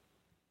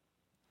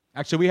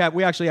 Actually,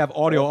 we actually have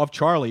audio of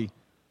Charlie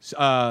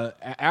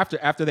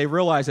after they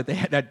realized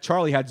that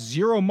Charlie had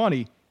zero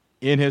money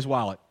in his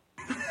wallet.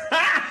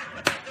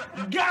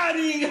 Got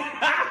him!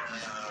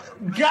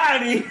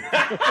 Got him!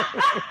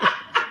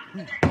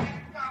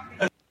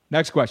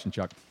 Next question,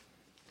 Chuck.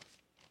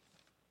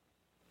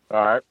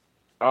 All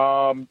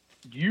right.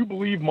 Do you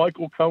believe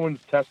Michael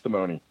Cohen's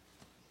testimony?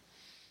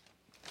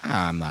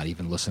 I'm not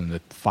even listening to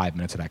 5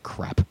 minutes of that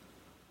crap.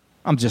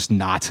 I'm just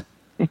not.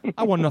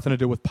 I want nothing to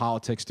do with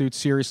politics, dude.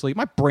 Seriously,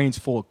 my brain's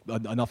full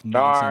of enough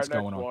nonsense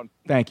going on.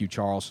 Thank you,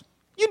 Charles.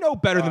 You know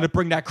better than to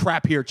bring that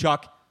crap here,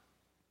 Chuck.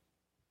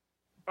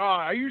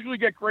 I usually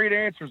get great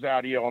answers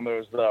out of you on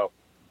those, though.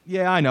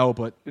 Yeah, I know,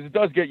 but it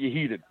does get you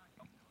heated.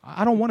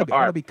 I don't want to be. I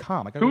want to be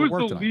calm. I got to go to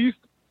work Who's the tonight. least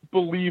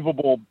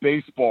believable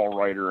baseball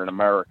writer in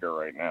America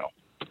right now?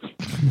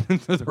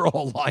 They're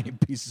all lying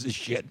pieces of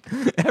shit.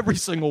 Every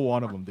single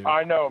one of them, dude.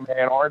 I know,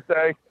 man, aren't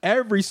they?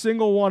 Every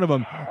single one of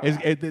them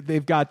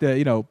they've got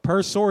the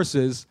per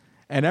sources,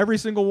 and every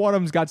single one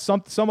of them's got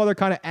some other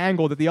kind of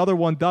angle that the other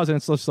one doesn't.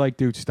 It's just like,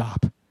 dude,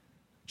 stop.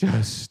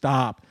 Just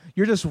stop.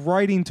 You're just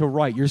writing to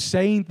write. You're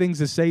saying things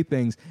to say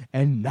things,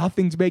 and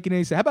nothing's making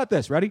any sense. How about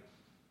this? Ready?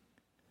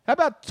 How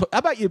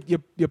about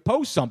you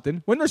post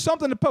something when there's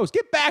something to post?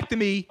 Get back to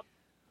me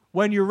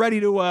when you're ready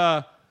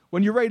to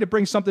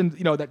bring something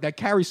that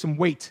carries some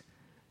weight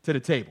to the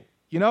table.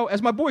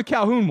 As my boy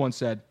Calhoun once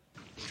said,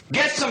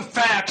 get some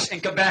facts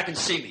and come back and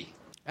see me.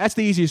 That's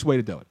the easiest way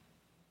to do it.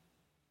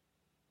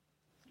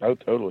 Oh,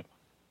 totally.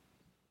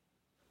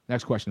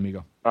 Next question,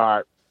 amigo. All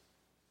right.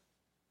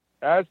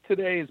 As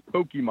today is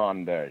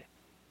Pokemon Day.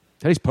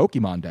 Today's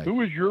Pokemon Day.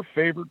 Who is your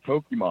favorite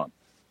Pokemon?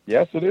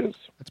 Yes, it is.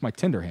 That's my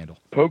Tinder handle.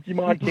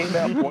 Pokemon came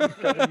out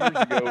 27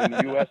 years ago in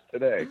the U.S.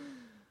 today.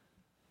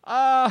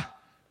 I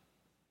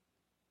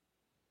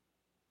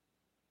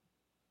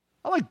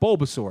like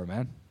Bulbasaur,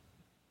 man.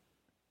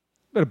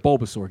 Been a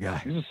Bulbasaur guy.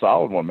 He's a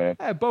solid one, man.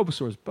 Yeah,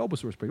 Bulbasaur's pretty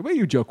good. What are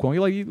you, Joe Kwon?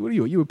 What are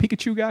you? You a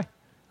Pikachu guy?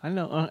 I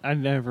know. I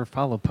never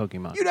follow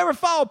Pokemon. You never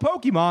follow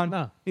Pokemon?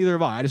 No. Neither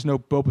have I. I just know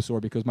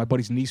Bulbasaur because my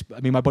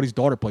buddy's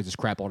daughter plays this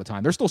crap all the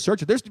time. They're still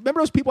searching.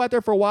 Remember those people out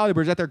there for a while? They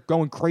were out there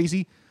going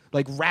crazy,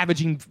 like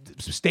ravaging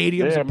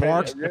stadiums and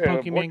parks. Yeah,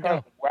 Pokemon Go. Kind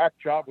of whack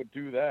job would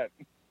do that?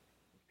 How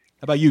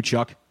about you,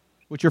 Chuck?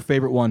 What's your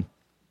favorite one?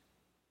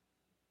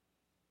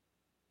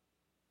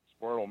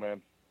 Squirtle,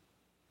 man.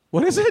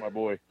 What is it? My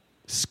boy.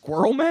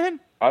 Squirrel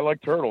Man? I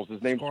like turtles.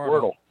 His name's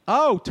Squirtle.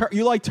 Oh,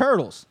 you like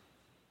turtles?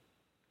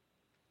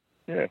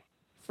 Yeah.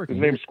 Freaking His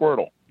name's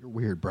Squirtle. You're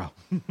weird, bro.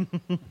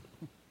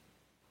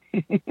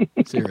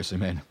 Seriously,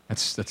 man.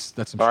 That's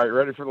All right,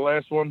 ready for the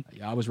last one?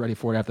 Yeah, I was ready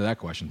for it after that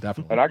question,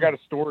 definitely. And I got a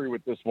story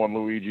with this one,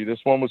 Luigi. This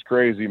one was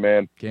crazy,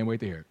 man. Can't wait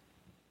to hear it.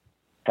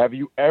 Have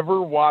you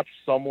ever watched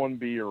someone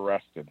be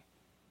arrested?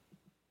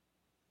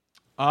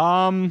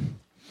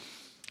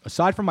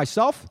 Aside from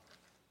myself?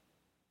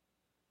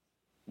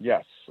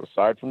 Yes,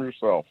 aside from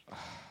yourself.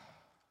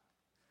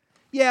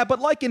 Yeah, but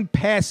like in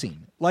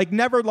passing. Like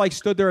never like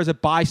stood there as a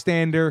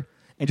bystander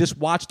and just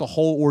watched the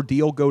whole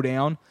ordeal go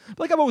down.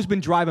 Like I've always been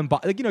driving by,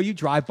 like, you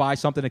drive by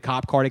something, a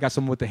cop car, they got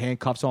someone with the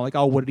handcuffs on, like,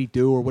 oh, what did he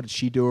do or what did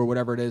she do or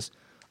whatever it is.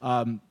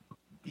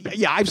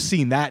 Yeah, I've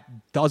seen that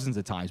dozens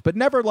of times, but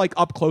never like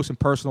up close and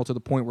personal to the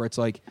point where it's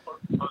like,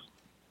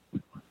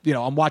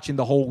 I'm watching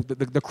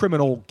the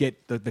criminal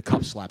get the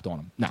cuffs slapped on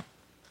him. No.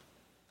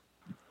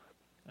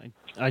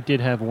 I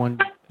did have one.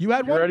 You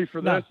had one? Ready for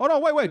this? Hold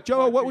on, wait.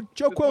 Joe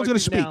Quill's going to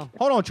speak. No.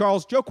 Hold on,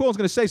 Charles. Joe Quill's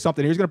going to say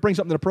something here. He's going to bring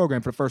something to the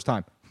program for the first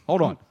time.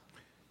 Hold on.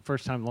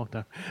 First time, long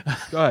time.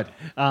 Go ahead.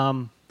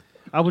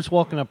 I was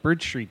walking up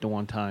Bridge Street the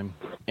one time,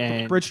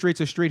 and Bridge Street's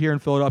a street here in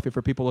Philadelphia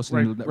for people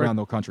listening around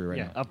the country right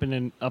now.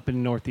 up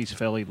in Northeast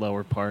Philly,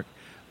 lower part.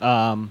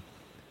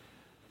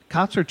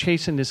 Cops are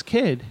chasing this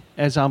kid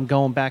as I'm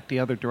going back the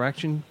other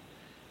direction,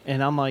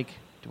 and I'm like,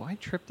 do I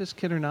trip this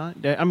kid or not?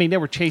 I mean, they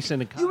were chasing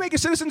the cop. You make a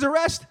citizen's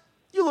arrest?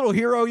 You little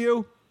hero,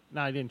 you.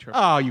 No, I didn't trip.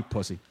 Oh, you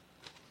pussy.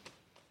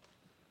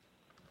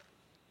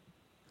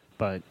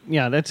 But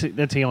yeah, that's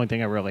the only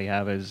thing I really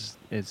have is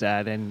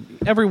that, and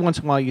every once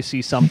in a while you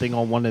see something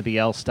on one of the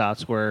L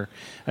stops where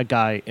a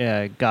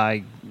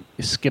guy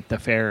skipped the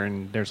fare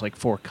and there's like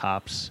 4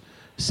 cops,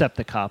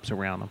 SEPTA cops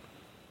around him.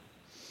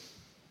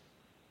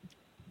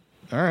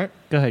 All right,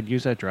 go ahead,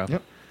 use that drop.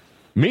 Yep.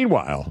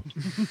 Meanwhile,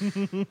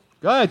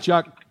 go ahead,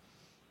 Chuck.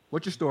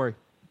 What's your story?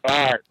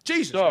 All right.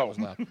 Jesus.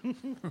 So,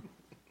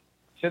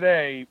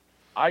 today,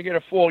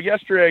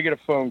 yesterday I get a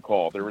phone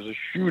call. There was a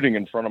shooting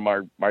in front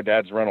of my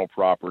dad's rental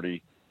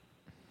property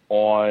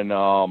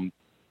on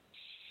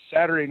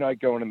Saturday night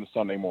going into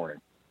Sunday morning.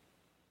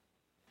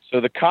 So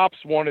the cops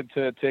wanted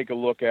to take a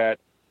look at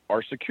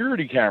our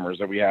security cameras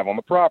that we have on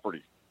the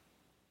property.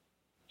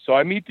 So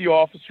I meet the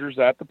officers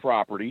at the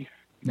property.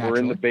 We're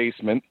in the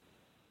basement.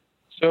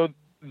 So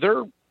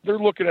they're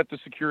looking at the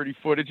security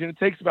footage, and it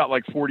takes about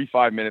like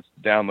 45 minutes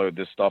to download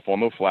this stuff on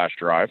the flash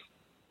drive.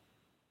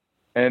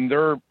 And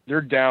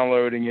they're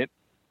downloading it,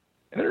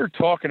 and they're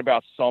talking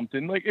about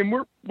something like, and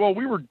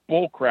we were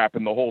bull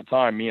crapping the whole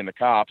time. Me and the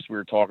cops, we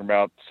were talking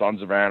about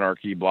Sons of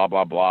Anarchy, blah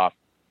blah blah.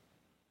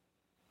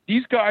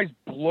 These guys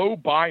blow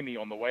by me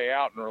on the way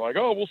out, and they're like,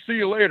 "Oh, we'll see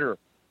you later."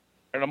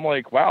 And I'm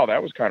like, "Wow,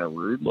 that was kind of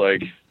rude.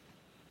 Like,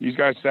 these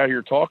guys sat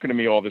here talking to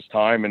me all this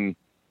time, and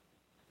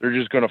they're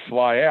just going to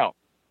fly out."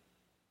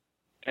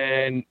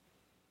 And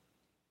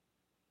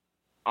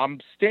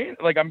I'm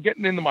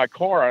getting into my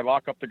car. I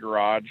lock up the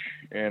garage,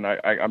 and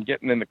I'm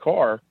getting in the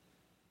car,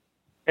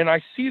 and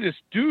I see this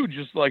dude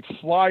just like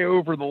fly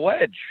over the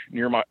ledge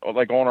near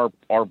on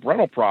our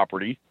rental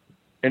property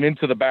and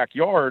into the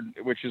backyard,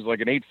 which is like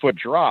an 8-foot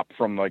drop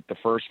from like the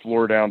first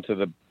floor down to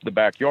the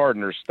backyard,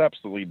 and there's steps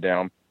to lead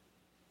down.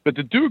 But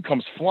the dude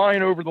comes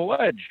flying over the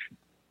ledge,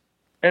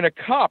 and a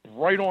cop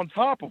right on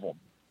top of him.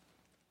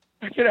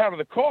 I get out of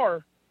the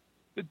car.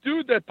 The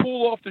dude that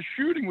pulled off the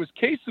shooting was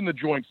casing the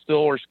joint still,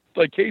 or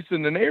like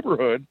casing the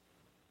neighborhood.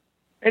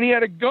 And he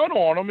had a gun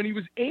on him, and he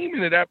was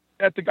aiming it at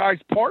the guy's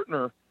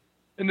partner.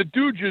 And the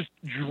dude just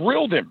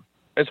drilled him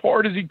as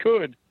hard as he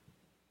could.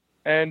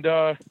 And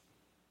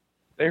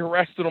they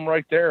arrested him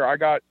right there. I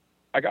got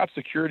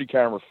security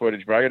camera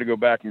footage, but I got to go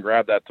back and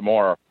grab that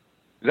tomorrow.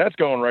 That's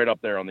going right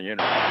up there on the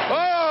internet.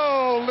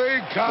 Holy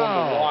cow! One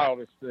of the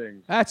wildest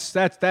things.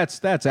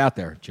 That's out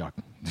there, Chuck.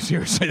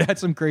 Seriously,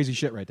 that's some crazy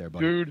shit right there,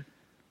 buddy. Dude,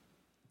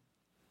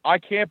 I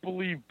can't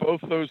believe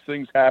both those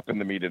things happened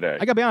to me today. I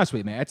gotta be honest with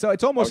you, man. It's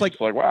almost like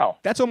wow.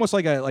 That's almost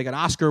like an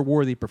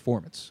Oscar-worthy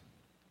performance.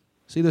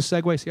 See this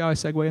segue? See how I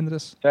segue into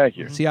this? Thank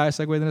you. See how I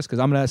segue into this? Because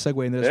I'm gonna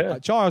segue into this. Yeah.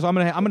 Charles, I'm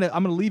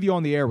gonna leave you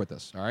on the air with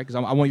this. All right? Because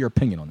I want your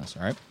opinion on this.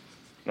 All right.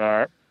 All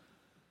right.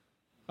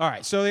 All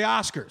right. So the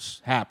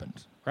Oscars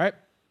happened, right?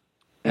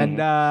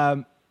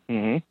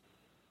 Mm-hmm.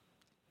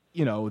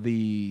 And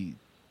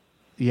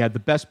the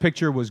best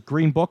picture was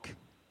Green Book.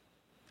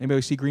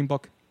 Anybody see Green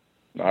Book?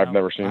 I've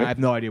never seen it. I have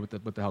no idea what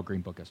the hell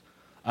Green Book is.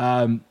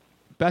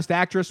 Best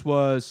actress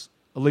was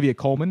Olivia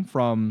Colman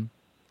from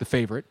The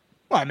Favorite.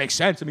 Well, it makes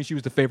sense. I mean, she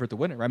was the favorite to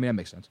win it, right? I mean, that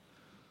makes sense.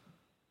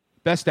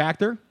 Best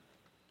actor,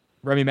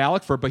 Rami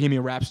Malek for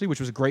Bohemian Rhapsody,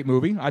 which was a great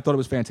movie. I thought it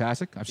was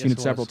fantastic. I've seen it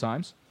several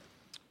times.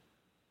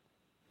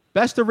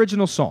 Best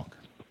original song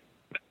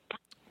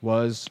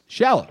was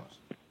Shallow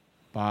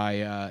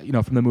by,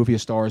 from the movie A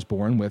Star is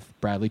Born with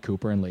Bradley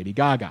Cooper and Lady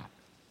Gaga.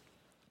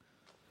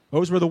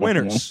 Those were the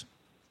winners.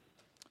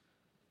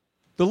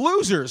 The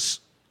losers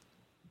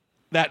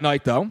that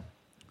night, though,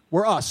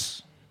 were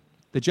us,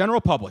 the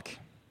general public,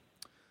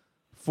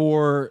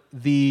 for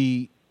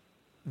the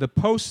the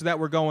posts that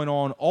were going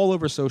on all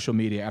over social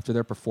media after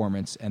their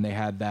performance, and they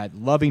had that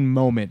loving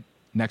moment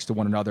next to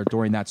one another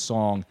during that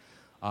song,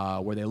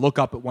 where they look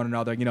up at one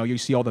another. You know, you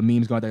see all the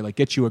memes going there, like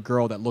 "Get you a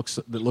girl that looks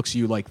at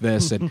you like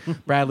this," and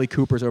Bradley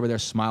Cooper's over there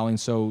smiling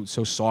so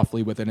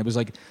softly with it. And it was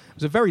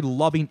a very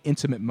loving,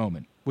 intimate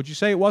moment. Would you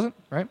say it wasn't?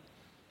 Right?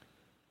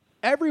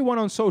 Everyone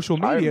on social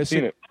media. I haven't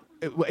seen it.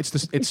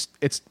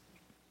 It's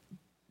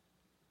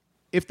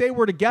if they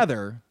were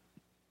together,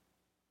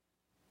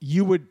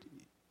 you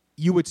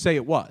would say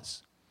it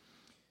was.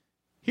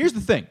 Here's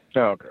the thing.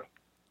 Oh, okay.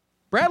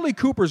 Bradley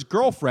Cooper's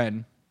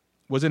girlfriend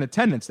was in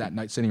attendance that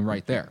night, sitting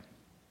right there.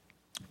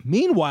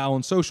 Meanwhile,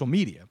 on social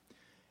media,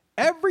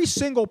 every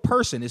single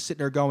person is sitting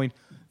there going,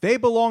 they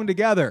belong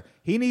together.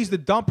 He needs to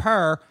dump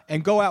her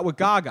and go out with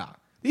Gaga.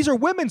 These are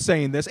women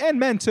saying this, and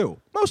men too.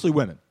 Mostly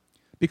women.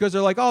 Because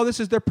they're like, oh, this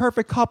is their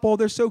perfect couple.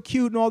 They're so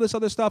cute and all this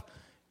other stuff.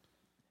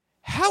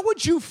 How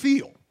would you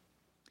feel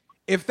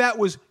if that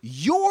was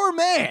your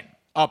man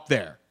up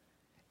there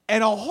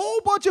and a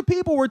whole bunch of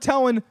people were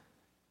telling,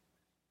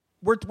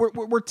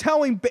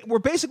 we're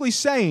basically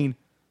saying,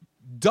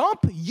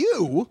 dump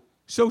you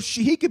so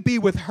he could be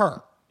with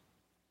her?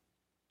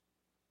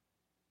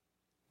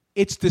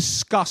 It's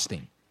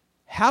disgusting.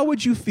 How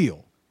would you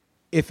feel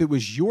if it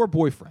was your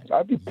boyfriend,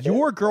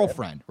 your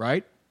girlfriend,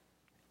 right?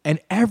 And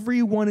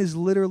everyone is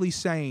literally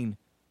saying,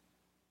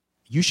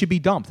 you should be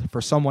dumped for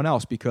someone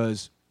else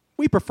because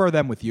we prefer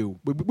them with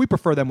you. We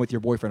prefer them with your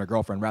boyfriend or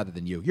girlfriend rather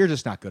than you. You're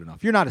just not good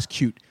enough. You're not as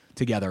cute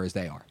together as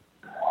they are.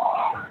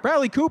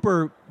 Bradley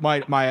Cooper,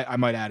 I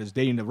might add, is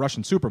dating the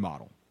Russian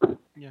supermodel.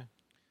 Yeah.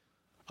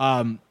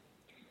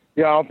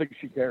 Yeah, I don't think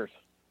she cares.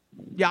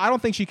 Yeah, I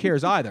don't think she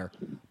cares either.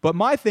 But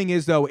my thing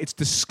is, though, it's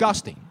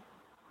disgusting.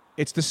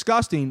 It's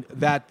disgusting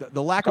that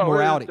the lack of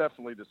morality. It's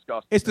definitely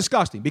disgusting. It's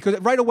disgusting because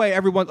right away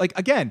everyone, like,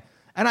 again,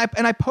 and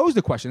I posed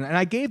the question and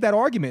I gave that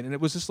argument, and it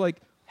was just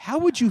like, how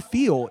would you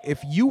feel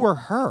if you were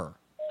her?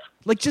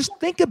 Like, just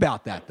think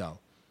about that, though.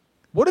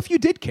 What if you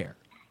did care?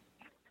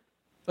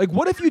 Like,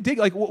 what if you did?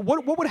 Like,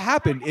 what would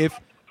happen if?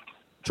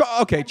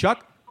 Okay,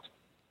 Chuck,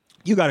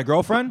 you got a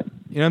girlfriend.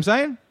 You know what I'm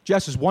saying?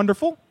 Jess is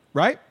wonderful,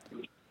 right?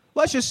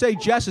 Let's just say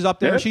Jess is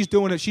up there. Yeah. And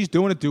she's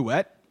doing a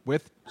duet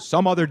with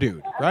some other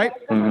dude, right?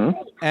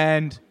 Mm-hmm.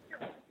 And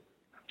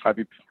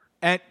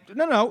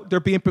no, they're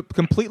being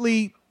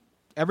completely.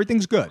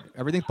 Everything's good.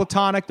 Everything's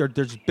platonic.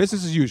 There's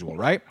business as usual,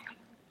 right?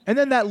 And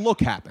then that look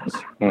happens,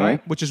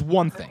 right? Which is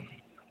one thing.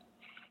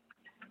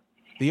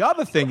 The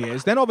other thing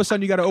is, then all of a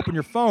sudden you got to open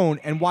your phone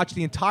and watch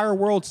the entire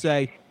world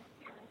say,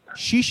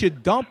 she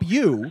should dump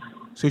you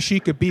so she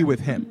could be with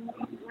him.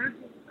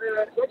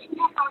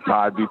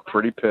 I'd be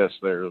pretty pissed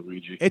there,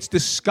 Luigi. It's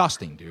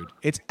disgusting, dude.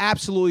 It's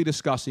absolutely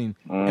disgusting.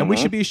 And we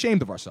should be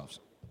ashamed of ourselves.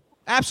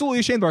 Absolutely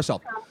ashamed of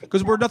ourselves.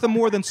 Because we're nothing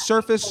more than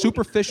surface,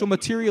 superficial,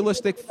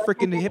 materialistic,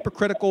 freaking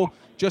hypocritical,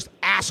 just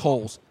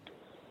assholes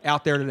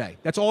out there today.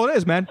 That's all it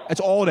is, man. That's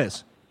all it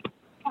is.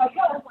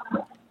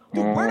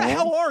 Dude, where the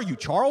hell are you,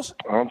 Charles?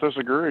 I don't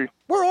disagree.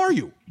 Where are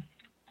you?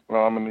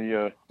 Well, I'm in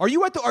the. Are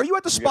you at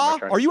the spa?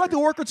 Are you at the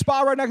Orchid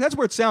Spa right now? That's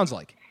where it sounds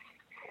like.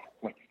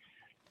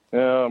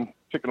 I'm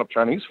picking up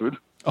Chinese food.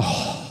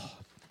 Oh,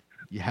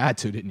 you had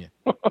to, didn't you?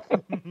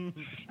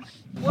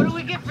 What do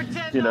we get for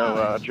 $10? You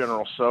know,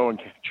 General So and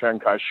Chiang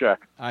Kai-shek.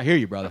 I hear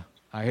you, brother.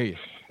 I hear you.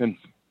 And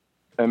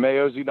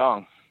Mao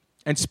Zedong.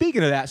 And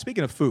speaking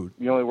of food.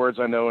 The only words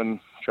I know in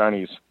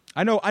Chinese.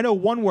 I know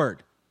one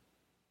word.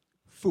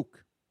 Fook.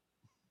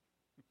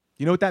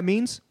 You know what that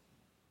means?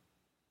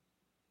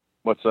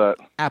 What's that?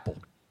 Apple.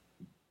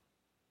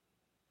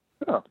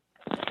 Oh.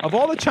 Of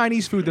all the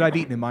Chinese food that I've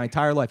eaten in my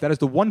entire life, that is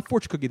the one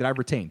fortune cookie that I've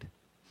retained.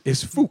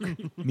 Is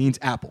fook. Means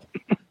apple.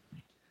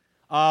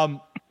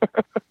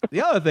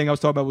 The other thing I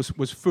was talking about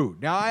was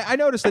food. Now, I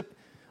noticed that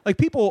like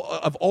people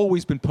have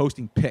always been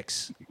posting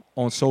pics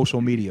on social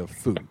media of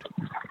food,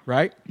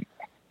 right?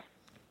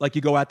 Like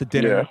you go out to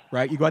dinner,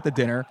 right? You go out to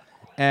dinner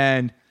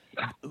and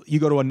you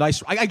go to a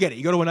nice, I get it.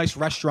 You go to a nice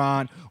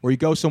restaurant or you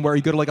go somewhere,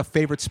 you go to like a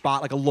favorite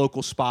spot, like a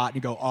local spot, and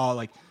you go, oh,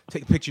 like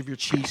take a picture of your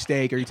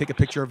cheesesteak, or you take a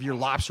picture of your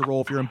lobster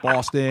roll if you're in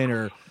Boston,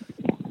 or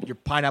your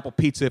pineapple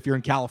pizza if you're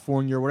in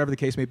California, or whatever the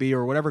case may be,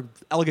 or whatever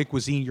elegant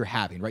cuisine you're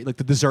having, right? Like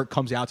the dessert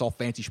comes out, it's all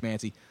fancy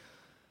schmancy.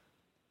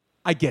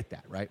 I get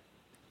that, right?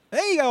 And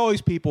then you got all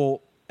these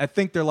people that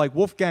think they're like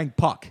Wolfgang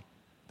Puck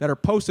that are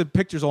posting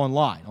pictures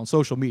online on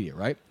social media,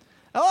 right?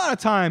 A lot of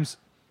times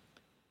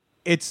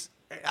it's,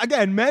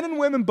 again, men and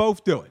women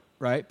both do it,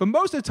 right? But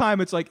most of the time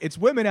it's like, it's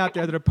women out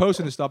there that are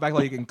posting this stuff, act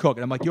like you can cook.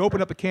 And I'm like, you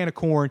open up a can of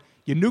corn,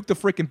 you nuke the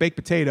freaking baked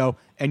potato,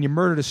 and you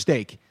murdered a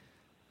steak.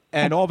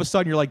 And all of a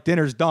sudden you're like,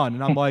 dinner's done.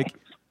 And I'm like,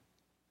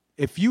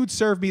 if you'd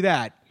serve me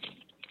that,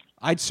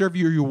 I'd serve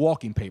you your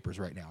walking papers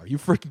right now. Are you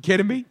freaking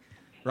kidding me?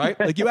 Right?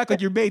 Like you act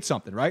like you made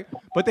something, right?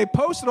 But they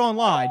post it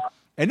online,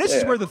 and this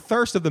is where the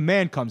thirst of the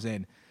man comes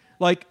in.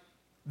 Like,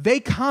 they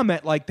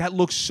comment like, that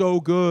looks so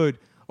good.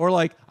 Or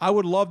like, I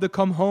would love to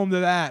come home to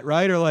that,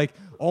 right? Or like,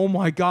 oh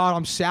my God,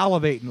 I'm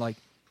salivating. Like,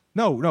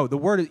 no, the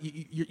word,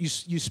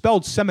 you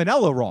spelled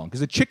salmonella wrong because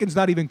the chicken's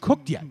not even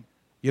cooked yet,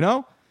 you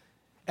know?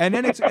 And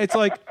then it's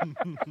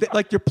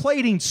like your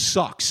plating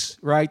sucks,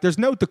 right? There's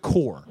no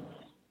decor.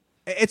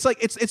 It's like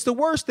it's the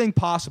worst thing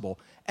possible.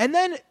 And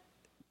then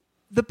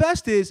the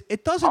best is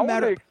it doesn't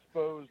matter.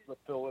 Expose the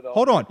Philadelphia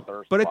Hold on,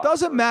 thirst but it box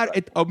doesn't for a matter.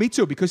 second. Me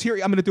too, because here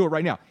I'm going to do it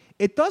right now.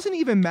 It doesn't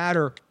even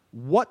matter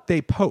what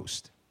they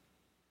post.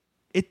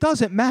 It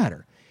doesn't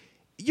matter.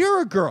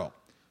 You're a girl.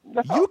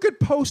 No. You could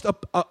post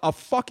a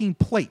fucking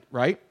plate,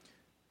 right,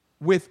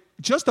 with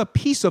just a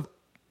piece of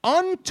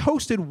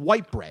untoasted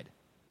white bread,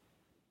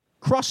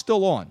 crust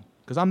still on,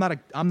 because I'm not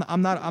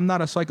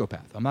a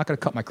psychopath. I'm not going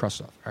to cut my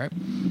crust off. All right,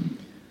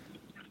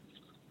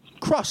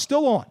 crust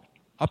still on,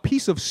 a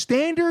piece of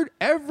standard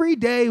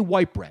everyday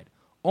white bread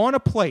on a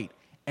plate,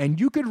 and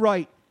you could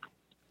write,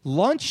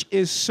 "Lunch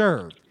is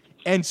served,"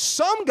 and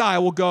some guy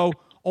will go,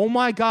 "Oh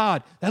my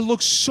God, that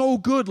looks so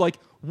good! Like,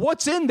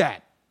 what's in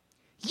that?"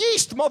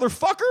 Yeast,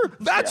 motherfucker!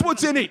 That's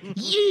what's in it.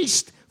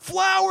 Yeast,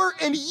 flour,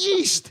 and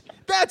yeast.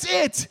 That's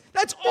it.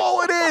 That's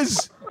all it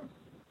is.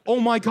 Oh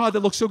my God,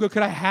 that looks so good.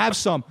 Could I have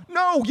some?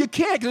 No, you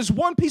can't, because it's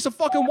one piece of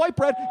fucking white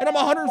bread, and I'm a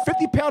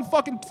 150-pound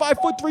fucking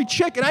 5'3"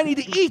 chick, and I need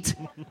to eat.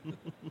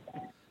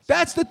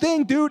 That's the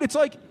thing, dude. It's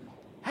like,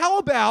 how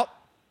about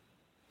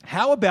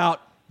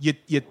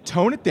you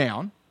tone it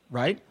down,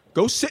 right?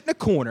 Go sit in a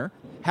corner,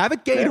 have a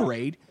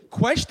Gatorade,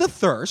 quench the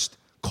thirst,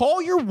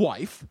 call your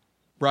wife,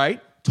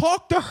 right?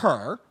 Talk to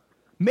her,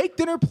 make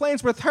dinner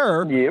plans with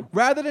her,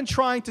 rather than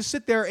trying to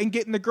sit there and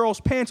get in the girl's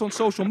pants on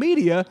social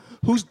media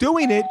who's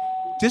doing it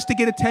just to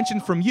get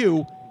attention from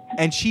you,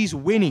 and she's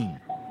winning.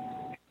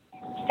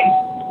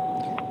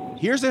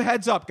 Here's a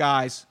heads up,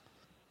 guys.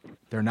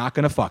 They're not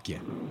going to fuck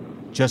you.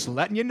 Just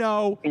letting you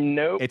know,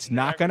 nope. It's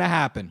not going to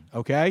happen,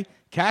 okay?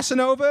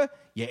 Casanova,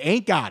 you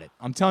ain't got it.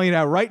 I'm telling you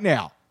that right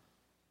now.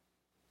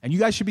 And you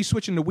guys should be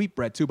switching to wheat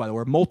bread, too, by the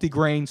way.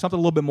 Multi-grain, something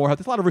a little bit more healthy.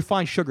 There's a lot of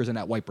refined sugars in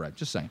that white bread.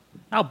 Just saying.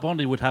 Al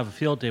Bundy would have a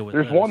field day with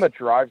There's this. one that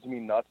drives me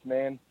nuts,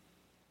 man.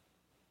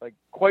 Like,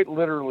 quite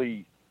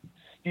literally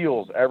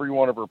steals every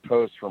one of her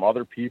posts from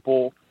other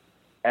people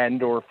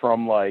and or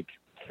from, like,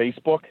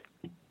 Facebook.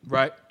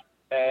 Right.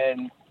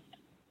 And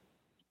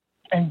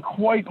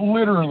quite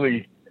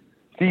literally,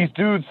 these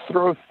dudes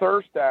throw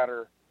thirst at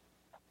her.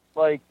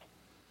 Like,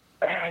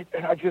 and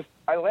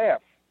I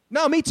laugh.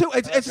 No, me too.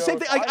 It's the same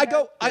thing.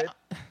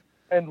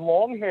 And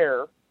long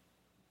hair,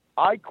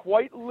 I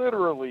quite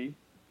literally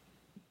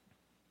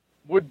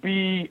would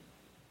be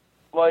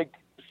like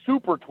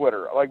super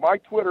Twitter. Like my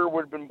Twitter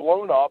would have been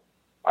blown up.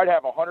 I'd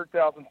have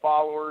 100,000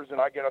 followers,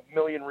 and I get 1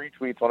 million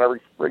retweets on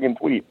every friggin'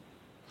 tweet.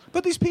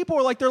 But these people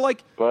are they're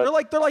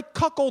like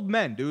cuckold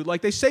men, dude.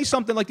 Like they say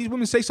something, like these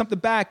women say something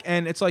back,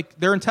 and it's like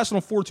their intestinal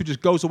fortitude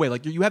just goes away.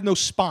 Like you have no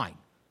spine.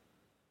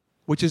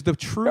 Which is the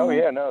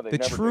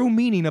true,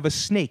 meaning of a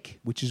snake,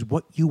 which is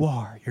what you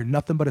are. You're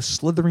nothing but a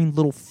slithering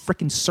little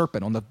frickin'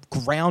 serpent on the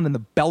ground in the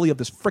belly of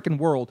this frickin'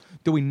 world,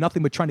 doing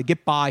nothing but trying to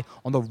get by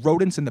on the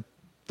rodents and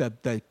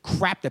the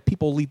crap that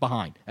people leave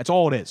behind. That's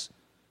all it is.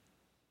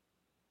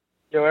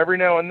 You know, every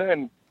now and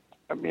then,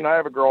 I mean, I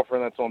have a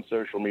girlfriend that's on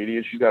social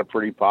media. She's got a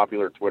pretty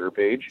popular Twitter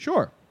page.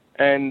 Sure.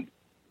 And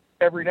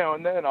every now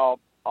and then, I'll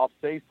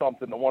say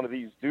something to one of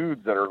these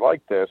dudes that are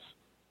like this.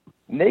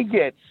 And they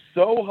get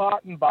so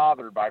hot and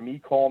bothered by me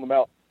calling them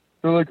out.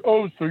 They're like,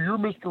 "Oh, so you're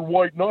Mr.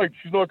 White Knight.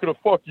 She's not going to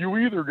fuck you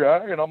either,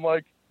 guy." And I'm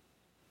like,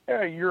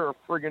 "Yeah, you're a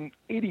friggin'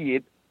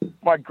 idiot.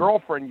 My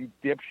girlfriend, you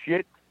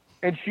dipshit.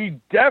 And she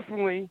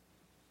definitely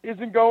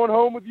isn't going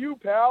home with you,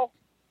 pal."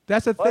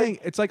 That's the thing.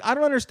 It's like, I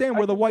don't understand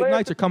where the White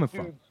Knights are coming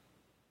from.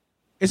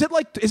 Is it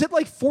like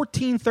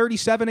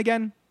 1437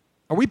 again?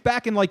 Are we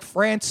back in like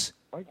France?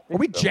 Are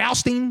we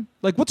jousting?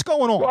 Like, what's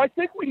going on? Well, I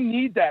think we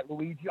need that,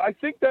 Luigi. I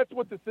think that's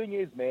what the thing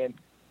is, man.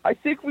 I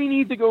think we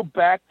need to go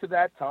back to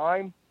that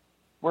time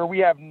where we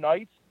have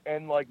knights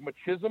and, like,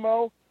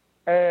 machismo,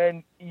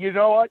 and you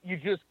know what? You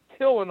just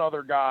kill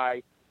another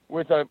guy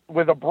with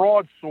a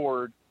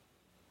broadsword,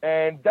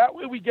 and that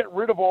way we get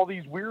rid of all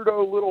these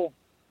weirdo little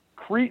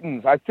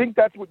cretins. I think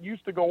that's what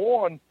used to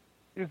go on,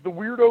 is the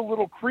weirdo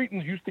little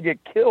cretins used to get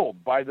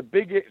killed by the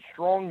big,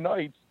 strong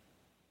knights,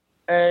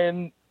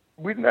 and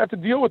we didn't have to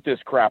deal with this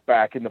crap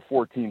back in the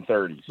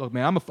 1430s. Look,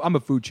 man, I'm a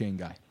food chain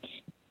guy.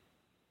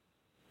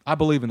 I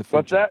believe in the food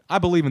What's chain. that? I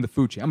believe in the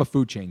food chain. I'm a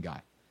food chain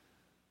guy.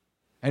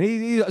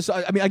 And so,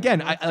 I mean,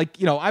 again,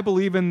 I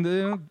believe in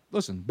the,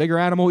 listen, bigger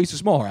animal eats a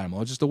smaller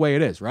animal. It's just the way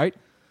it is, right?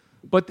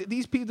 But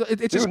these people,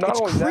 it's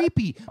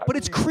creepy. But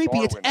it's creepy.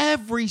 It's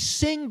every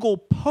single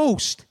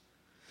post.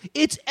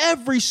 It's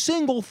every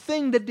single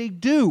thing that they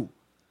do.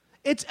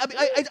 I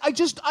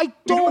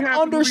don't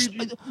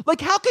understand.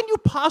 Like, how can you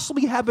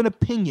possibly have an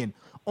opinion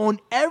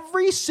on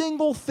every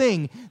single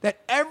thing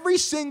that every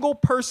single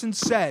person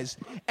says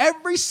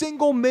every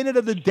single minute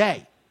of the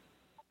day?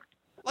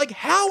 Like,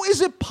 how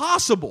is it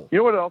possible? You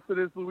know what else it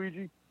is,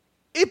 Luigi?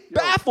 It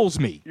baffles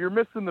me. You're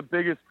missing the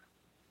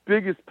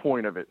biggest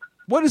point of it.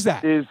 What is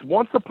that? Is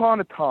once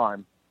upon a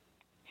time,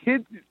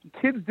 kids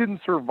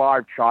didn't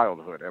survive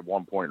childhood at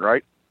one point,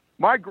 right?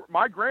 My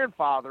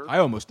grandfather, I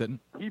almost didn't.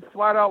 He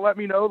flat out let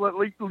me know that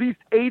at least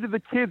 8 of the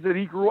kids that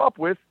he grew up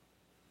with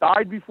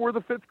died before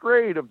the 5th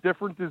grade of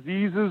different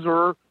diseases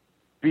or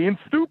being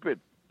stupid.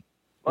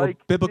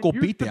 Like, biblical it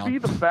used beatdown. to be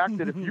the fact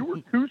that if you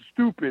were too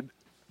stupid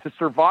to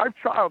survive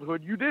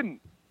childhood, you didn't.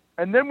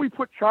 And then we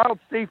put child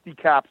safety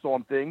caps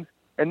on things,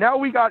 and now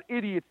we got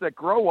idiots that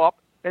grow up,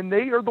 and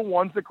they are the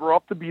ones that grow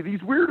up to be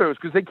these weirdos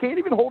because they can't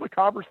even hold a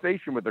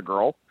conversation with a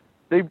girl.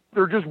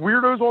 They're just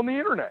weirdos on the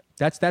internet.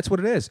 That's what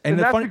it is. And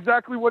the that's funny,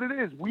 exactly what it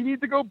is. We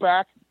need to go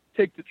back,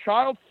 take the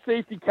child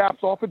safety caps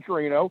off of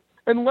Drano,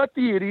 and let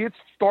the idiots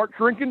start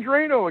drinking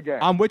Drano again.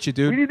 I'm with you,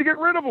 dude. We need to get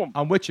rid of them.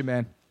 I'm with you,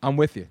 man. I'm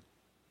with you.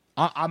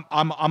 I'm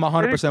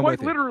 100%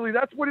 with you. Literally,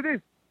 that's what it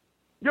is.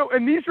 Yo,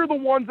 and these are the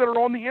ones that are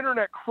on the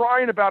internet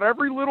crying about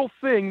every little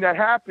thing that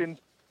happens.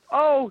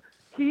 Oh,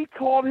 he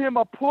called him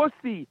a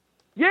pussy.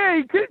 Yeah,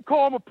 he did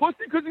call him a pussy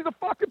because he's a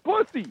fucking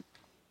pussy.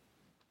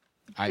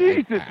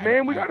 Jesus,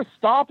 man, we got to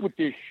stop with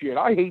this shit.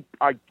 I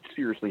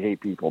seriously hate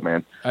people,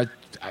 man.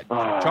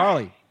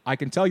 Charlie, I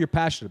can tell you're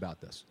passionate about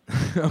this.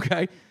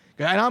 Okay?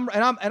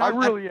 And I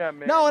really am,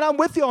 man. No, and I'm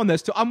with you on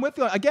this too. I'm with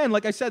you. Again,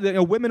 like I said,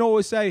 women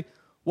always say,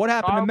 what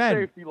happened to men?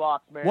 Safety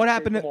locks, man. What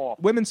happened to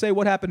women say,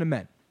 what happened to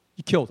men?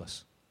 You killed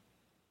us.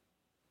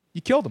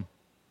 You killed them.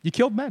 You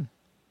killed men.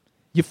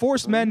 You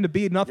forced men to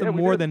be nothing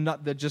more than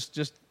just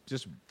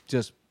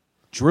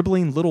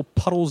dribbling little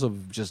puddles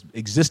of just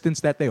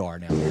existence that they are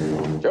now.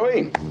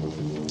 Joey,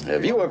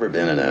 have you ever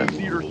been in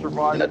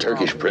a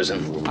Turkish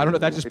prison? I don't know.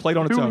 That just played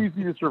on its own. Too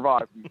easy to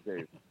survive these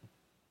days.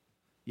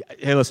 Yeah,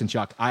 hey, listen,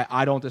 Chuck.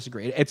 I don't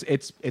disagree.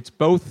 It's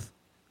both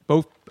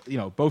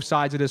both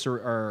sides of this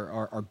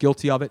are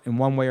guilty of it in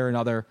one way or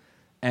another,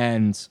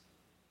 and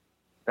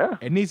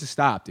it needs to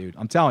stop, dude.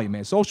 I'm telling you,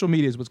 man. Social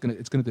media is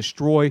it's gonna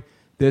destroy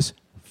this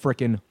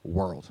freaking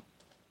world.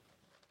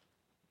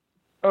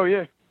 Oh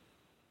yeah.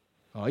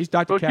 Oh, he's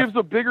Dr. So it gives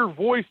a bigger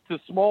voice to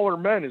smaller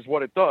men, is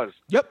what it does.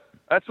 Yep.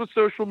 That's what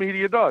social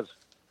media does.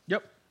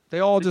 Yep. They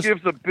all it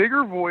gives a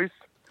bigger voice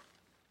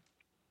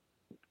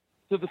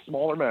to the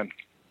smaller men.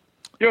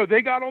 Yo,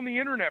 they got on the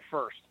internet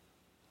first.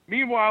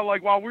 Meanwhile,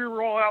 like while we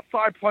were all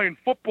outside playing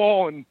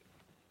football and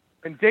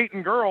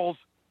dating girls,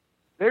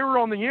 they were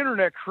on the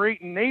internet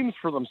creating names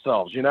for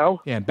themselves, you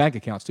know? Yeah, and bank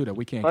accounts too that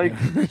we can't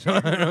get.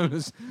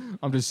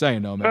 I'm just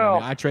saying, though, man.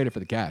 Well, I traded for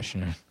the cash.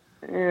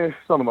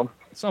 Some of them.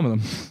 Some of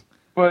them.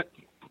 But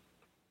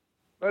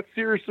that's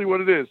seriously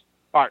what it is.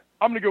 All right,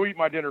 I'm going to go eat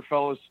my dinner,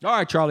 fellas. All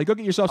right, Charlie, go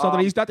get yourself something.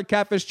 He's Dr.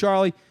 Catfish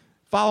Charlie.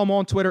 Follow him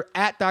on Twitter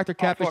at Dr.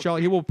 Catfish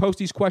Charlie. He will post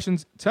these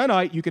questions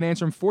tonight. You can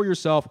answer them for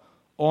yourself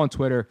on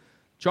Twitter.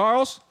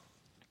 Charles?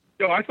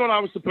 Yo, I thought I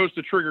was supposed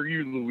to trigger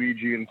you,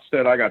 Luigi.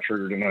 Instead, I got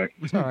triggered tonight.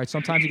 It's all right.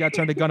 Sometimes you got to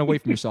turn the gun away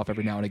from yourself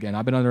every now and again.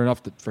 I've been under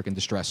enough freaking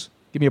distress.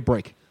 Give me a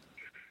break.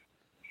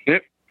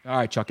 Yep. All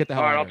right, Chuck, get the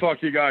hell out of here. All right, I'll talk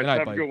to you guys. Good night,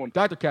 Have buddy. a good one.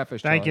 Dr.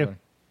 Catfish Thank Charlie.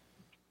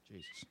 you.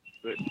 Jesus.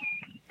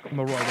 I'm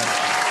going to roll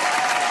that.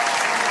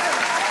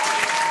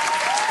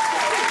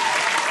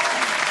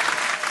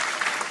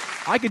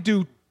 I could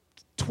do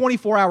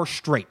 24 hours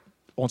straight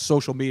on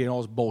social media and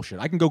all this bullshit.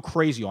 I can go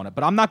crazy on it,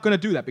 but I'm not going to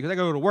do that because I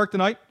got to go to work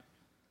tonight,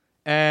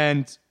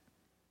 and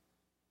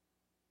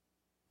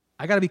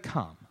I got to be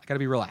calm. I got to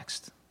be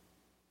relaxed.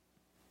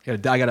 It's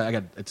going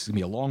to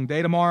be a long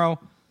day tomorrow.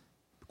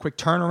 Quick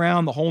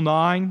turnaround, the whole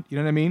nine. You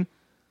know what I mean?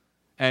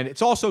 And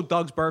it's also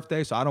Doug's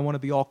birthday, so I don't want to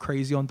be all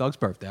crazy on Doug's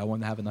birthday. I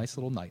want to have a nice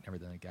little night and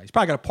everything like that. He's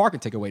probably got a parking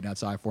ticket waiting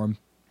outside for him.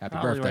 Happy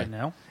birthday. Right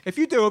now. If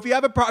you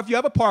have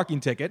a parking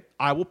ticket,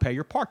 I will pay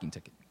your parking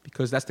ticket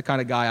because that's the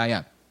kind of guy I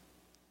am.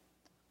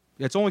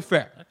 It's only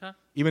fair. Okay.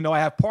 Even though I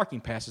have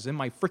parking passes in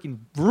my freaking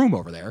room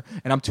over there,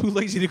 and I'm too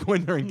lazy to go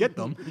in there and get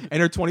them,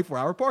 and they're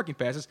 24-hour parking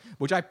passes,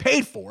 which I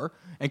paid for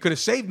and could have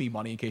saved me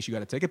money in case you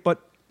got a ticket,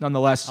 but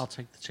nonetheless. I'll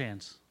take the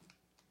chance.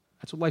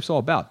 That's what life's all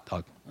about,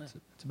 Doug.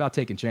 It's about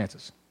taking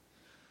chances.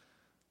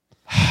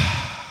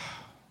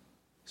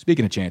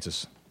 Speaking of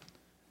chances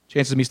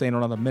of me staying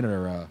another minute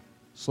are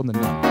slim to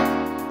none.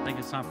 I think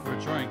it's time for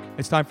a drink.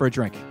 It's time for a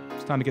drink.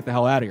 It's time to get the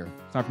hell out of here.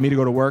 It's time for me to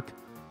go to work.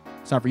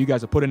 It's time for you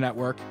guys to put in that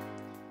work.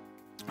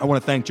 I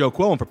want to thank Joe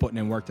Quillen for putting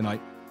in work tonight.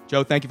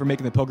 Joe, thank you for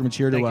making the pilgrimage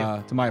here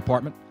to my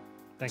apartment.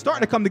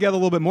 Starting to come together a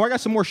little bit more. I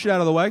got some more shit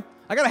out of the way.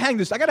 I got to hang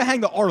this. I got to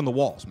hang the art on the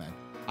walls, man.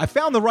 I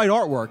found the right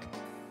artwork.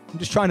 I'm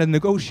just trying to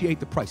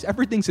negotiate the price.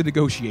 Everything's a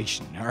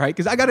negotiation, all right?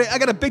 Because I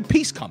got a big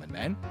piece coming,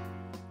 man.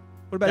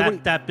 What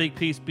about that big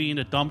piece being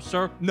a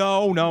dumpster?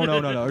 No.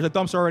 There's a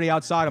dumpster already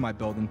outside of my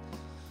building.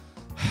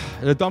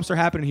 There's a dumpster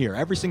happening here.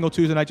 Every single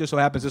Tuesday night just so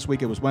happens this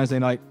week. It was Wednesday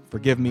night.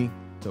 Forgive me.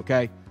 It's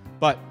okay.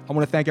 But I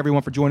want to thank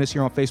everyone for joining us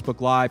here on Facebook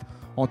Live,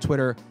 on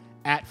Twitter,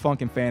 at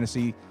Funkin'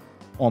 Fantasy,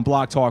 on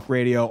Blog Talk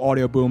Radio,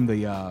 Audio Boom.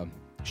 The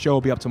show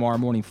will be up tomorrow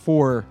morning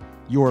for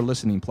your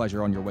listening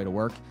pleasure on your way to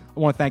work. I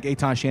want to thank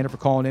Eitan Shander for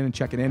calling in and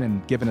checking in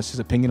and giving us his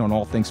opinion on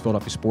all things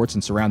Philadelphia sports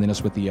and surrounding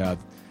us with the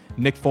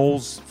Nick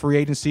Foles free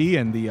agency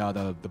and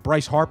the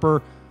Bryce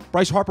Harper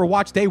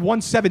Watch Day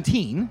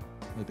 117,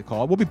 like they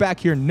call it. We'll be back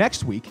here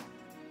next week.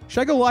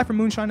 Should I go live from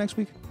Moonshine next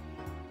week?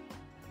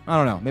 I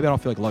don't know. Maybe I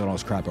don't feel like lugging all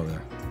this crap over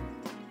there.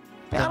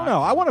 I don't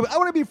know. I want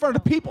to be in front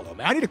of the people, though,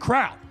 man. I need a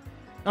crowd.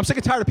 I'm sick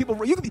and tired of people.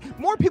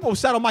 More people have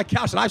sat on my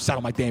couch than I've sat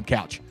on my damn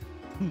couch.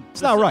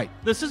 It's not right.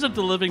 This isn't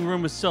the living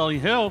room of Sonny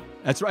Hill.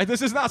 That's right.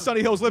 This is not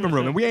Sonny Hill's living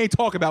room, and we ain't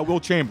talking about Will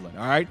Chamberlain,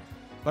 all right?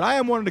 But I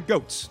am one of the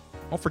GOATs.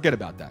 Don't forget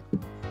about that.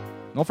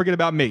 Don't forget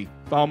about me.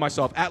 Follow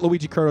myself at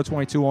Luigi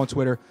Curto22 on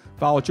Twitter.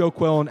 Follow Joe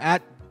Quillen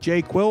at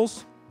J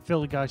Quills.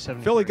 Philly Guy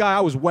 73. Philly Guy, I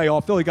was way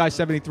off. Philly Guy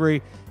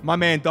 73. My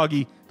man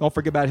Dougie. Don't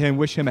forget about him.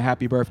 Wish him a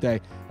happy birthday.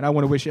 And I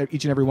want to wish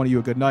each and every one of you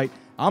a good night.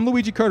 I'm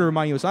Luigi Curto,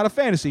 reminding you it's not a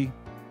fantasy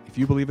if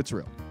you believe it's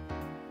real.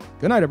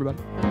 Good night, everybody.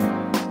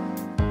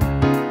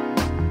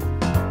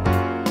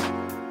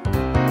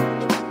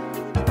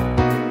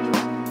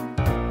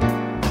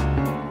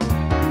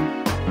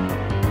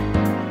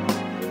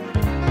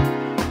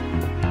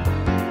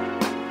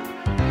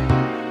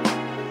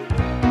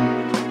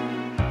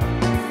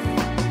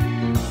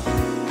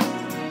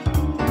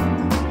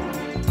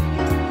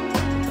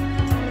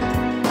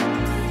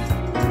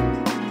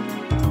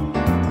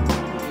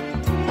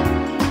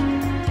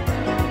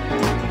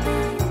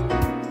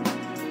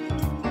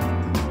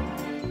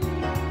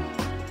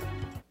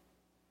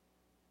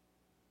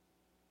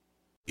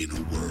 In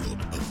a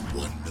world of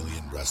 1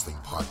 million wrestling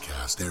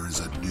podcasts, there is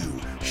a new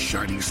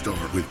shining star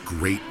with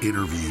great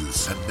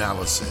interviews,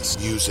 analysis,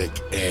 music,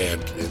 and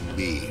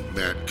me,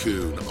 Matt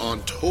Coon,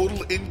 on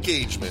total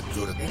engagement.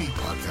 Go to any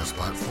podcast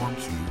platform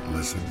to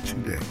listen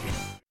today.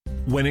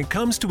 When it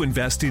comes to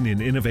investing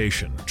in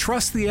innovation,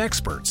 trust the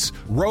experts.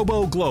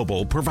 Robo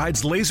Global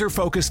provides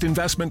laser-focused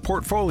investment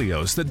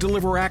portfolios that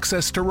deliver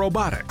access to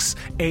robotics,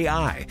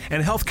 AI,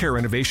 and healthcare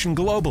innovation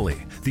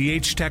globally. The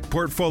H-Tech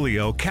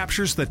portfolio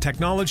captures the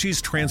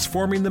technologies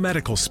transforming the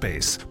medical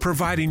space,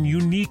 providing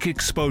unique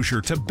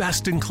exposure to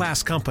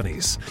best-in-class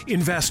companies.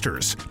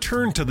 Investors,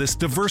 turn to this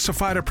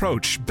diversified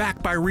approach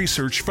backed by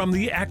research from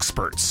the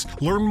experts.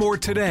 Learn more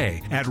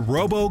today at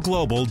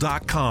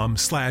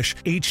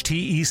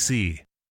roboglobal.com/HTEC.